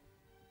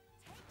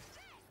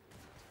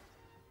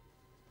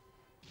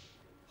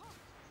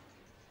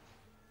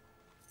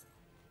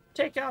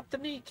 Take out the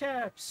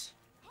kneecaps!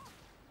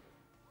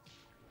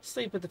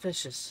 Sleep with the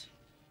fishes.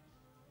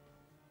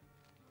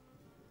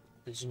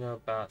 Did you know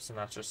about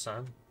Sinatra's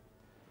son?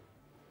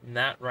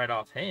 Not right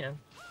offhand.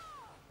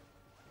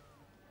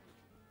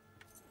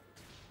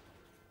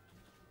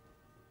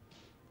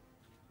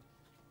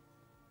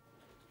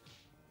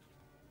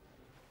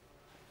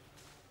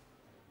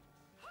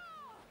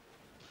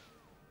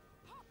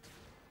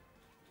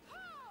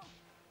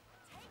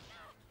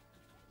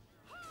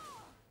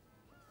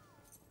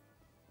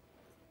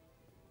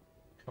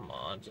 Come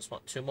on, just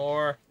want two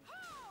more.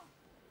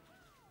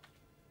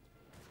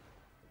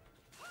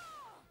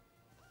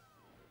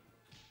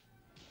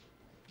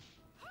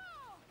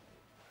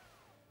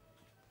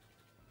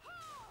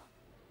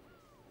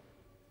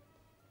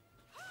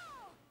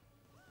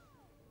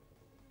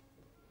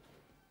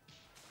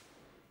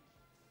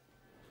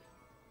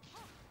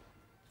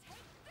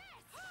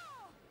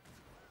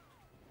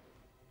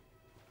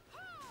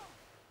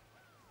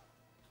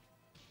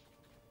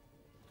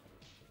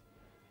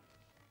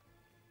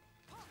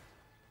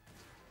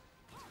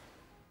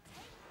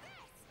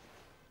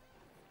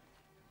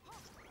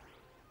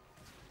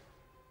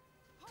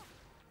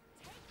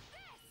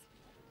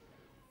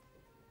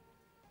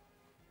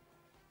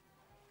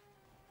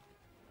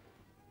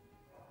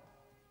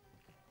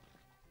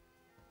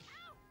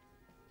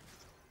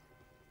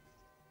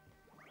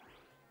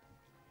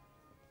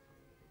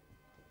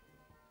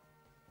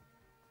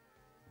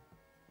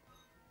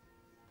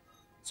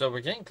 So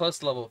we're getting close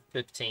to level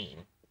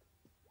 15.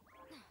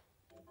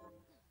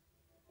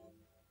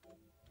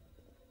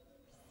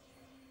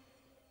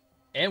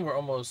 And we're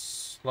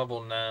almost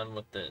level 9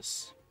 with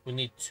this. We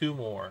need 2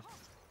 more.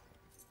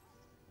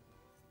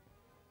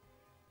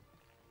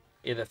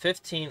 Either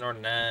 15 or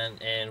 9,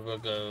 and we'll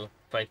go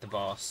fight the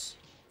boss.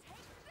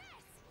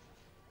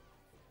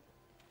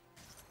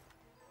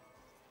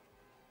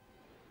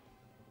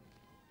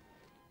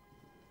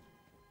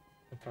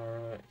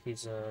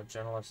 He's a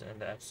journalist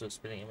and the absolute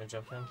spitting image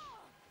of him.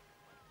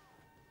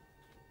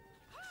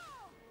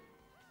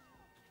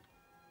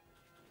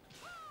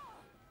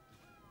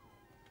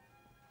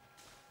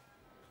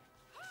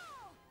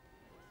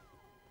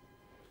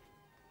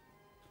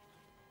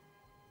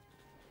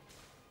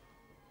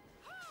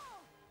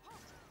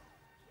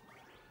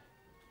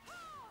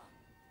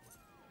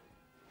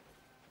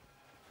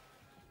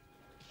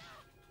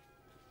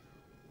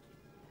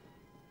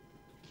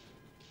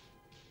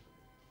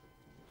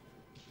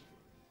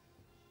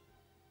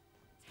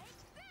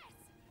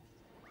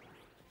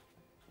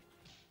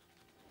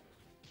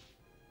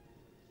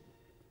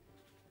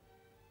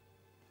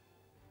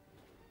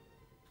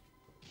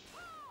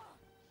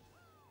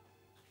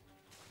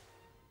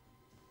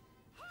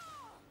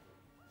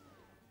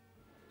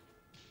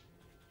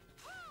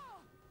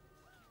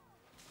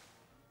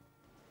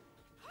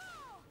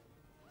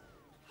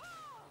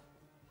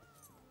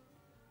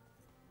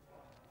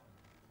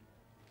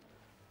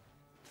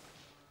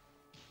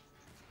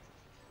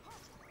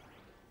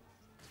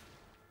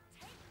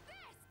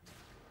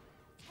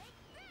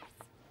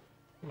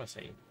 I'm gonna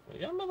say, will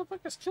y'all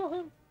motherfuckers kill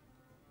him?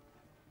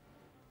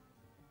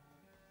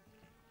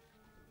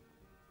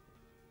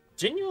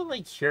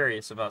 Genuinely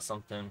curious about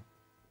something.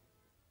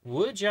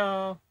 Would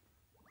y'all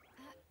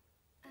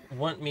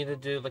want me to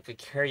do like a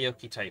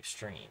karaoke type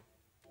stream?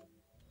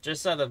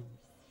 Just out of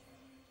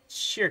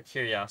sheer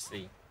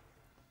curiosity.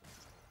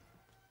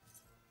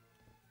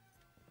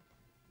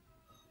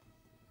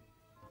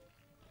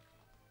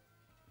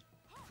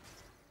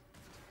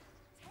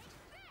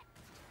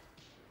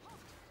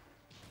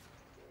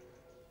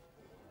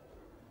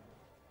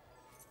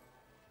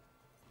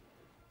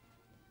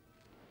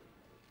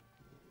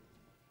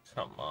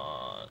 Come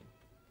on.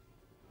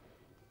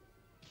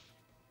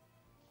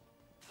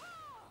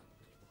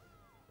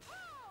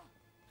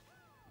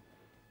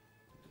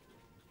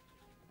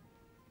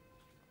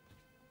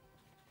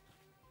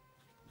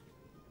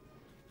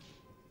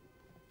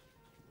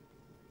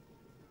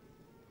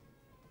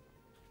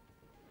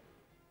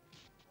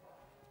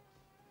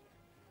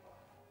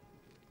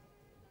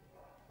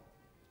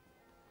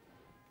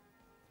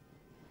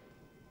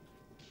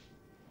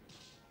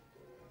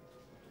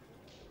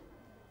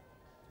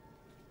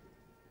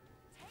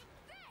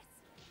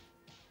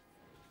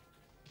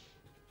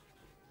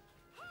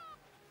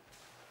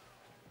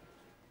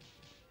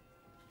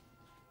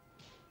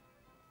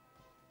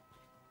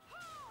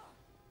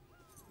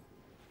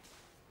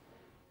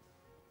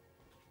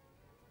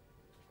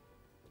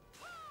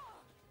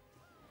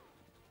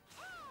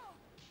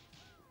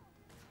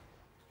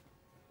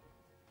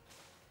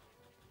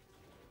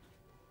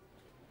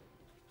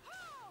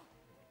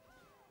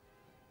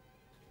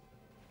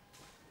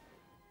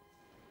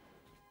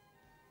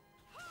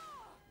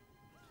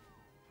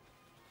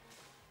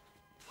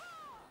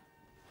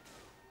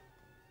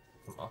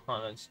 Come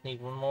on, I just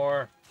need one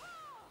more.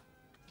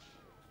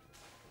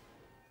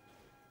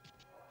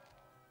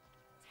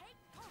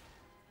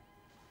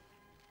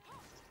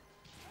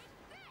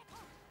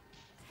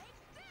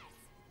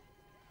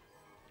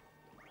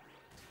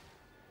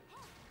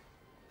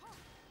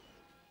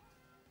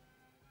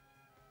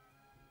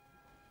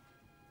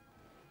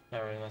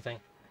 Not really my thing.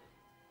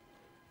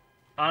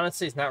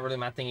 Honestly, it's not really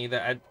my thing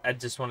either. I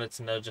just wanted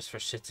to know just for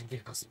shits and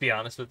giggles, to be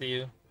honest with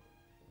you.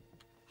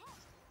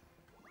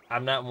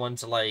 I'm not one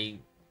to, like,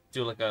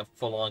 do, like, a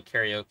full-on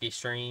karaoke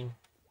stream.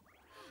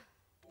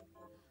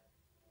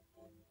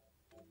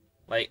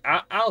 Like,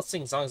 I'll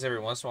sing songs every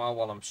once in a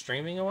while I'm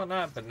streaming and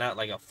whatnot, but not,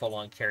 like, a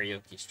full-on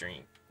karaoke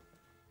stream.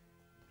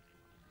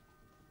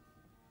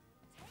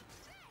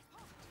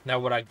 Now,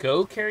 would I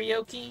go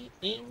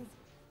karaoke-ing?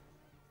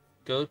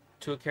 Go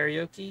to a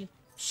karaoke?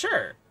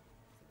 Sure.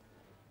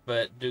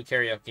 But do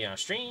karaoke on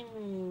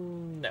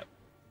stream? No.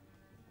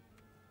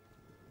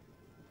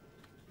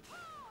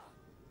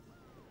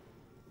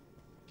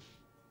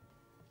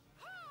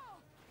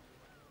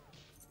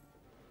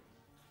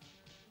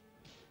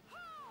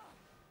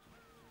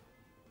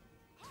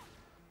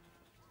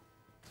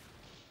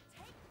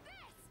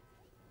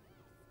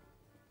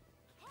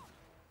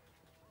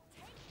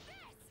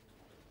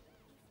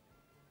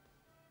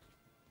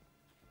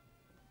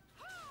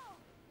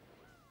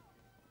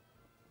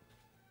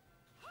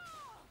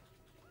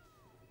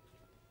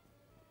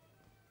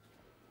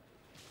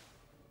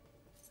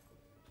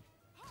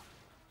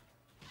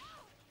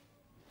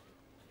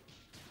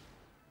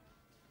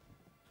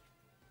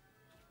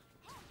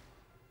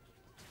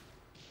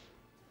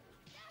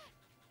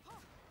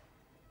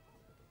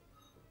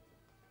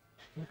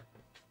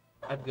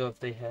 I'd go if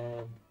they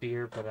had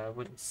beer, but I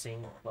wouldn't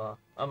sing. Well,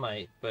 I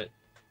might, but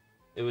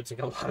it would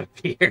take a lot of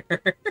beer.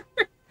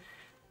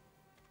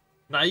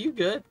 Nah, you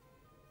good.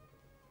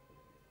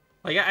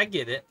 Like, I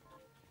get it.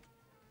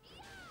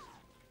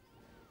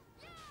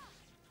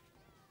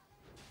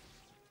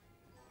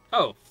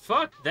 Oh,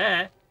 fuck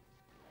that.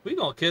 We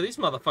gonna kill these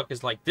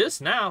motherfuckers like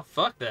this now.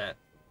 Fuck that.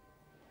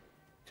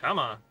 Come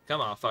on,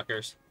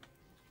 fuckers.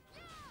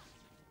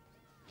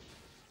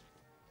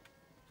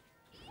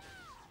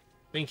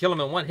 We can kill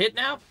him in one hit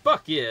now?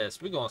 Fuck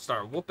yes. We're gonna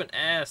start whooping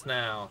ass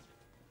now.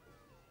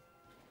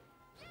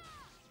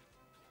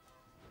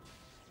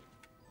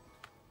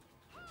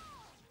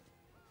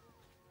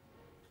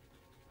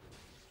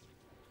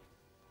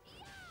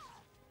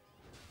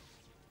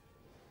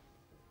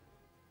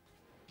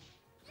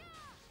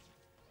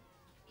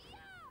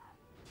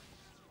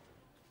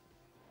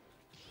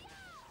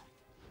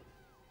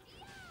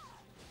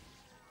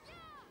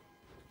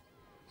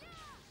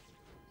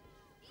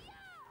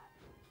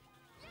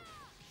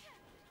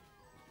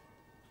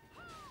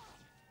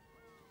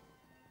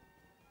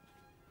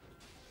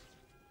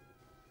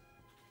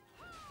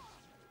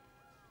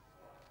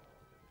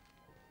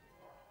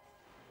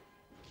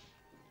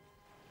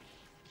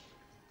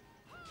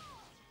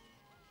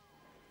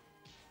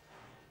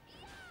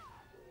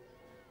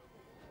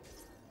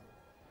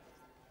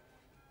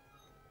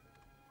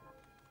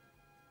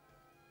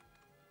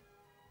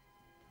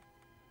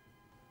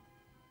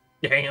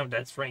 Damn,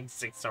 that's rank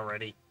 6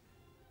 already.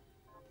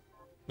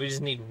 We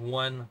just need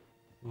one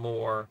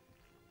more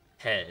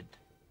head.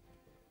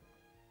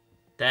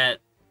 That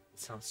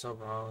sounds so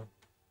wrong.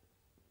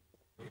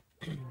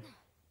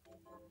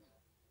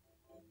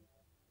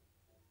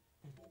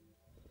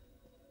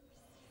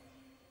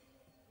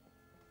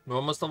 We're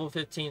almost level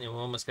 15 and we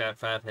almost got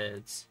 5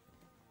 heads.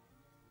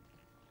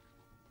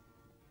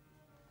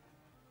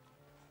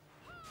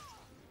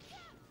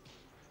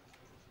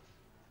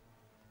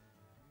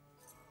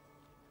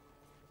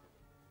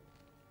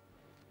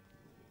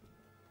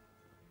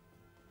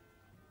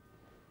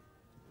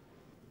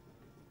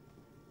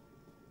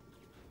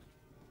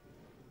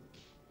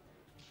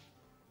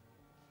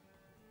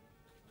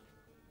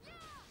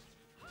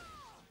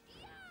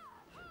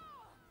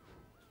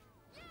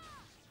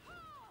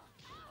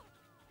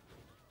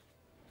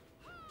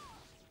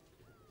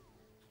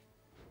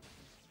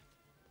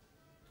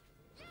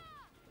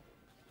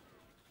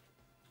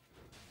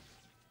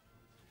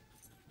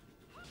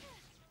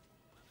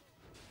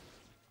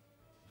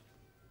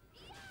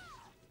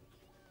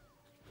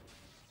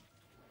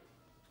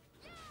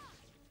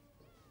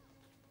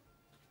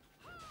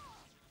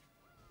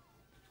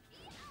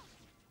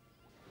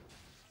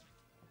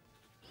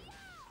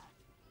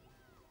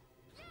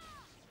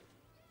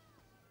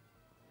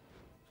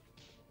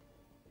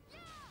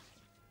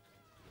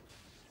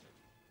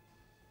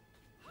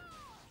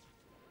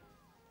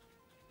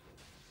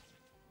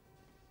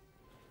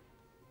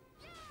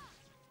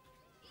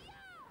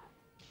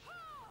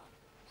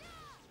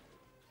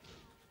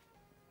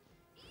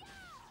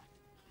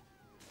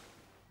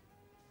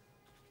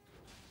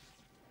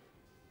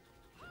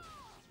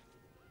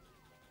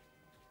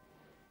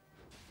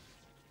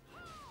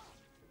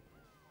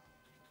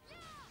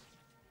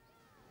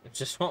 I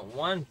just want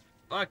one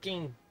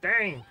fucking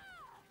thing.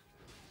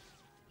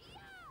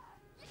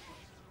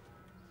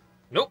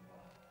 Nope.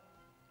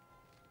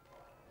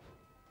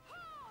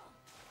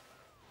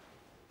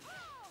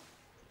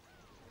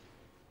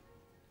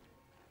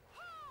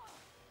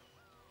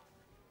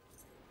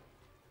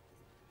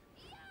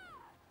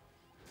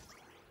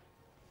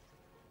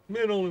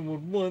 Man only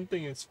want one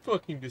thing, it's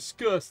fucking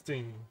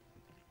disgusting.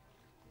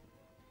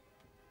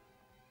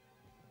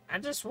 I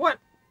just want...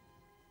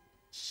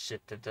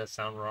 Shit, that does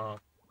sound wrong.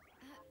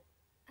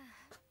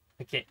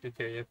 I can't do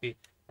karaoke.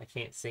 I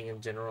can't sing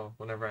in general.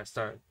 Whenever I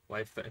start,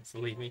 life threatens to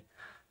leave me.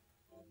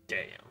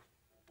 Damn.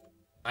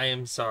 I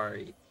am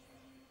sorry.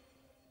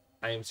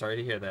 I am sorry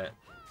to hear that.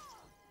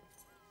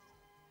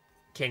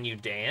 Can you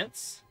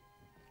dance?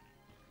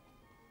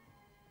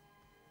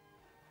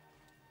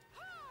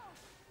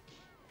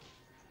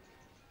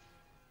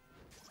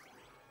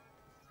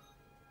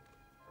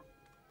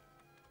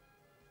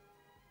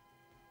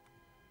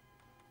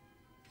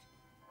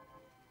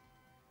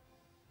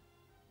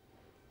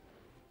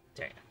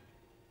 Damn.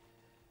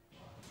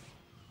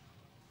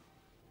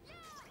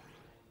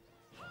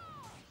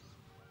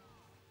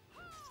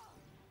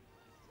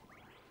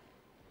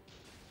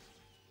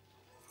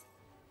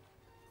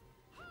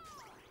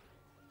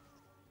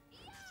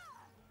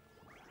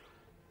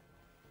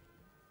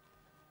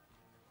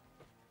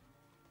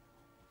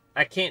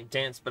 I can't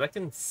dance, but I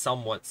can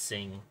somewhat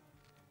sing.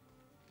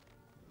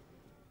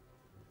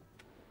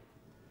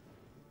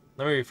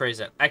 Let me rephrase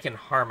that. I can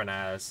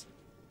harmonize.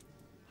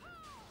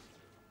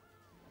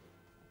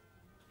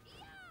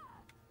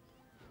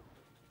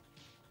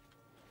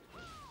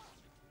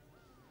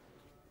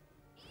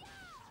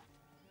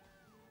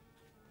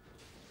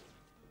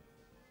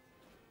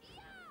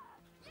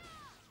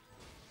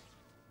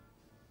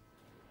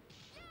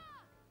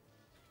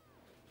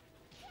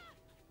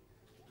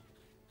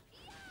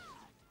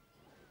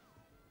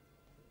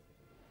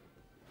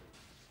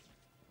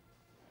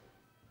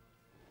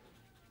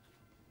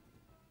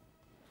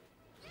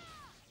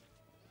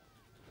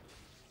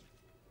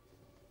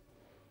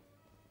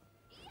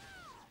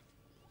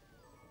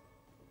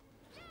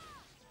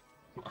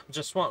 I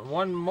just want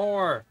one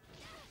more.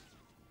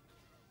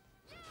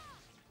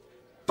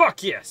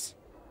 Fuck yes.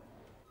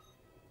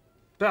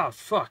 About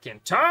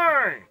fucking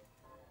time.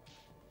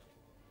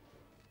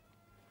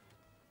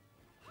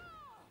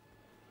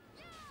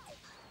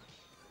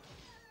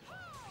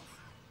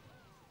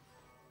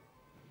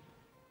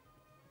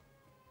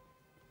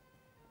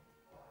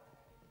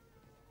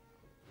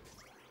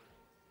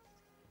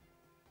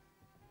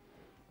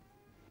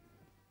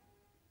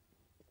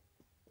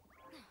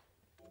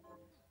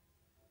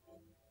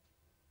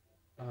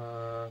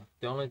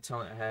 The only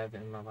talent I have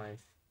in my life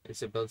is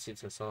the ability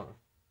to assault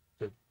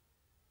the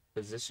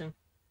position,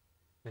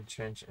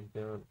 entrench, and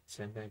build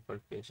sandbag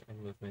fortification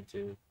and movement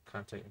to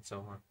contact and so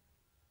on.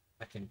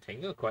 I can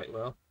tango quite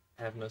well.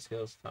 I have no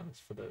skills. Thomas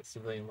for the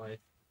civilian life.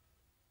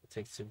 It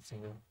takes two to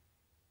tango.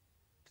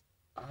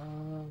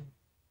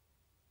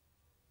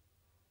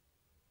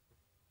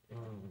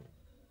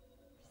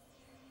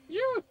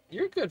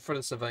 You're good for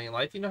the civilian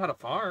life. You know how to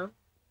farm.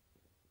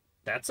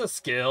 That's a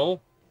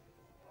skill.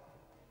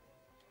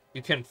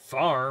 You can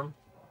farm.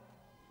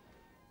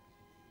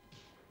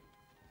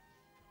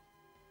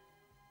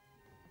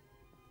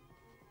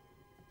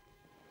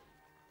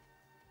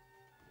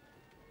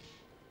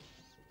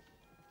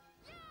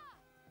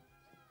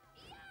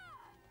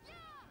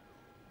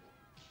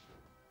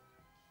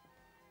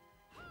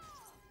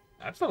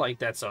 I feel like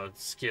that's a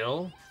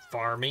skill.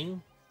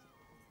 Farming.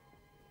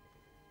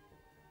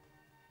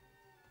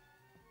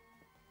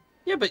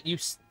 Yeah, but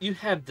you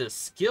have the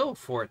skill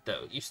for it,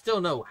 though. You still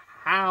know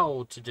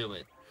how to do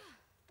it.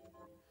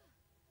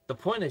 The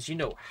point is, you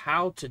know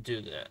how to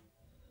do that.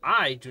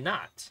 I do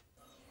not.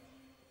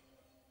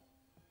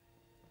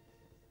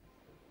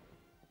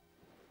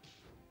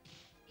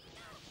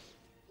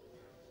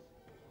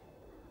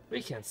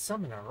 We can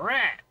summon a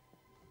rat.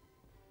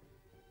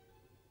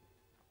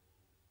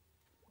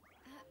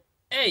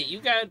 Hey,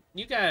 you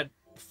got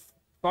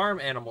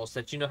farm animals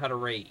that you know how to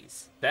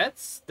raise.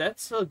 That's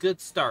a good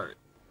start.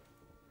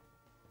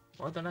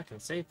 More than I can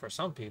say for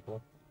some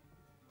people.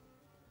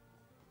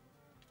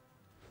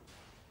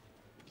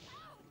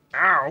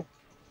 Ow!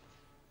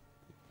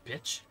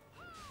 Bitch.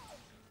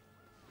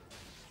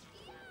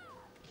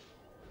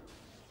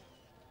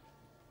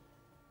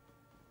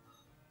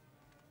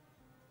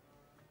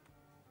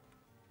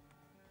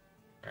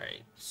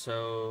 Alright,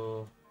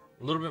 so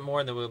a little bit more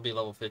and then we'll be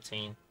level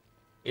 15.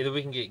 Either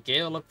we can get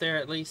Gale up there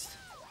at least.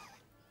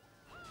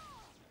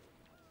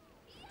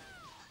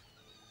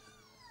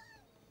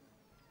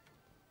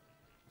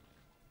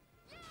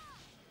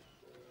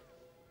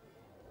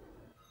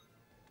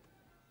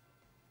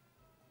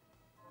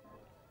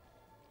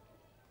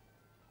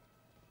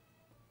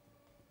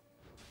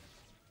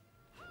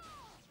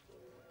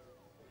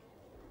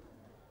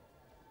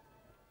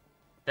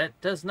 That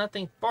does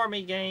nothing for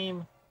me,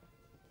 game.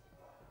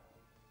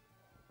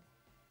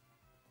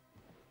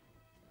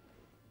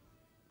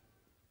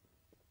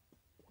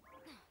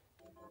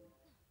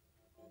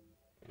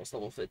 Almost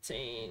level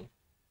 15.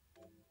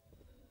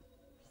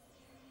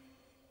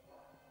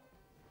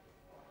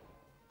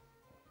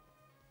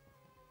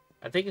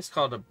 I think it's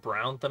called a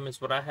brown thumb is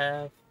what I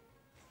have.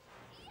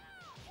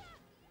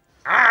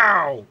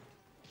 Ow!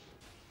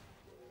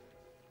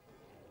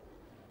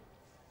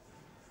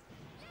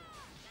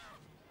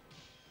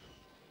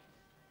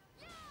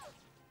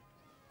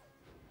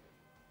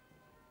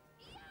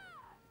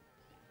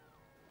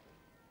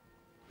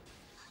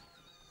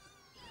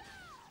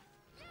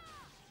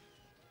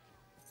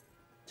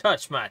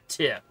 Touch my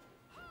tip.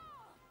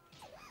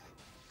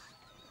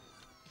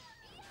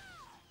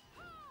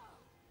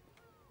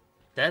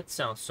 That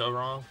sounds so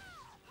wrong.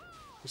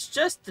 It's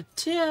just the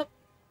tip.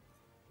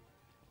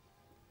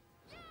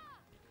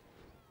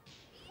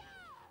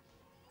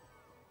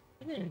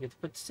 I didn't even get to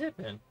put the tip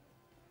in.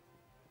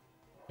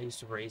 I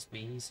used to raise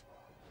bees.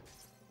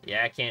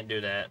 Yeah, I can't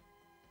do that.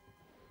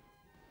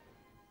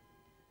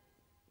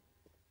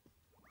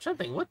 I'm trying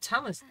to think, what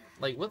talents,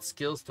 like, what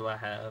skills do I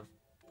have?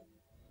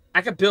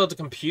 I could build a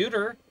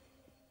computer.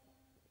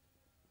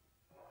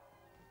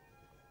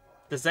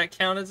 Does that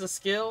count as a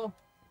skill?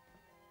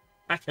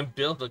 I can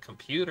build a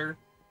computer.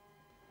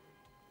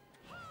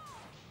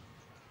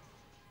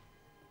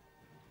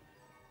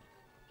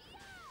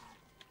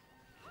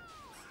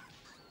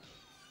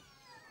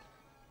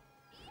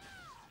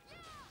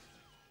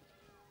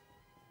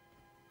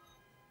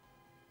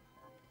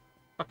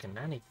 Fucking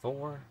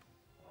 94.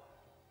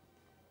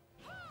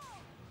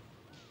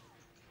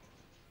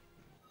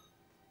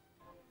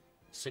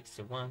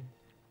 $61.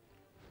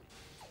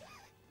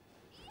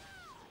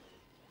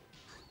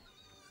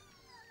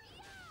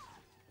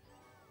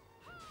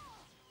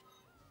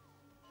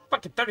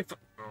 Fucking 34.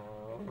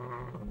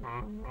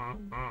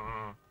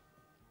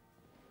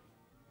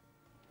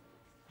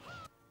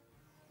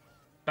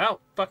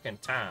 About fucking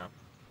time.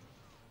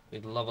 We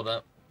leveled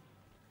up.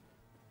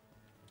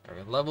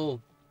 Alright, level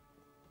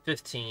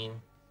 15.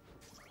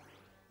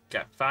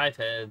 Got 5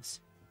 heads.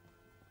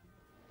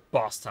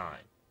 Boss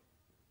time.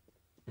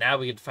 Now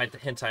we get to fight the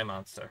hentai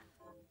monster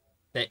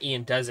that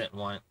Ian doesn't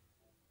want.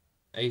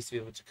 I used to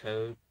be able to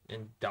code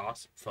in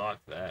DOS. Fuck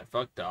that.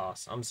 Fuck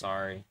DOS. I'm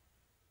sorry.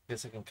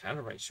 Guess I can kind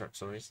of write short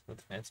stories with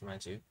the fancy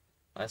mind too.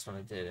 Last one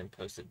I did and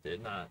posted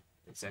did not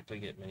exactly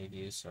get many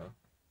views, so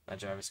my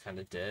drive is kind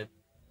of dead.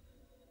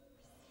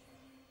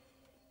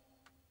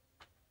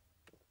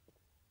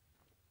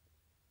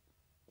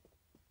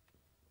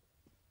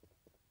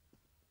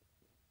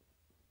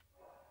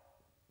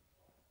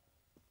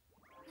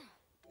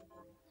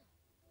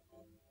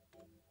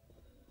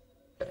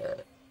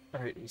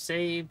 Alright, we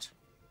saved.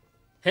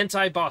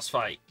 Hentai boss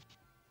fight.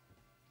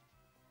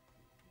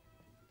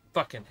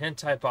 Fucking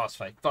hentai boss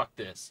fight. Fuck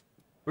this.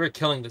 We're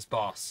killing this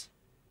boss.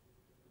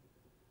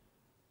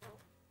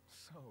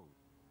 So,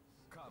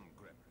 come,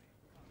 Grimm.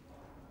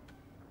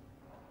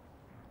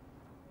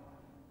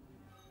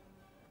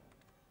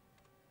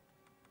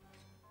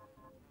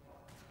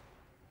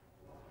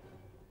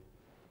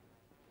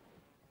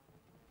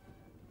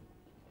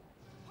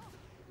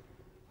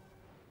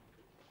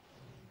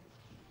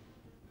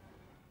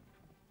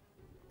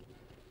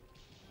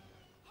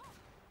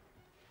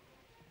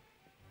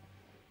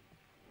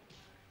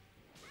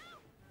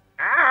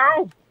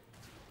 Ow!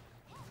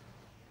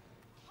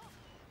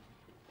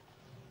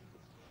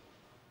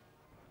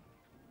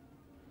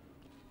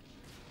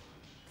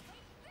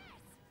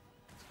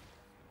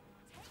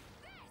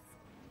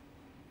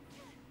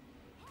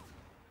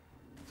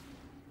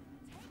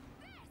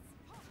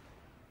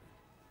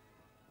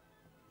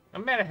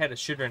 I'm mad I had to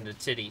shoot her in the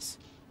titties.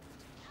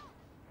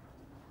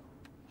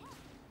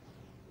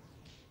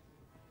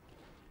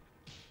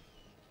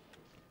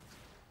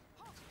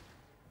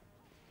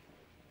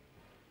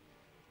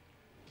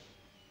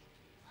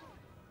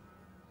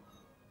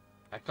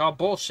 call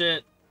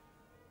bullshit.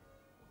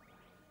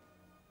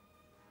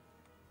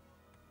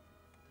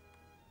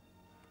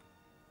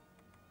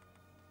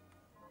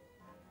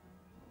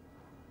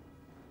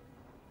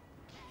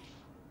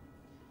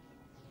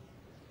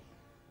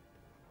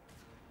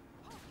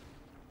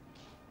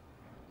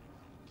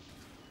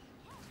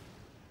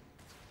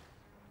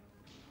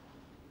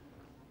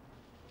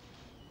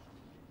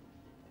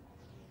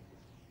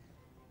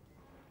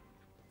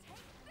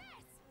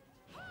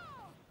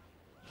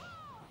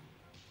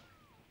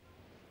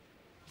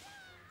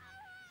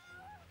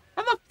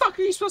 How the fuck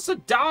are you supposed to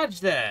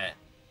dodge that?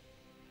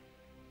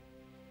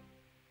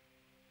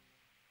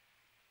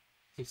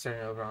 Keep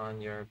starting over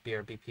on your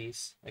BRB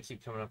piece. I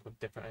keep coming up with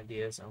different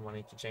ideas and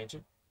wanting to change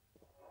it.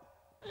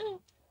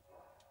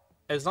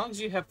 As long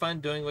as you have fun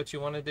doing what you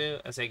want to do,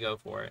 I say go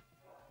for it.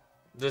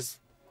 Just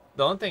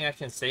the only thing I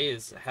can say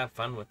is have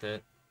fun with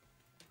it.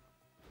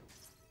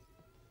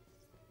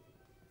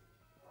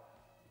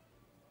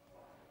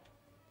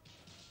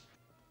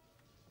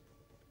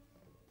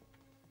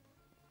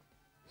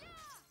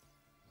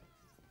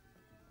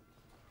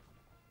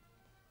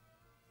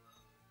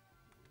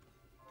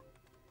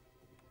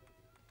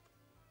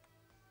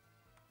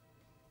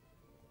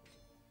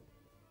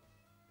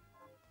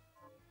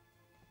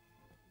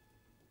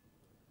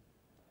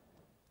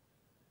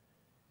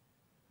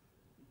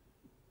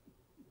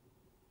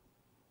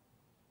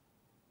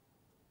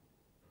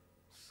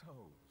 So,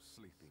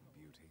 Sleeping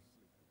Beauty.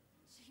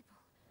 Jeeble.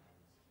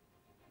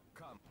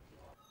 Come.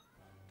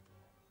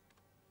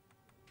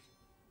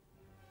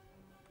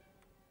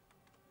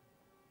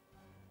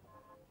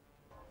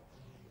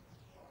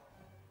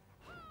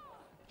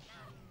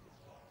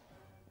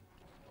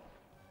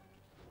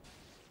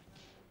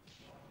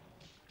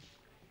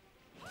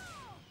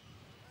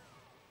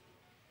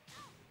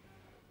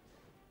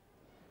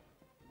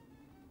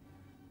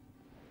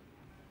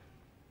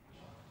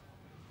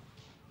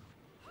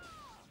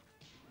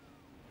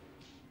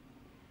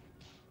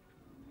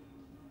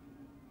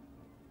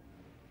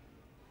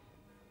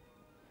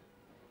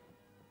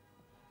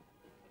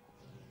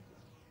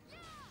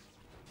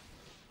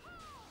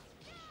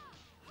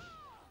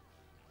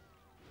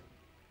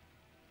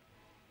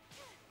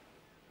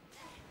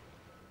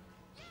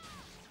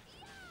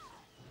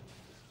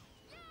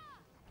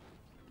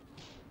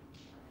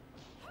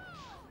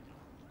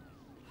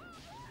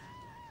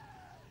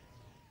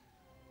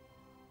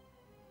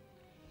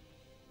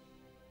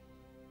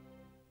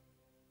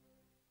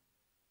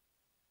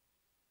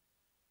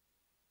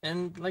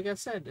 And like I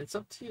said, it's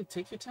up to you.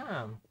 Take your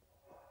time.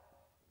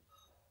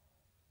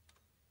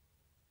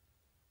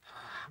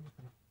 I'm not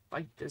gonna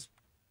fight this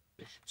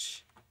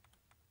bitch.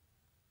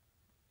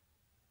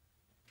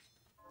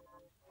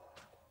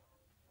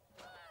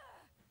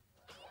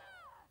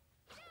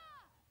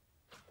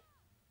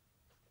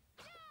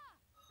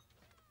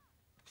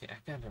 Okay,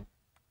 I got him.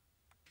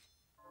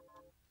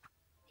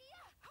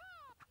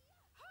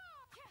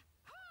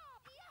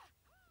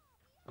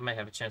 I might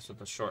have a chance with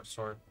the short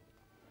sword.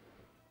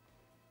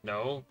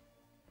 No.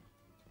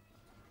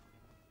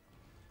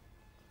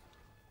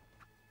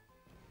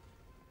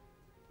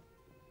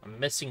 I'm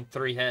missing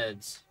 3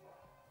 heads.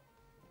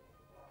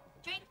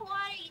 Drink water,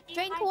 you dehydrated.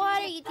 Drink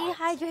water, you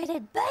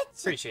dehydrated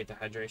bitch! Appreciate the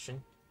hydration.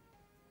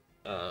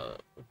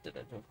 What did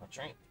I do with my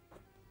drink?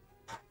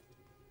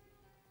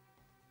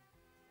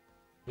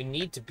 We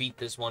need to beat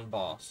this one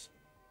boss.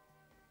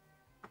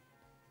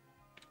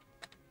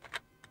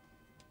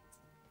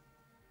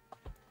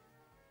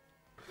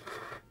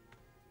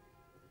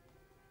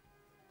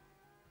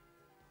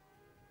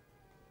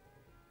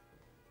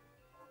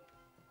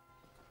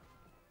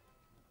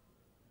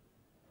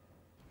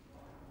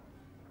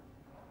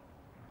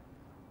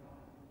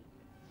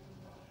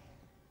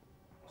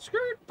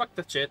 Skirt, fuck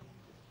the shit.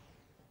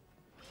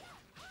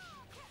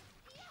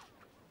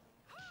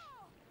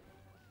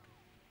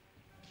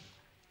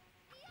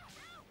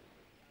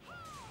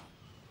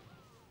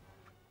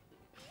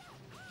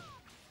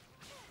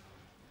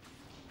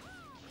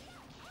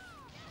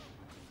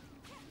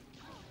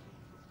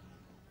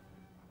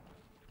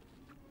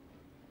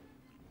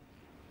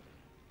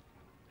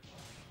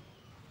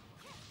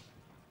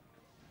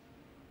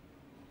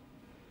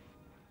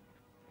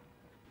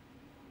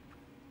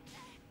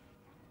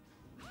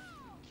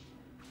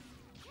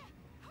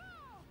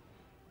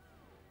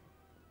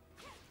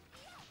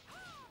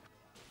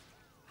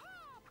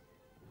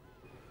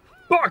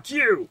 Fuck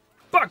you!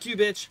 Fuck you,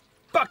 bitch!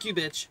 Fuck you,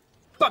 bitch!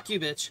 Fuck you,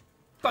 bitch!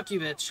 Fuck you,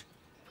 bitch!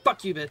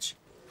 Fuck you, bitch!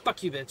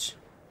 Fuck you, bitch!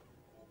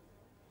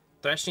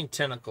 Thrashing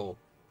Tentacle.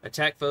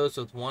 Attack foes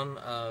with one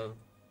of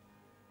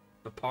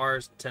the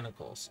par's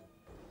tentacles.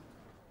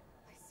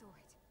 I saw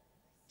it.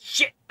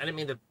 Shit! I didn't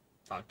mean to...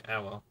 Fuck.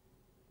 Ah, well.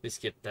 We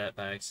skipped that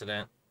by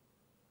accident.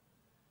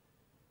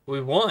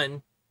 We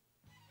won!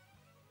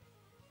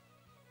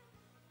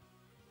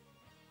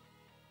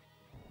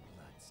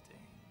 Bloodstained.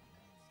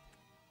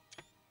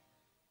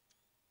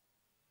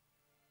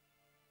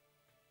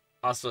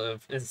 Also,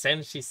 if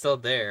Insanity's still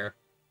there,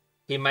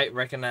 he might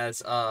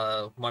recognize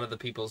one of the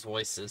people's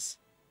voices.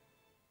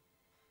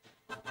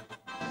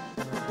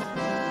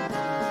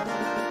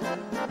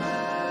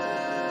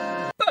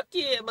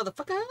 yeah,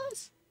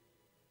 motherfuckers!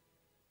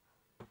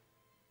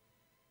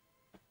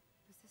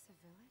 Was this a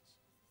village?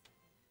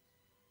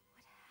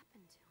 What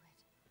happened to it?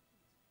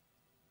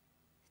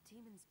 The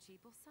demon's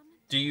Jeeble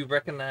summoned? Do you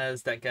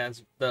recognize that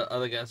the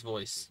other guy's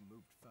voice? They've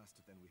moved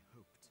faster than we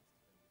hoped.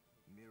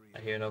 Miriam, I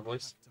hear no we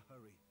voice. have to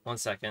hurry. 1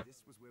 second.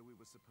 This was where we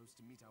were supposed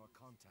to meet our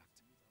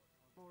contact.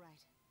 All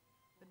right,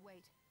 but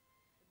wait.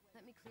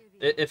 Let me clear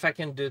the If I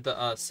can do the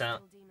There's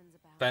sound, still demons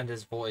about. find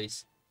his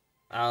voice,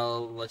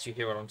 I'll let you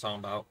hear what I'm talking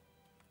about.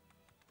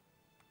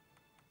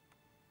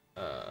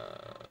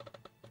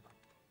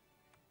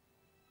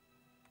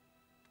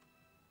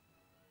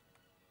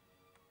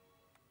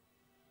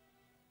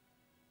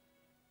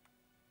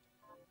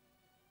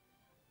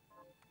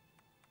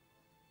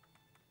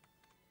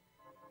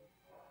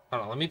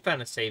 Hold on, let me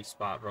find a safe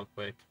spot real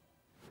quick.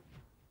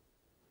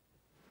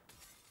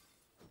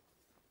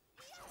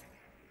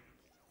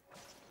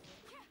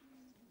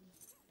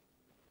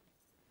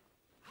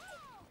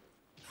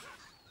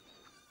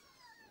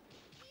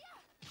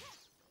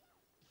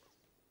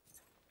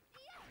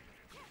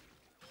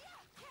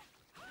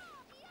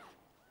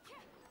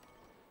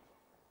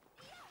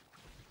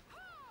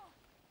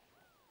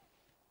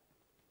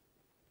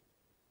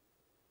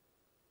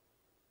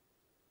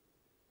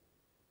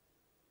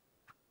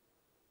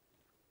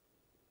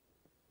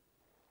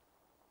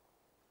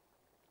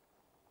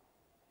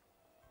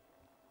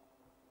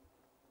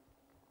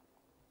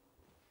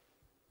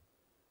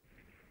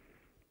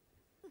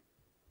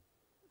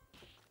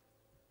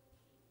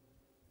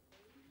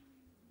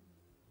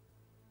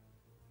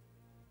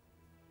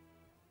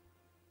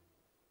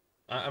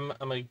 I'm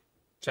gonna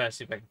try to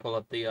see if I can pull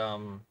up the I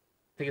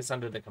think it's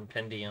under the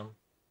compendium.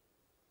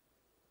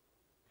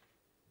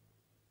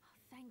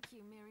 Thank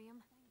you,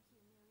 Miriam.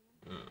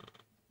 Mm.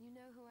 You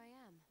know who I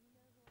am.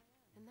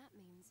 And that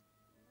means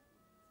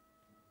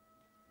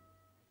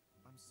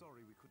I'm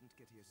sorry we couldn't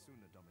get here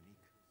sooner,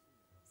 Dominique.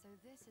 so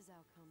this is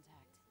our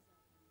contact.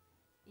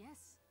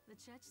 Yes, the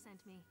church sent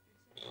me.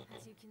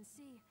 As you can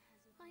see,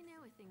 I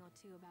know a thing or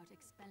two about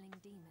expelling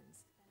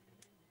demons.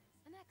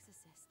 An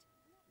exorcist.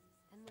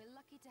 And we're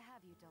lucky to have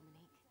you,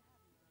 Dominique.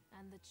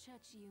 And the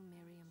church you,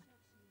 Miriam.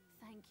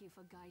 Thank you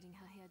for guiding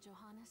her here,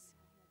 Johannes.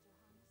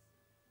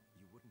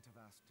 You wouldn't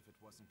have asked if it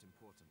wasn't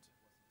important.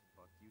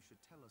 But you should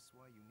tell us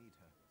why you need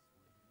her.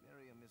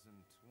 Miriam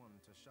isn't one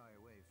to shy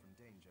away from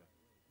danger,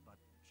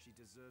 but she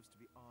deserves to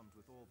be armed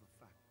with all the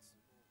facts.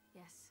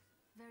 Yes,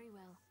 very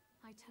well.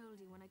 I told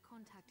you when I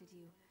contacted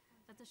you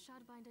that the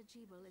Shardbinder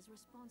Jeeble is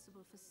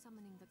responsible for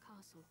summoning the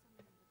castle.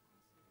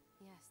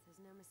 Yes,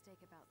 there's no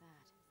mistake about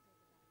that.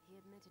 He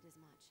admitted as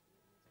much.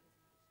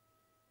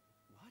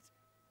 What?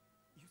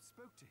 You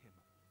spoke to him?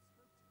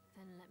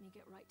 Then let me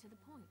get right to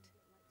the point.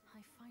 I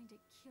find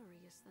it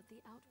curious that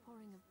the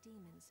outpouring of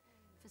demons,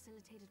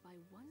 facilitated by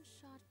one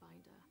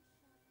Shardbinder,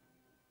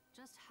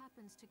 just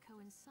happens to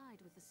coincide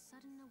with the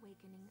sudden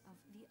awakening of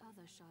the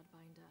other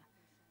Shardbinder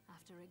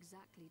after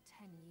exactly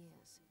 10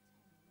 years.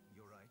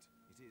 You're right,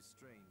 it is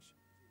strange.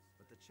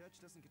 But the church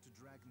doesn't get to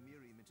drag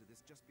Miriam into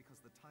this just because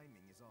the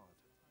timing is odd.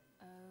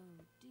 Oh,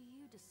 do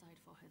you decide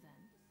for her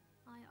then?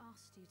 I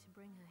asked you to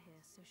bring her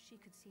here so she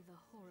could see the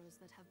horrors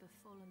that have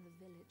befallen the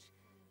village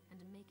and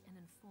make an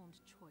informed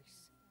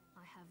choice.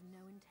 I have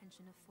no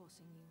intention of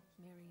forcing you,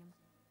 Miriam.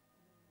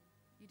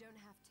 You don't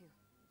have to.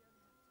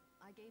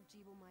 I gave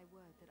Jeeble my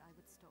word that I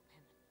would stop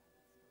him.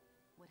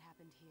 What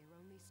happened here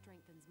only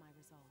strengthens my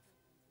resolve.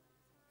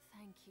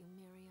 Thank you,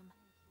 Miriam.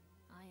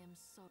 I am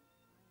so...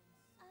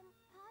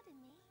 Pardon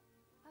me?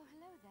 Oh,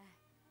 hello there.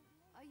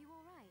 Are you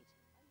all right?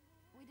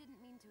 We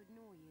didn't mean to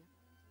ignore you.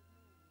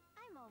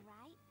 I'm all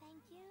right,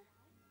 thank you.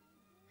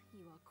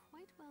 You are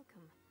quite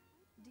welcome.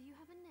 Do you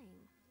have a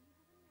name?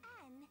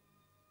 Anne.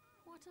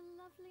 What a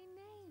lovely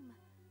name.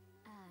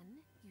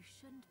 Anne, you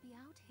shouldn't be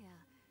out here.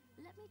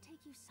 Let me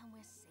take you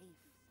somewhere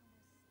safe.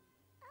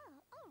 Oh,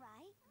 all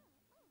right.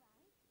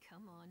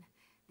 Come on,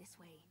 this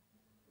way.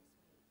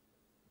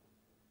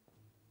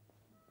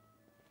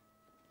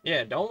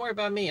 Yeah, don't worry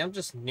about me. I'm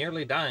just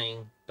nearly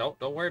dying. Don't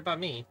worry about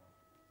me.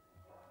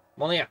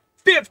 I'm only at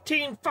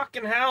 15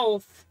 fucking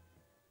health.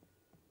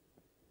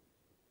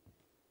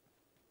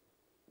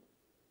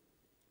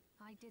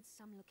 I did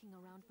some looking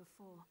around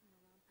before,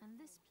 and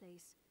this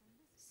place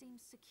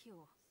seems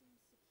secure.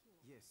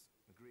 Yes,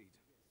 agreed.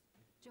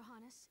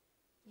 Johannes,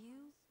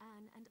 you,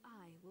 Anne, and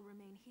I will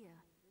remain here.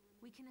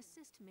 We can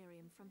assist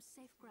Miriam from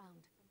safe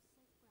ground.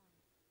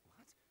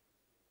 What?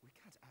 We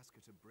can't ask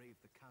her to brave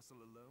the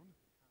castle alone?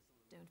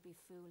 Don't be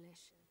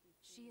foolish.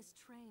 She is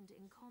trained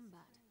in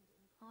combat.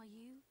 Are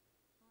you?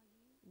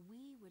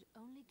 We would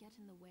only get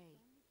in the way.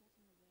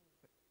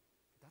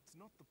 That's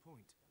not the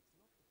point.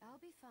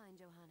 I'll be fine,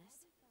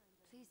 Johannes.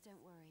 Please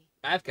don't worry.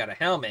 I've got a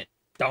helmet.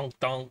 Donk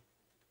donk.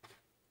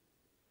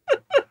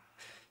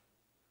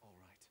 All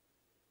right.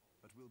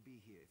 But we'll be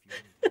here if you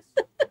need us.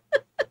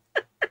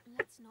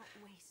 Let's not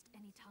waste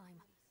any time.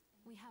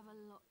 We have a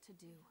lot to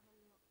do.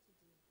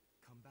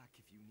 Come back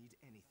if you need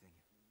anything.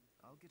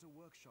 I'll get a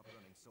workshop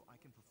running so I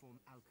can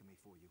perform alchemy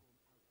for you.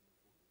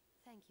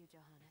 Thank you,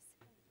 Johannes.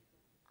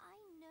 I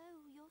know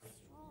you're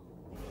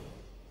strong.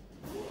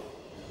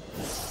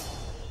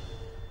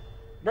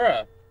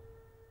 Bruh.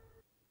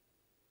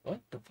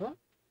 What the fuck?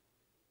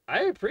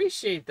 I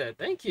appreciate that.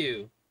 Thank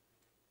you.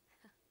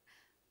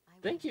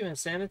 Thank you,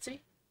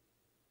 Insanity.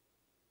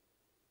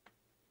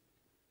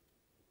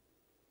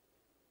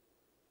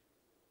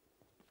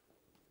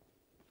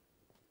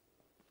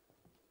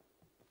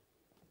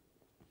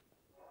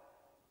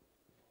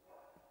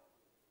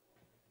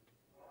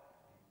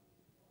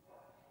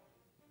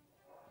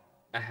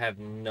 I have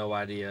no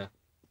idea.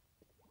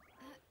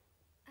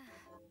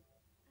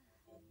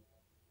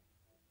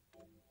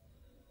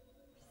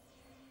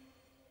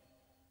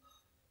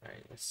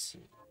 Alright, let's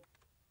see.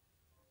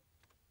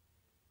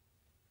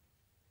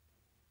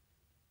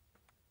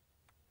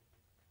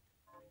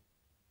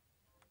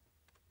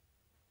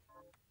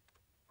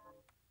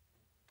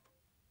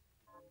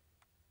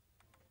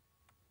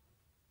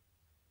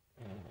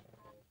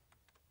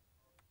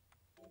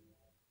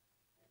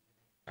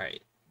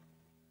 Alright.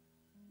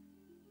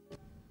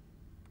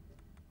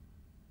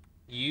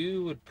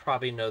 You would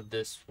probably know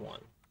this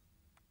one.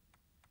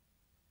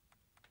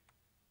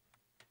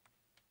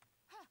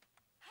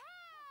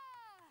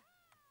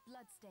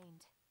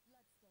 Bloodstained.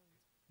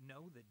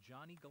 Know that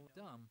Johnny go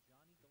dumb,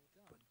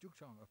 but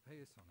Jukchong or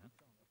Peisona.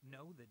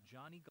 Know that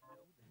Johnny go.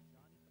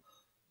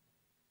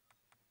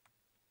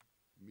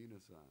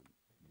 Minasan,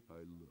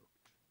 I looked.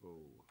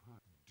 Oh, hi.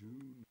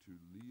 Dune to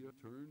Leah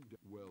turned.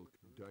 Well,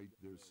 died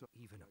there's some.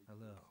 Even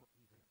hello.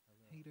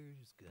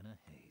 Haters gonna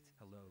hate.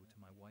 Hello to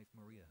my wife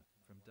Maria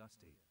from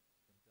Dusty.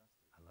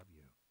 I love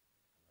you.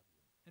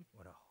 And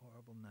what a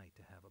horrible night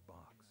to have a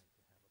box.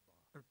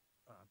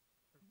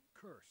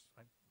 Curse.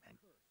 I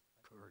meant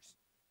curse.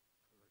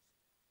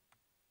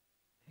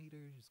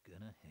 Haters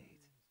gonna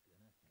hate.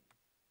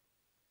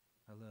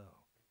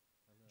 Hello.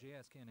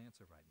 JS can't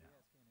answer right now.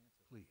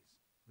 Please,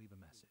 leave a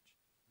message.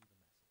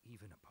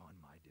 Even upon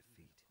my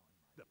defeat,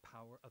 the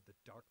power of the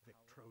Dark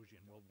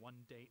Victrosian will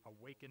one day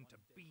awaken to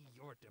be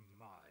your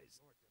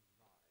demise.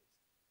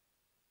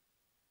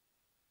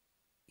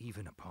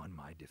 Even upon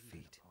my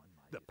defeat,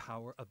 the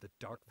power of the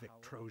Dark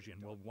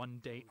Victrosian will one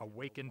day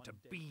awaken to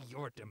be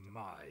your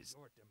demise.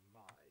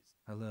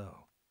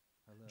 Hello.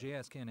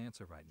 JS can't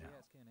answer right now.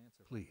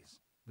 Please,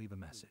 leave a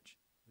message.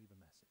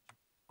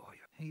 Oh,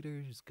 your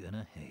haters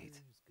gonna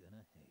hate.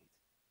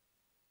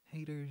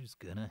 Haters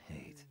gonna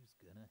hate.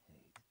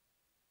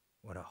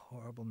 What a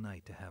horrible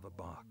night to have a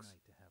box.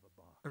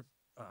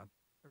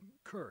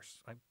 Curse.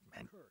 I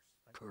meant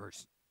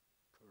curse.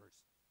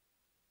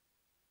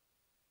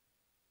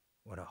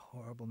 What a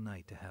horrible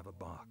night to have a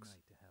box.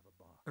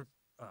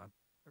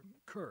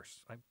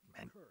 Curse. I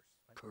meant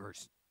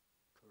curse.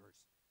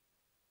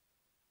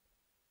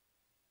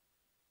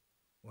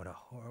 What a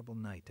horrible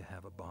night to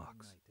have a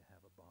box.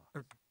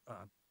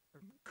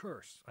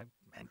 Curse. I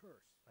meant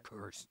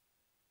curse.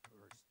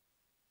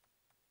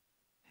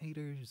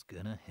 Haters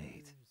gonna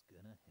hate.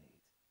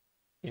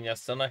 Can y'all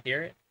still not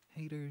hear it?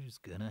 Haters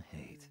gonna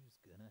hate.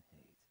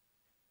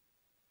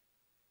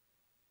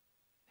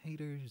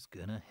 Haters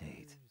gonna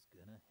hate.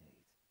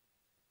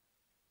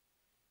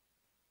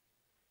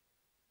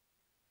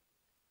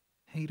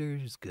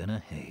 Haters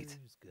gonna hate.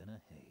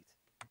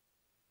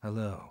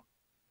 Hello.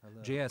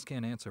 JS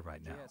can't answer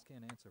right now.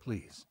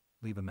 Please,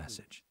 leave a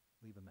message.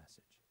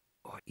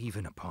 Or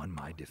even upon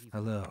my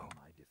Hello.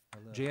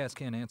 JS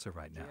can't answer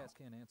right now.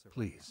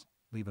 Please,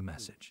 leave a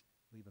message.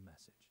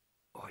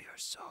 Or your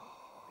soul.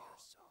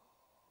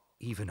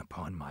 Even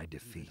upon my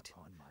defeat,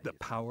 the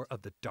power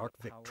of the Dark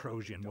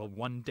Victrosian will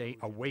one day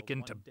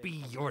awaken to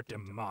be your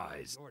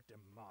demise.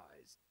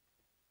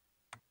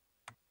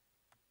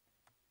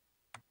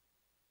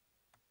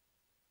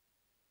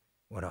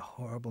 What a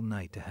horrible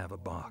night to have a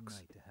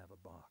box.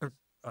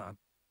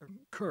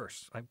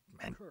 Curse. I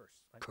meant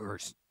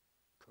curse.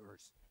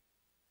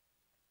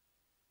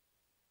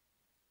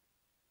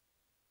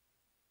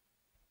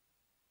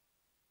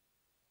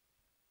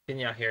 Can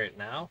y'all hear it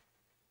now?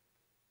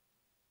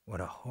 What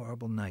a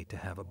horrible night to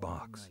have a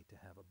box.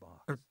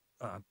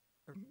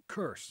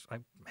 Curse. I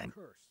meant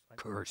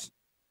curse.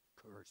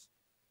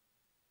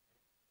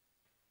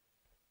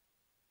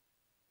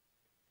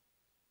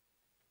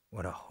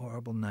 What a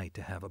horrible night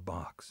to have a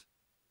box.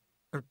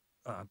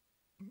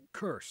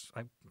 Curse.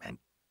 I meant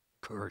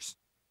curse.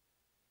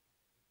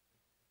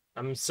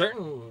 I'm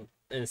certain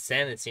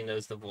Insanity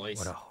knows the voice.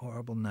 What a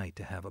horrible night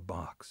to have a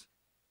box.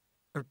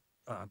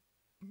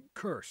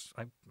 Curse.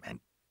 I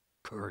meant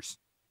curse.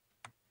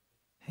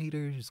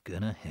 Haters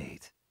gonna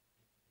hate.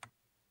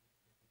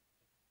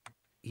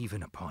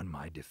 Even upon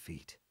my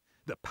defeat,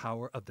 the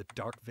power of the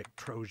Dark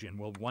Victrosian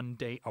will one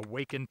day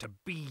awaken to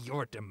be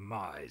your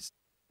demise.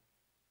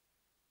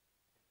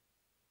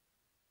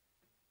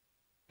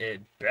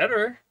 It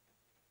better.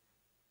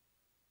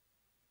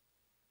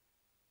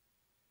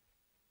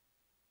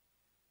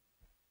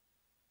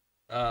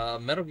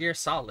 Metal Gear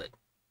Solid.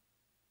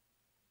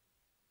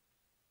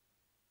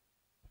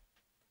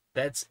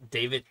 That's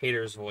David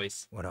Hayter's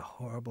voice. What a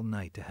horrible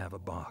night to have a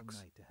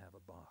box.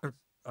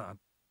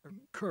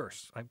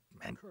 Curse. I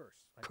meant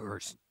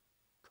curse.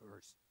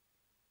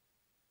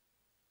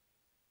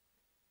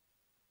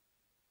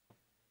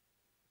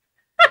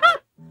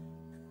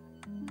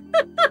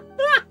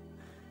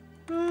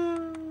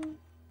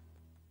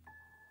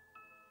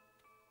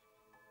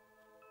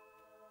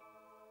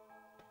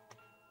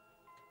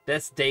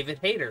 That's David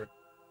Hayter.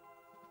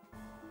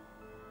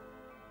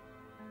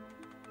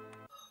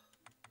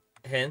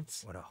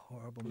 Hence. What a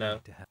horrible No.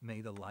 night to have.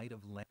 May the light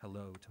of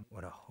hello to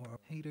what a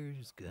horrible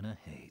haters gonna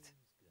hate.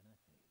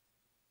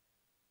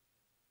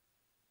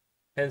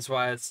 Hence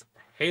why it's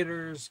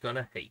haters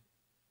gonna hate.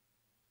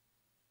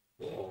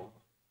 Whoa.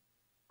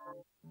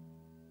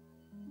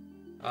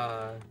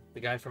 The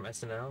guy from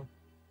SNL.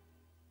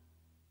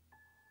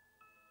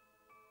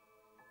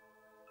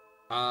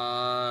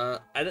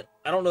 I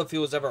don't know if he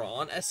was ever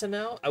on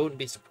SNL. I wouldn't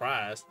be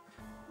surprised.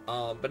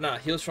 But nah,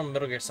 he was from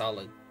Metal Gear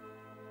Solid.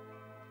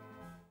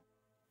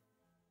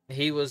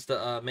 He was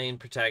the main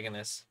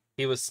protagonist.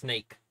 He was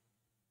Snake.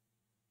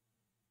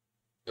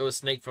 It was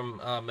Snake from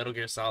Metal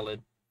Gear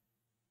Solid.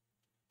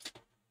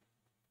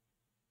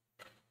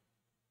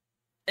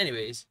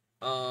 Anyways,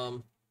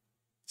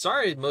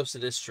 sorry most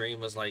of this stream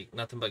was like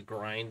nothing but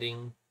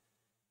grinding,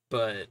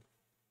 but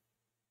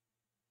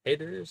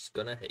haters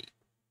gonna hate.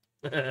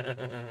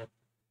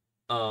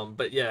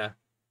 But yeah,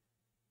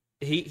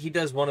 he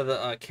does one of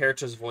the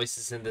characters'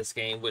 voices in this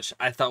game, which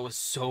I thought was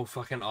so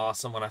fucking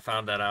awesome when I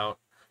found that out.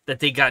 That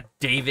they got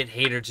David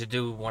Hayter to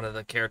do one of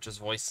the characters'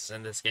 voices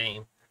in this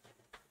game.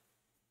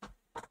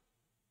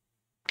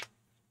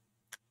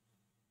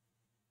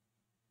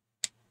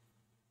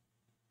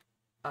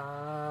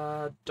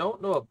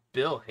 Don't know a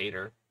Bill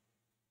Hader.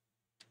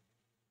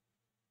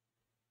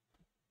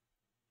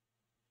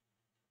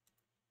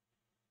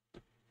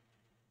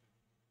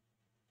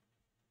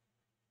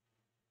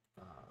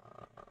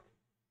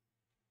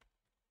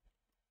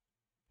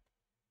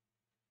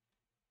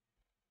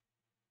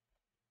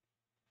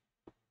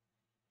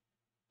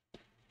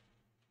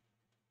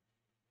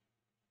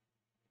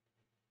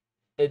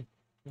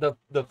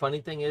 The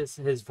funny thing is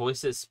his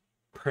voice is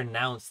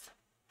pronounced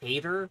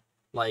Hater,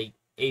 like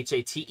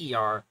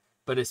Hater,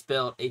 but it's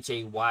spelled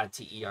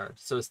Hayter,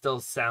 so it still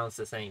sounds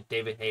the same.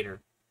 David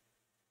Hayter,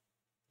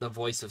 the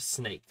voice of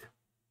Snake.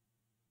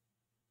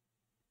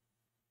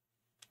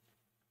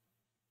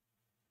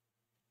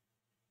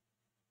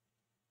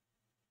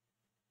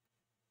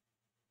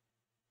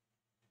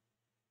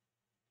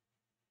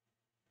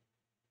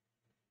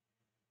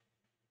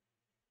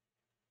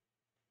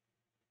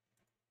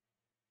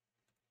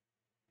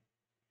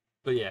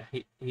 But yeah,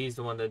 he's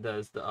the one that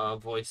does the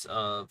voice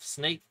of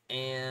Snake,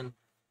 and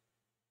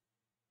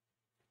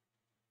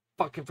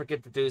fucking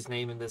forget the dude's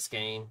name in this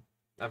game.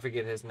 I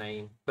forget his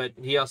name, but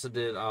he also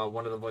did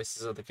one of the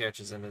voices of the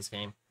characters in this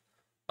game.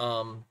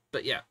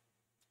 But yeah,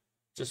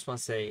 just want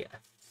to say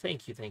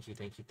thank you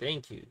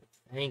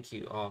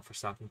all for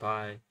stopping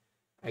by.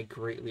 I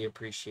greatly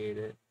appreciate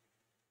it.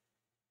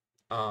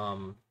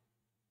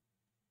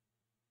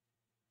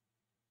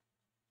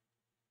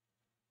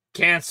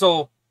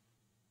 Cancel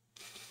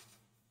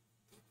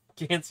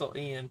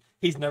Ian.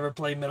 He's never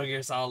played Metal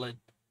Gear Solid.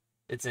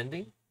 It's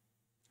ending?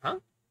 Huh?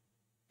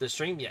 The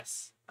stream?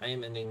 Yes. I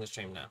am ending the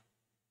stream now.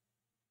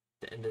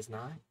 The end is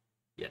nigh?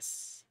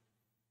 Yes.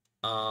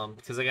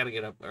 Because I gotta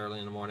get up early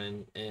in the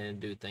morning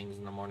and do things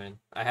in the morning.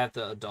 I have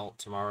to adult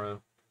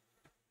tomorrow.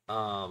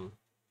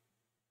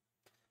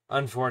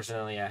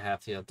 Unfortunately, I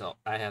have to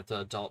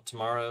adult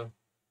tomorrow.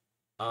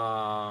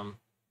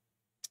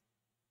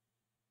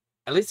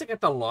 At least I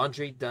got the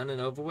laundry done and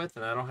over with,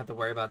 and I don't have to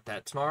worry about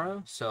that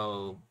tomorrow.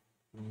 So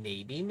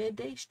maybe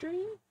midday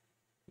stream?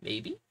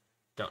 Maybe?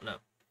 Don't know.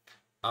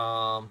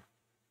 I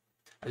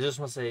just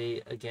want to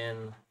say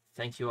again,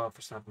 thank you all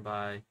for stopping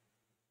by.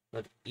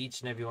 Love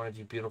each and every one of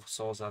you beautiful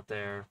souls out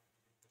there.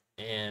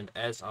 And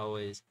as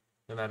always,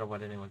 no matter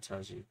what anyone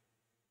tells you,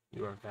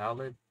 you are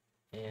valid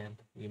and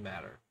you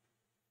matter.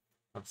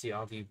 I'll see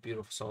all of you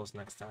beautiful souls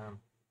next time.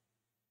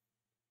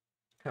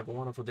 Have a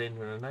wonderful day and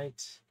a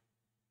night.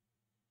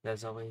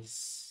 As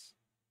always,